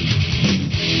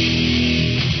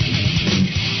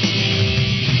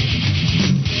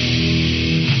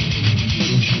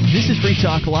 This is Free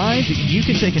Talk Live. You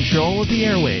can take control of the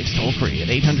airwaves toll-free at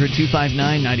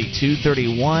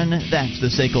 800-259-9231. That's the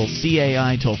SACL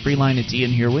CAI toll-free line. It's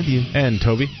Ian here with you. And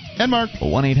Toby. And Mark.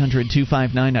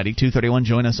 1-800-259-9231.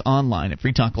 Join us online at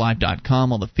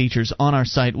freetalklive.com. All the features on our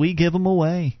site, we give them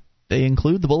away. They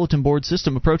include the bulletin board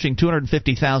system approaching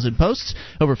 250,000 posts,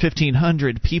 over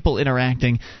 1,500 people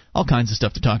interacting, all kinds of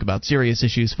stuff to talk about, serious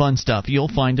issues, fun stuff. You'll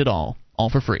find it all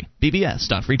for free.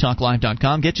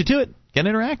 bbs.freetalklive.com. Get you to it. Get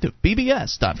interactive.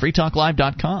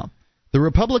 bbs.freetalklive.com. The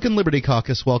Republican Liberty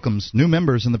Caucus welcomes new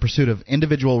members in the pursuit of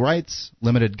individual rights,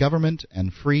 limited government,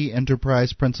 and free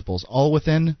enterprise principles, all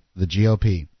within the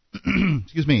GOP.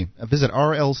 Excuse me. Visit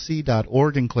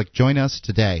rlc.org and click Join Us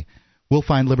today. We'll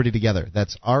find liberty together.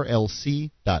 That's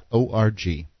rlc.org.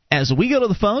 As we go to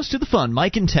the phones, to the fun.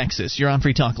 Mike in Texas, you're on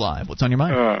Free Talk Live. What's on your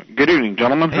mind? Good evening,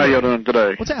 gentlemen. Hey. How you doing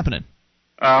today? What's happening?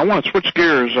 I want to switch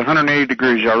gears 180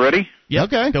 degrees. Y'all ready? Yeah,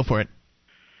 okay. Go for it.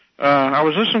 I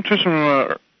was listening to some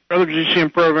other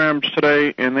GCN programs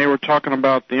today, and they were talking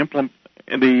about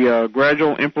the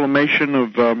gradual implementation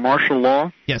of martial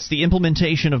law. Yes, the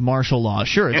implementation of martial law.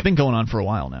 Sure, it's been going on for a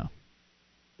while now.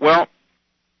 Well,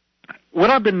 what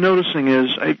I've been noticing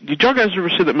is, did y'all guys ever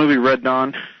see that movie Red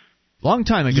Dawn? Long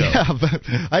time ago. Yeah, but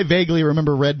I vaguely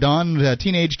remember Red Dawn.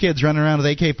 Teenage kids running around with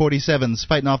AK-47s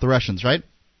fighting off the Russians, right?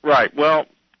 Right, well...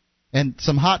 And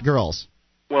some hot girls.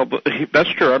 Well,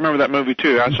 that's true. I remember that movie,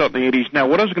 too. I saw it in the 80s. Now,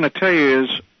 what I was going to tell you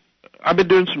is, I've been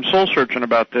doing some soul-searching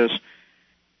about this,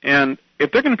 and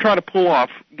if they're going to try to pull off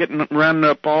rounding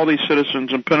up all these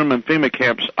citizens and putting them in FEMA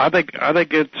camps, I think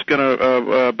it's going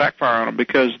to backfire on them,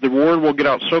 because the word will get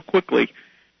out so quickly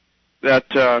that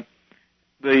the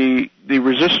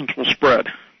resistance will spread.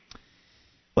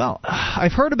 Well,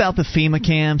 I've heard about the FEMA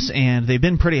camps, and they've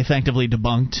been pretty effectively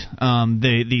debunked.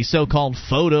 The so-called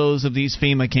photos of these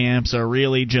FEMA camps are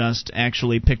really just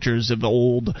actually pictures of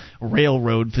old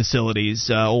railroad facilities,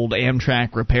 old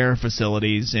Amtrak repair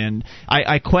facilities, and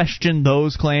I question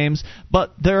those claims.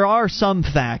 But there are some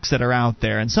facts that are out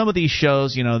there, and some of these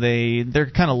shows,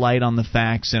 they're kind of light on the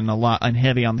facts and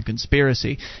heavy on the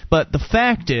conspiracy. But the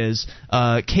fact is,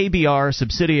 KBR,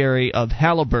 subsidiary of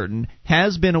Halliburton,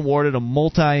 has been awarded a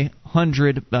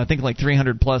multi-hundred, I think like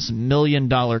 $300+ million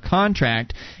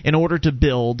contract in order to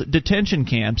build detention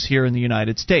camps here in the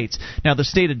United States. Now, the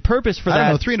stated purpose for that...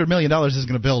 I don't know, $300 million is going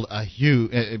to build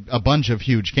a bunch of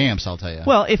huge camps, I'll tell you.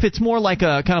 Well, if it's more like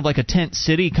a kind of like a tent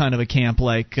city kind of a camp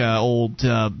like old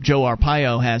Joe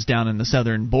Arpaio has down in the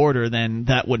southern border, then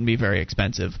that wouldn't be very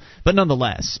expensive. But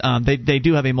nonetheless, they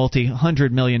do have a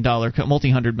multi-hundred million dollar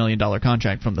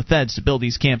contract from the feds to build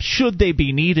these camps should they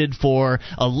be needed for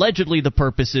allegedly the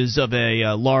purposes of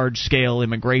a large-scale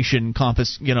immigration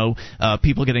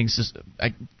people getting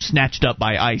snatched up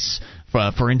by ICE,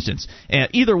 for instance.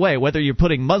 Either way, whether you're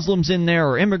putting Muslims in there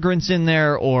or immigrants in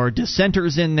there or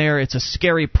dissenters in there, it's a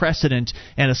scary precedent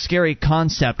and a scary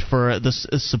concept for the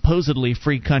supposedly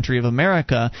free country of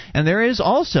America. And there is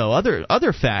also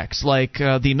other facts like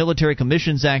the Military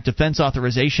Commissions Act, Defense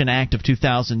Authorization Act of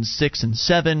 2006 and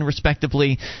 7,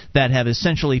 respectively, that have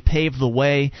essentially paved the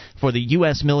way for the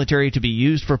U.S. military to be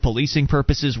used for policing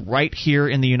purposes right here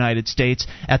in the United States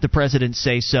at the president's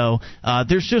say-so.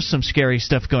 There's just some scary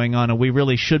stuff going on, and we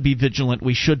really should be vigilant.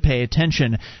 We should pay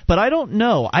attention. But I don't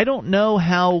know. I don't know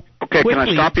how quickly can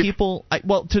I stop you? people.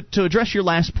 To address your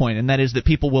last point, and that is that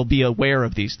people will be aware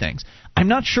of these things. I'm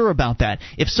not sure about that.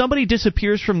 If somebody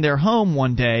disappears from their home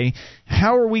one day,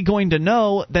 how are we going to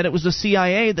know that it was the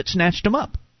CIA that snatched them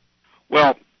up?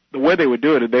 Well, the way they would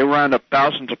do it is they round up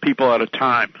thousands of people at a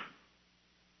time.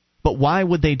 But why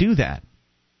would they do that?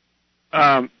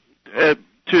 Well,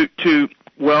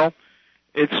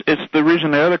 it's the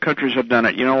reason the other countries have done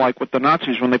it. You know, like with the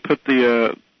Nazis when they put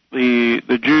the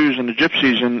Jews and the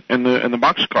Gypsies in the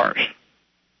boxcars.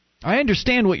 I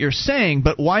understand what you're saying,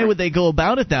 but why would they go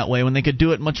about it that way when they could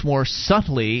do it much more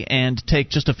subtly and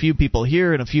take just a few people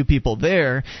here and a few people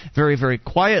there very, very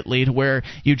quietly to where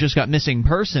you just got missing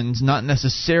persons, not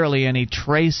necessarily any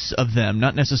trace of them,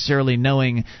 not necessarily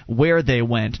knowing where they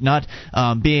went, not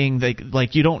being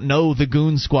like you don't know the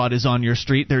goon squad is on your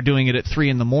street. They're doing it at 3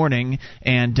 a.m.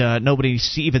 and nobody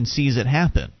even sees it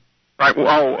happen. Right.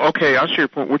 Well, okay, I see your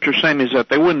point. What you're saying is that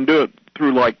they wouldn't do it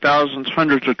through like thousands,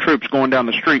 hundreds of troops going down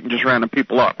the street and just rounding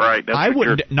people up, right? I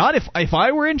wouldn't. Not if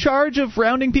I were in charge of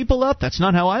rounding people up. That's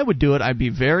not how I would do it. I'd be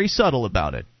very subtle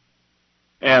about it.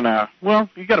 And well,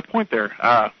 you got a point there.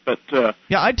 But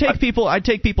yeah, I'd take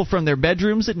people from their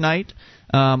bedrooms at night.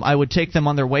 I would take them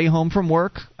on their way home from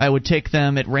work. I would take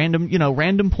them at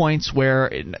random points where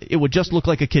it would just look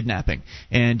like a kidnapping,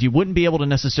 and you wouldn't be able to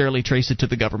necessarily trace it to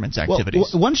the government's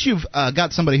activities. Well, once you've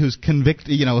got somebody who's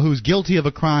convicted, who's guilty of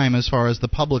a crime as far as the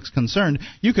public's concerned,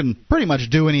 you can pretty much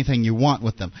do anything you want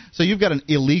with them. So you've got an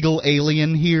illegal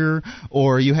alien here,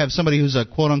 or you have somebody who's a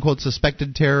quote-unquote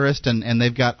suspected terrorist, and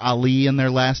they've got Ali in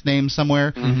their last name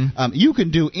somewhere. Mm-hmm. You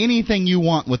can do anything you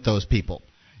want with those people.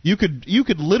 You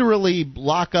could literally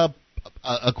lock up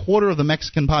a quarter of the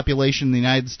Mexican population in the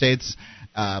United States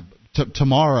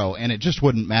tomorrow, and it just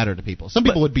wouldn't matter to people. Some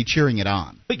people would be cheering it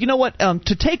on. But you know what?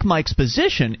 To take Mike's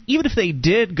position, even if they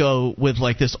did go with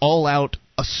like this all-out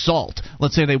assault,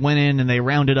 let's say they went in and they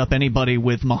rounded up anybody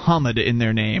with Muhammad in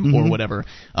their name or whatever,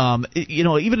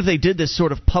 even if they did this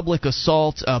sort of public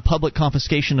assault, public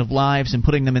confiscation of lives and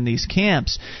putting them in these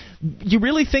camps, you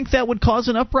really think that would cause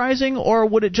an uprising, or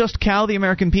would it just cow the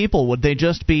American people? Would they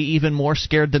just be even more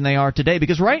scared than they are today?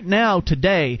 Because right now,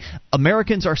 today,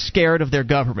 Americans are scared of their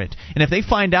government. And if they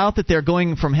find out that they're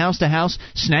going from house to house,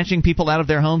 snatching people out of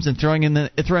their homes and throwing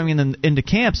them into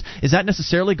camps, is that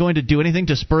necessarily going to do anything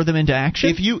to spur them into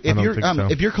action?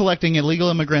 If you're collecting illegal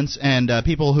immigrants and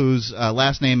people whose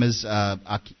last name is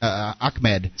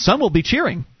Ahmed, some will be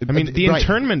cheering. I mean, the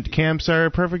internment camps are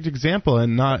a perfect example,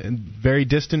 and not very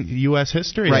distant U.S.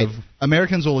 history. Right.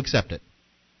 Americans will accept it.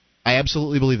 I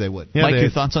absolutely believe they would. Yeah, Mike, your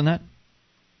thoughts on that?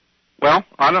 Well,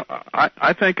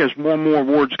 I think as more and more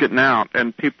word's getting out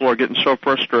and people are getting so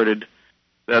frustrated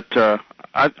that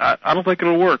I don't think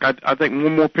it'll work. I think more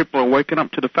and more people are waking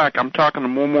up to the fact. I'm talking to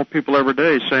more and more people every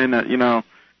day saying that,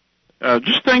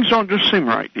 just things don't just seem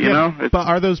right, you know? But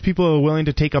are those people willing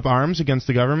to take up arms against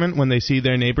the government when they see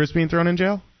their neighbors being thrown in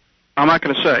jail? I'm not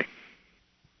going to say.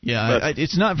 Yeah,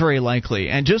 it's not very likely.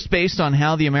 And just based on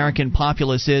how the American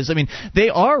populace is, I mean, they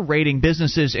are raiding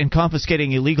businesses and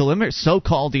confiscating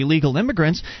so-called illegal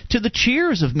immigrants to the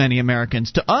cheers of many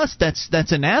Americans. To us,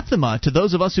 that's anathema. To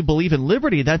those of us who believe in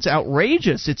liberty, that's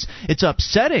outrageous. It's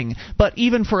upsetting. But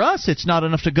even for us, it's not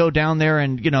enough to go down there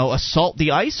and, assault the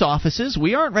ICE offices.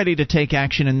 We aren't ready to take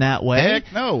action in that way.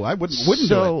 Heck no, I wouldn't do it.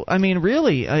 So, I mean,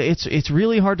 really, it's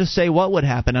really hard to say what would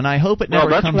happen, and I hope it never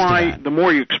comes to that. Well, that's why the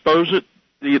more you expose it,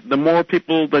 the more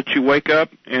people that you wake up,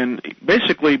 and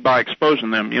basically by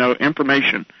exposing them,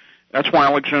 information. That's why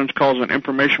Alex Jones calls it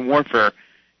information warfare.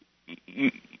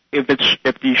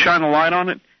 If you shine a light on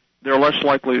it, they're less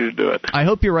likely to do it. I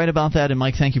hope you're right about that, and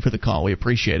Mike, thank you for the call. We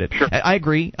appreciate it. Sure. I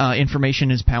agree. Information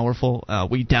is powerful.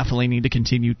 We definitely need to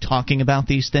continue talking about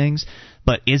these things.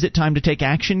 But is it time to take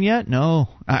action yet? No,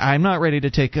 I'm not ready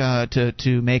to take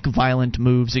to make violent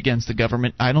moves against the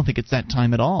government. I don't think it's that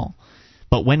time at all.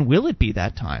 But when will it be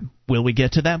that time? Will we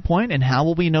get to that point, and how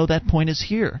will we know that point is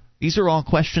here? These are all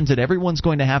questions that everyone's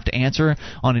going to have to answer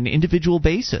on an individual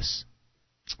basis.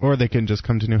 Or they can just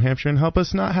come to New Hampshire and help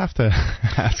us not have to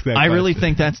ask that question. I really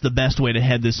think that's the best way to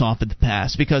head this off at the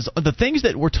pass, because the things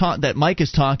that that Mike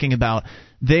is talking about,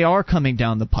 they are coming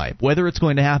down the pipe. Whether it's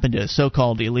going to happen to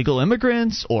so-called illegal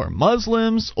immigrants or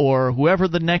Muslims or whoever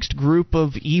the next group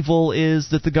of evil is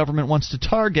that the government wants to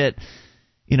target,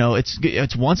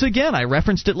 it's once again, I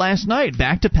referenced it last night,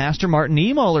 back to Pastor Martin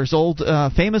Niemöller's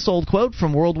famous old quote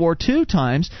from World War II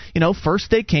times. First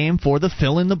they came for the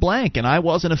fill-in-the-blank, and I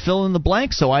wasn't a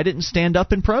fill-in-the-blank, so I didn't stand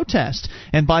up and protest.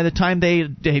 And by the time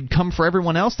they'd come for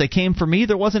everyone else, they came for me.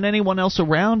 There wasn't anyone else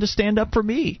around to stand up for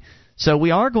me. So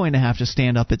we are going to have to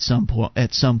stand up at some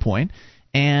point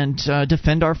and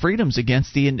defend our freedoms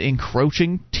against the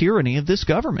encroaching tyranny of this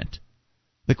government.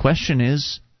 The question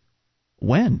is,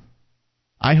 when?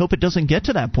 I hope it doesn't get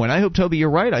to that point. I hope, Toby, you're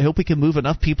right. I hope we can move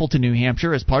enough people to New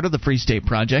Hampshire as part of the Free State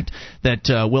Project that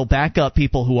will back up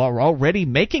people who are already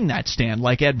making that stand,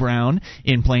 like Ed Brown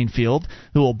in Plainfield,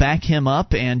 who will back him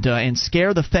up and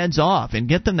scare the feds off and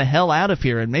get them the hell out of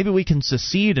here. And maybe we can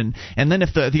secede. And then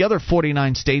if the other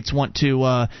 49 states want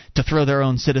to throw their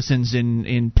own citizens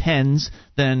in pens,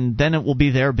 then it will be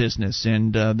their business,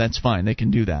 and that's fine. They can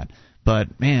do that.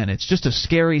 But, man, it's just a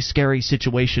scary, scary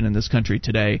situation in this country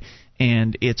today,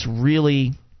 and it's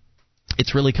really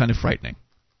kind of frightening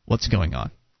what's going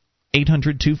on.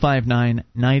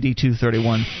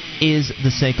 800-259-9231 is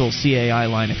the SACL CAI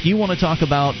line. If you want to talk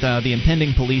about the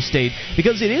impending police state,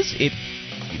 because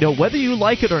whether you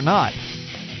like it or not,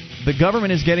 the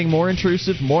government is getting more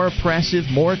intrusive, more oppressive,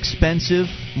 more expensive,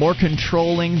 more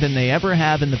controlling than they ever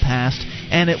have in the past,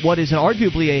 and at what is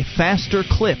arguably a faster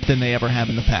clip than they ever have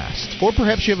in the past. Or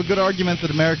perhaps you have a good argument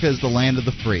that America is the land of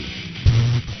the free.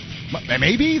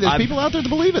 Maybe. There's people out there that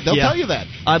believe it. They'll tell you that.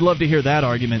 I'd love to hear that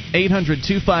argument.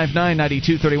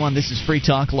 800-259-9231. This is Free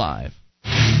Talk Live.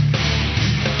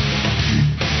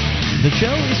 The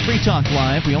show is Free Talk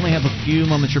Live. We only have a few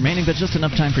moments remaining, but just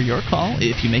enough time for your call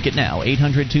if you make it now.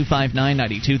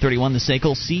 800-259-9231, the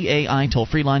SACL CAI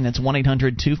toll-free line. That's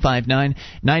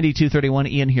 1-800-259-9231.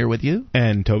 Ian here with you.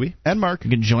 And Toby. And Mark. You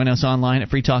can join us online at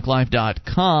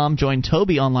freetalklive.com. Join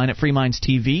Toby online at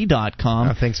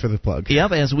freemindstv.com. Thanks for the plug.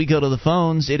 Yep, as we go to the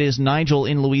phones, it is Nigel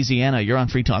in Louisiana. You're on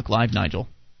Free Talk Live, Nigel.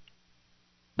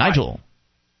 Nigel.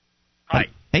 Hi.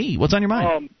 Hey, what's on your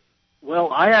mind?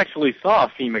 Well, I actually saw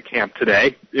a FEMA camp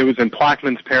today. It was in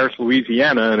Plaquemines Parish,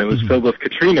 Louisiana, and it was filled with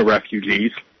Katrina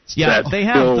refugees. Yeah, they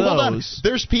have those. Hold on.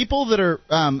 There's people that are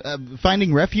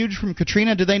finding refuge from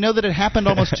Katrina. Do they know that it happened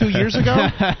almost 2 years ago?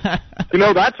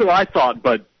 That's what I thought,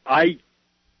 but I'd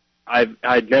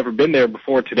never been there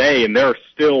before today, and there are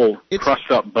still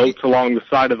crushed up boats along the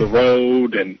side of the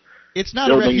road, and it's not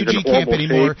a refugee camp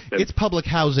anymore. It's public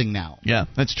housing now. Yeah,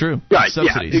 that's true. Right,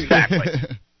 subsidies. Yeah, exactly.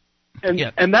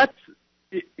 And that's,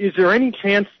 is there any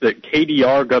chance that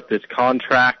KDR got this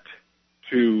contract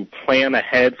to plan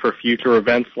ahead for future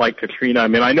events like Katrina? I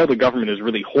mean, I know the government is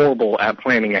really horrible at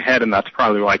planning ahead, and that's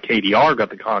probably why KDR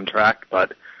got the contract,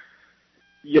 but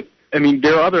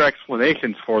there are other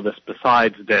explanations for this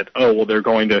besides that, they're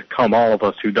going to come all of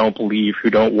us who don't believe, who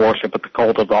don't worship at the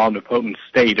cult of the omnipotent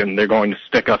state, and they're going to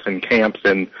stick us in camps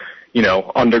and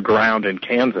underground in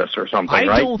Kansas or something, right?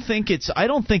 I don't think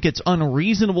it's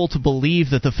unreasonable to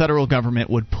believe that the federal government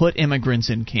would put immigrants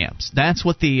in camps. That's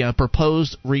what the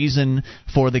proposed reason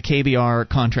for the KBR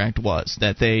contract was,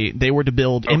 that they were to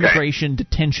build immigration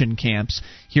detention camps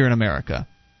here in America.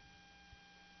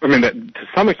 I mean, to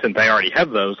some extent, they already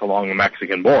have those along the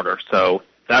Mexican border, so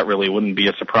that really wouldn't be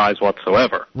a surprise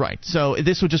whatsoever. Right. So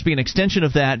this would just be an extension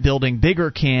of that, building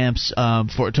bigger camps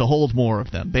to hold more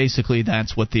of them. Basically,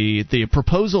 that's what the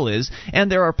proposal is. And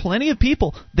there are plenty of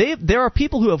people. There are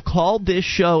people who have called this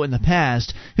show in the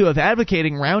past who have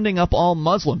advocating rounding up all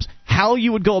Muslims. How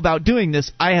you would go about doing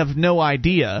this, I have no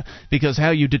idea, because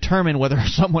how you determine whether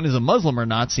someone is a Muslim or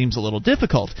not seems a little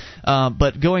difficult.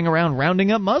 But going around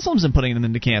rounding up Muslims and putting them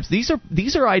into camps, these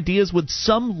are ideas with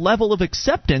some level of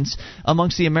acceptance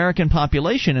amongst the American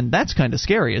population, and that's kind of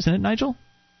scary, isn't it, Nigel?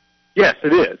 Yes,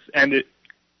 it is, and it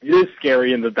is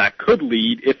scary in that could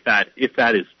lead, if that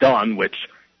is done, which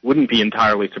wouldn't be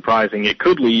entirely surprising, it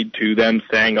could lead to them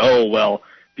saying,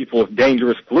 people with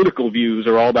dangerous political views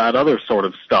or all that other sort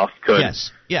of stuff could.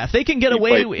 Yes. Yeah, if they can get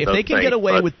away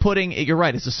with putting, you're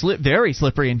right, it's a very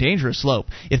slippery and dangerous slope.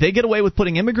 If they get away with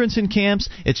putting immigrants in camps,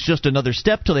 it's just another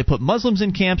step till they put Muslims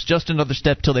in camps, just another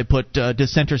step till they put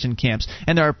dissenters in camps.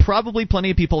 And there are probably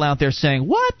plenty of people out there saying,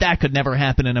 what? That could never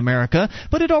happen in America.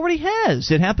 But it already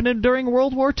has. It happened during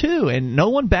World War II, and no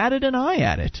one batted an eye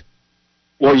at it.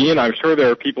 Well, Ian, I'm sure there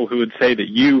are people who would say that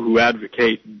you who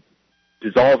advocate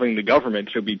dissolving the government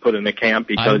should be put in a camp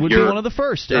because I would be one of the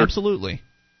first, absolutely.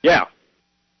 Yeah.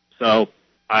 So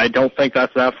I don't think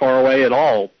that's that far away at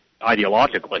all,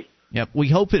 ideologically. Yep, we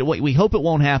hope it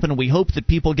won't happen. We hope that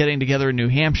people getting together in New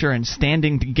Hampshire and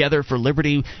standing together for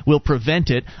liberty will prevent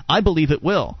it. I believe it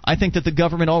will. I think that the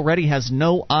government already has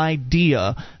no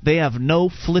idea. They have no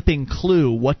flipping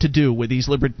clue what to do with these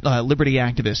liberty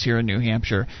activists here in New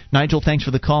Hampshire. Nigel, thanks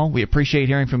for the call. We appreciate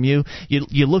hearing from you.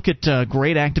 You look at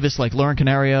great activists like Lauren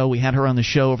Canario. We had her on the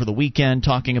show over the weekend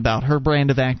talking about her brand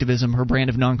of activism, her brand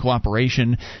of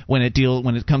non-cooperation when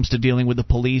it comes to dealing with the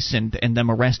police and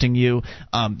them arresting you.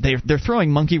 They're they're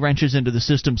throwing monkey wrenches into the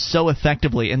system so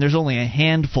effectively, and there's only a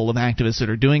handful of activists that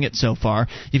are doing it so far.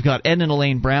 You've got Ed and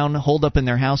Elaine Brown holed up in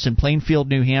their house in Plainfield,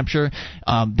 New Hampshire.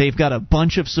 They've got a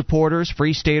bunch of supporters,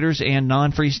 free staters and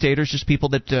non-free staters, just people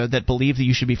that believe that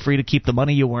you should be free to keep the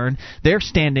money you earn. They're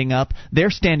standing up. They're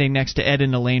standing next to Ed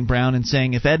and Elaine Brown and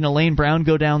saying, if Ed and Elaine Brown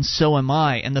go down, so am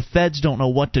I. And the feds don't know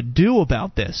what to do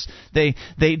about this.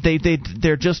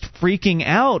 They're just freaking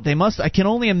out. I can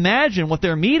only imagine what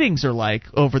their meetings are like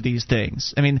over these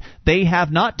things. I mean, they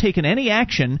have not taken any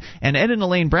action, and Ed and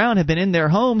Elaine Brown have been in their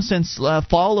home since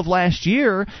fall of last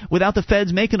year without the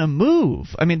feds making a move.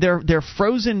 I mean, they're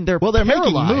frozen. They're paralyzed.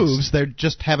 Making moves. They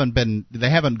just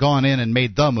haven't gone in and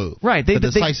made the move. Right, the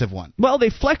decisive one. Well, they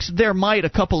flexed their might a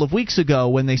couple of weeks ago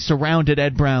when they surrounded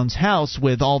Ed Brown's house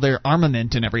with all their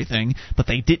armament and everything, but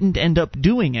they didn't end up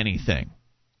doing anything.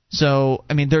 So,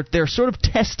 I mean, they're sort of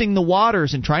testing the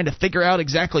waters and trying to figure out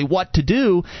exactly what to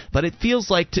do, but it feels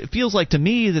like to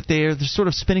me that they're sort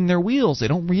of spinning their wheels. They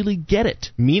don't really get it.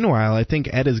 Meanwhile, I think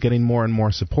Ed is getting more and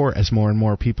more support as more and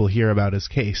more people hear about his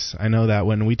case. I know that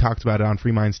when we talked about it on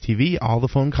Free Minds TV, all the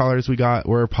phone callers we got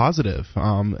were positive.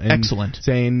 Excellent.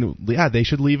 Saying, yeah, they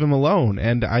should leave him alone.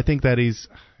 And I think that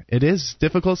it is a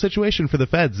difficult situation for the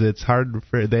feds. It's hard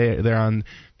they're on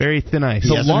very thin ice.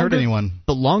 He hasn't hurt anyone.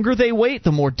 The longer they wait,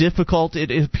 the more difficult it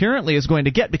apparently is going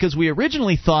to get, because we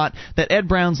originally thought that Ed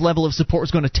Brown's level of support was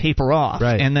going to taper off,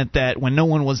 right, and that when no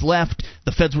one was left,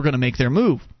 the feds were going to make their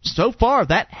move. So far,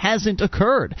 that hasn't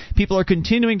occurred. People are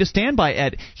continuing to stand by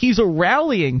Ed. He's a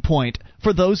rallying point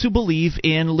for those who believe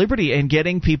in liberty and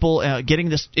getting people getting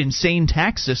this insane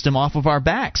tax system off of our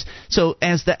backs. So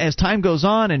as time goes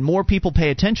on and more people pay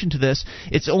attention to this,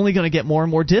 it's only going to get more and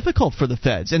more difficult for the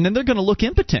feds, and then they're going to look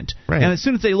impotent. Right. And as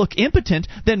soon as they look impotent,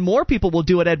 then more people will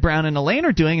do what Ed Brown and Elaine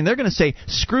are doing, and they're going to say,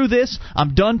 screw this,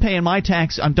 I'm done paying my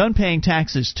tax, I'm done paying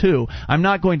taxes too, I'm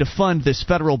not going to fund this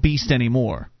federal beast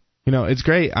anymore. You know, it's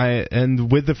great.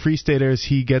 And with the Free Staters,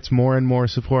 he gets more and more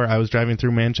support. I was driving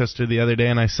through Manchester the other day,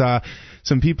 and I saw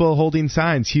some people holding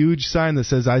signs, huge sign that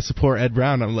says, I support Ed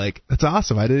Brown. I'm like, that's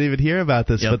awesome. I didn't even hear about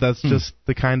this, but that's just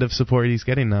the kind of support he's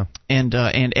getting now. And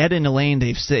Ed and Elaine,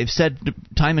 they've said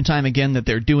time and time again that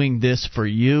they're doing this for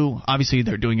you. Obviously,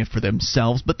 they're doing it for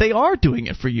themselves, but they are doing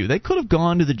it for you. They could have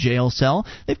gone to the jail cell.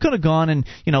 They could have gone and,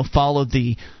 followed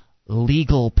the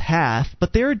legal path,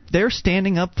 but they're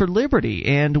standing up for liberty,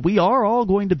 and we are all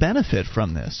going to benefit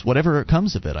from this, whatever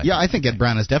comes of it. I think Ed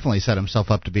Brown has definitely set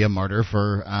himself up to be a martyr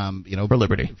for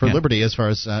liberty, liberty as far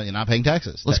as not paying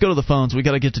taxes. Let's go to the phones. We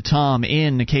got to get to Tom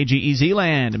in KGEZ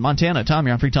land in Montana. Tom,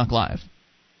 you're on Free Talk Live.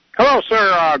 Hello,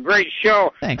 sir. Great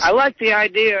show. Thanks. I like the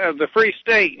idea of the Free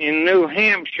State in New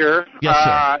Hampshire. Yes,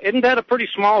 sir. Isn't that a pretty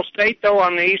small state, though,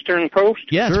 on the eastern coast?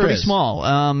 Yeah, it's pretty small.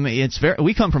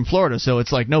 We come from Florida, so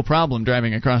it's like no problem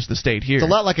driving across the state here. It's a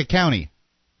lot like a county.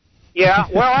 Yeah,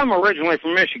 well, I'm originally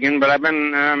from Michigan, but I've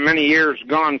been many years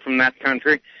gone from that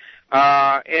country.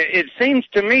 It seems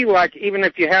to me like even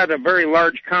if you had a very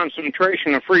large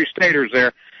concentration of Free Staters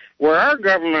there, where our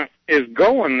government is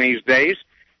going these days,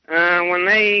 when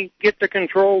they get the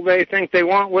control they think they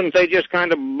want, wouldn't they just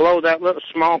kind of blow that little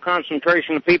small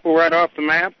concentration of people right off the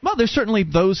map? Well, there's certainly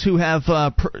those who have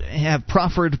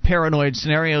proffered paranoid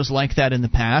scenarios like that in the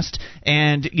past,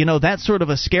 and that sort of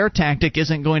a scare tactic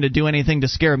isn't going to do anything to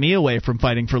scare me away from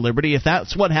fighting for liberty. If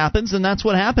that's what happens, then that's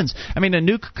what happens. I mean, a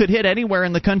nuke could hit anywhere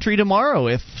in the country tomorrow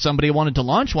if somebody wanted to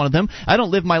launch one of them. I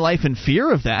don't live my life in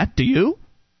fear of that. Do you?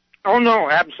 Oh no,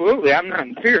 absolutely. I'm not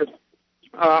in fear.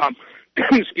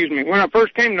 Excuse me. When I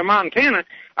first came to Montana,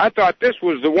 I thought this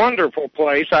was a wonderful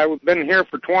place. I've been here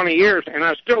for 20 years, and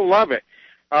I still love it.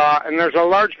 And there's a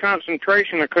large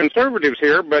concentration of conservatives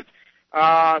here, but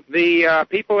the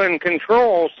people in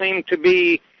control seem to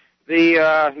be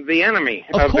the enemy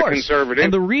of the conservatives.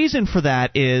 And the reason for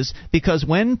that is because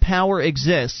when power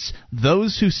exists,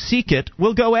 those who seek it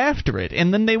will go after it,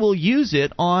 and then they will use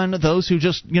it on those who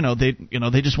just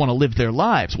they just want to live their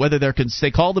lives. Whether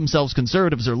they call themselves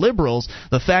conservatives or liberals,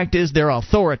 the fact is they're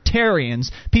authoritarians,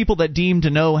 people that deem to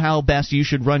know how best you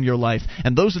should run your life,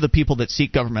 and those are the people that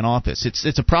seek government office.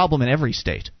 It's a problem in every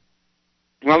state.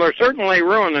 Well, they're certainly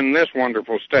ruining this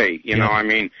wonderful state. I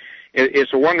mean,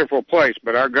 it's a wonderful place,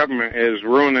 but our government is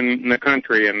ruining the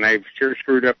country, and they've sure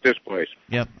screwed up this place.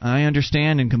 Yep, I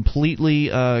understand and completely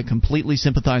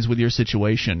sympathize with your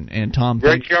situation. And Tom,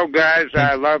 great show, guys.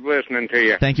 I love listening to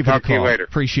you. Thank you for the call. Talk to you later.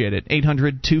 Appreciate it.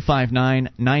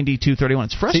 800-259-9231.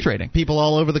 It's frustrating. People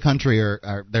all over the country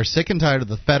they're sick and tired of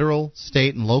the federal,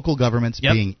 state, and local governments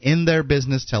being in their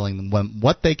business, telling them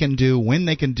what they can do, when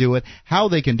they can do it, how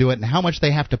they can do it, and how much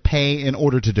they have to pay in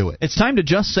order to do it. It's time to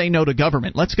just say no to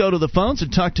government. Let's go to the phones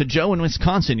and talk to Joe in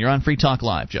Wisconsin. You're on Free Talk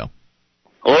Live, Joe.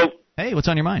 Hello? Hey, what's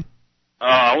on your mind?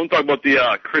 I want to talk about the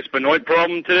Chris Benoit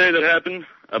problem today that happened.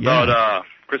 About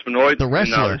Chris Benoit. The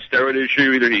wrestler. And the steroid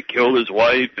issue. Either he killed his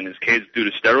wife and his kids due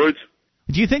to steroids.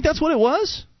 Do you think that's what it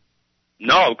was?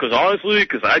 No, because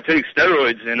I take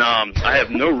steroids and I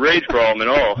have no rage problem at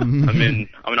all. I mean,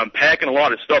 I'm packing a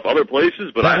lot of stuff other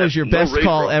places, but that was your best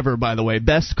call ever, by the way.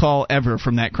 Best call ever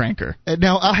from that cranker.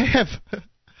 Now I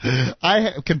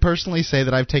can personally say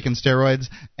that I've taken steroids,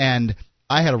 and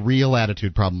I had a real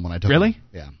attitude problem when I took them. Really?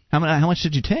 Yeah. How much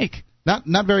did you take?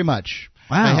 Not very much.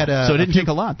 Wow. I had so it didn't take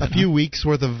a lot. Then, a few weeks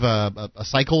worth of a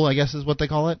cycle, I guess is what they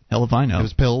call it. Hell if I know. It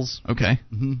was pills. Okay.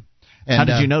 Mm-hmm. And, how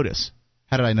did you notice?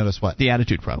 How did I notice what? The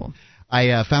attitude problem.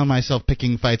 I found myself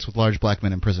picking fights with large black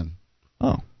men in prison.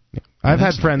 Oh. Yeah. I've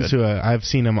had friends who I've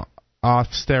seen them off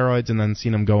steroids and then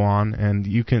seen them go on, and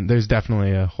there's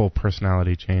definitely a whole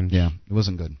personality change. Yeah, it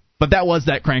wasn't good. But that was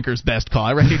that cranker's best call.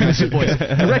 I recognize his voice.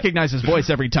 I recognize his voice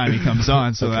every time he comes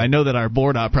on, so I know that our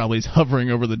board op probably is hovering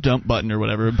over the dump button or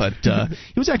whatever, but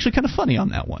he was actually kind of funny on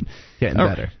that one. Getting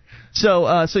better.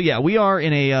 So yeah, we are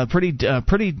in a pretty.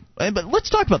 But let's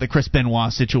talk about the Chris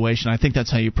Benoit situation. I think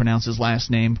that's how you pronounce his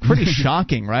last name. Pretty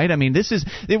shocking, right? I mean,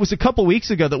 it was a couple weeks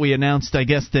ago that we announced, I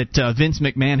guess, that Vince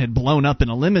McMahon had blown up in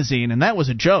a limousine, and that was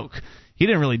a joke. He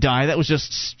didn't really die. That was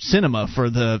just cinema for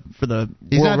the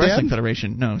World Wrestling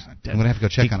Federation. No, he's not dead. I'm going to have to go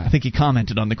check on it. I think he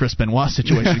commented on the Chris Benoit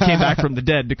situation. He came back from the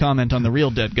dead to comment on the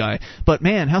real dead guy. But,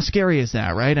 man, how scary is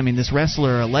that, right? I mean, this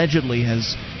wrestler allegedly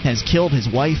has killed his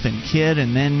wife and kid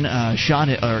and then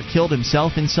killed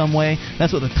himself in some way.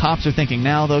 That's what the cops are thinking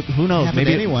now, though. Who knows?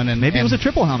 Maybe it was a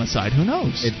triple homicide. Who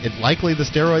knows? It likely the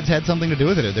steroids had something to do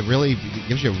with it. It really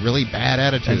gives you a really bad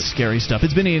attitude. That's scary stuff.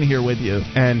 It's been Ian here with you.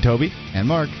 And Toby. And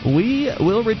Mark. We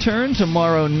will return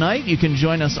tomorrow night. You can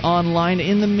join us online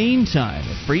in the meantime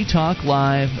at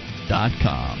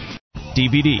freetalklive.com.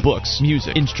 DVD, books,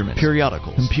 music, instruments,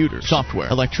 periodicals, computers, software,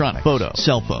 electronic, photo,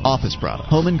 cell phone, office product,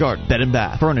 home and garden, bed and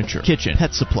bath, furniture, kitchen,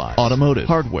 pet supply, automotive,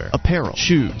 hardware, apparel,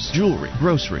 shoes, jewelry,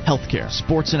 grocery, healthcare,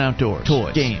 sports and outdoors,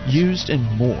 toys, games, used, and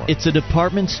more. It's a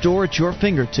department store at your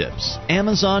fingertips.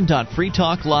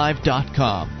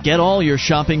 Amazon.freetalklive.com. Get all your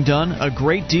shopping done, a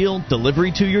great deal,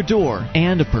 delivery to your door,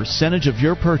 and a percentage of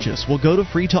your purchase will go to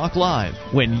Free Talk Live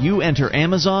when you enter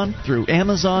Amazon through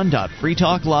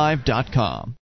Amazon.freetalklive.com.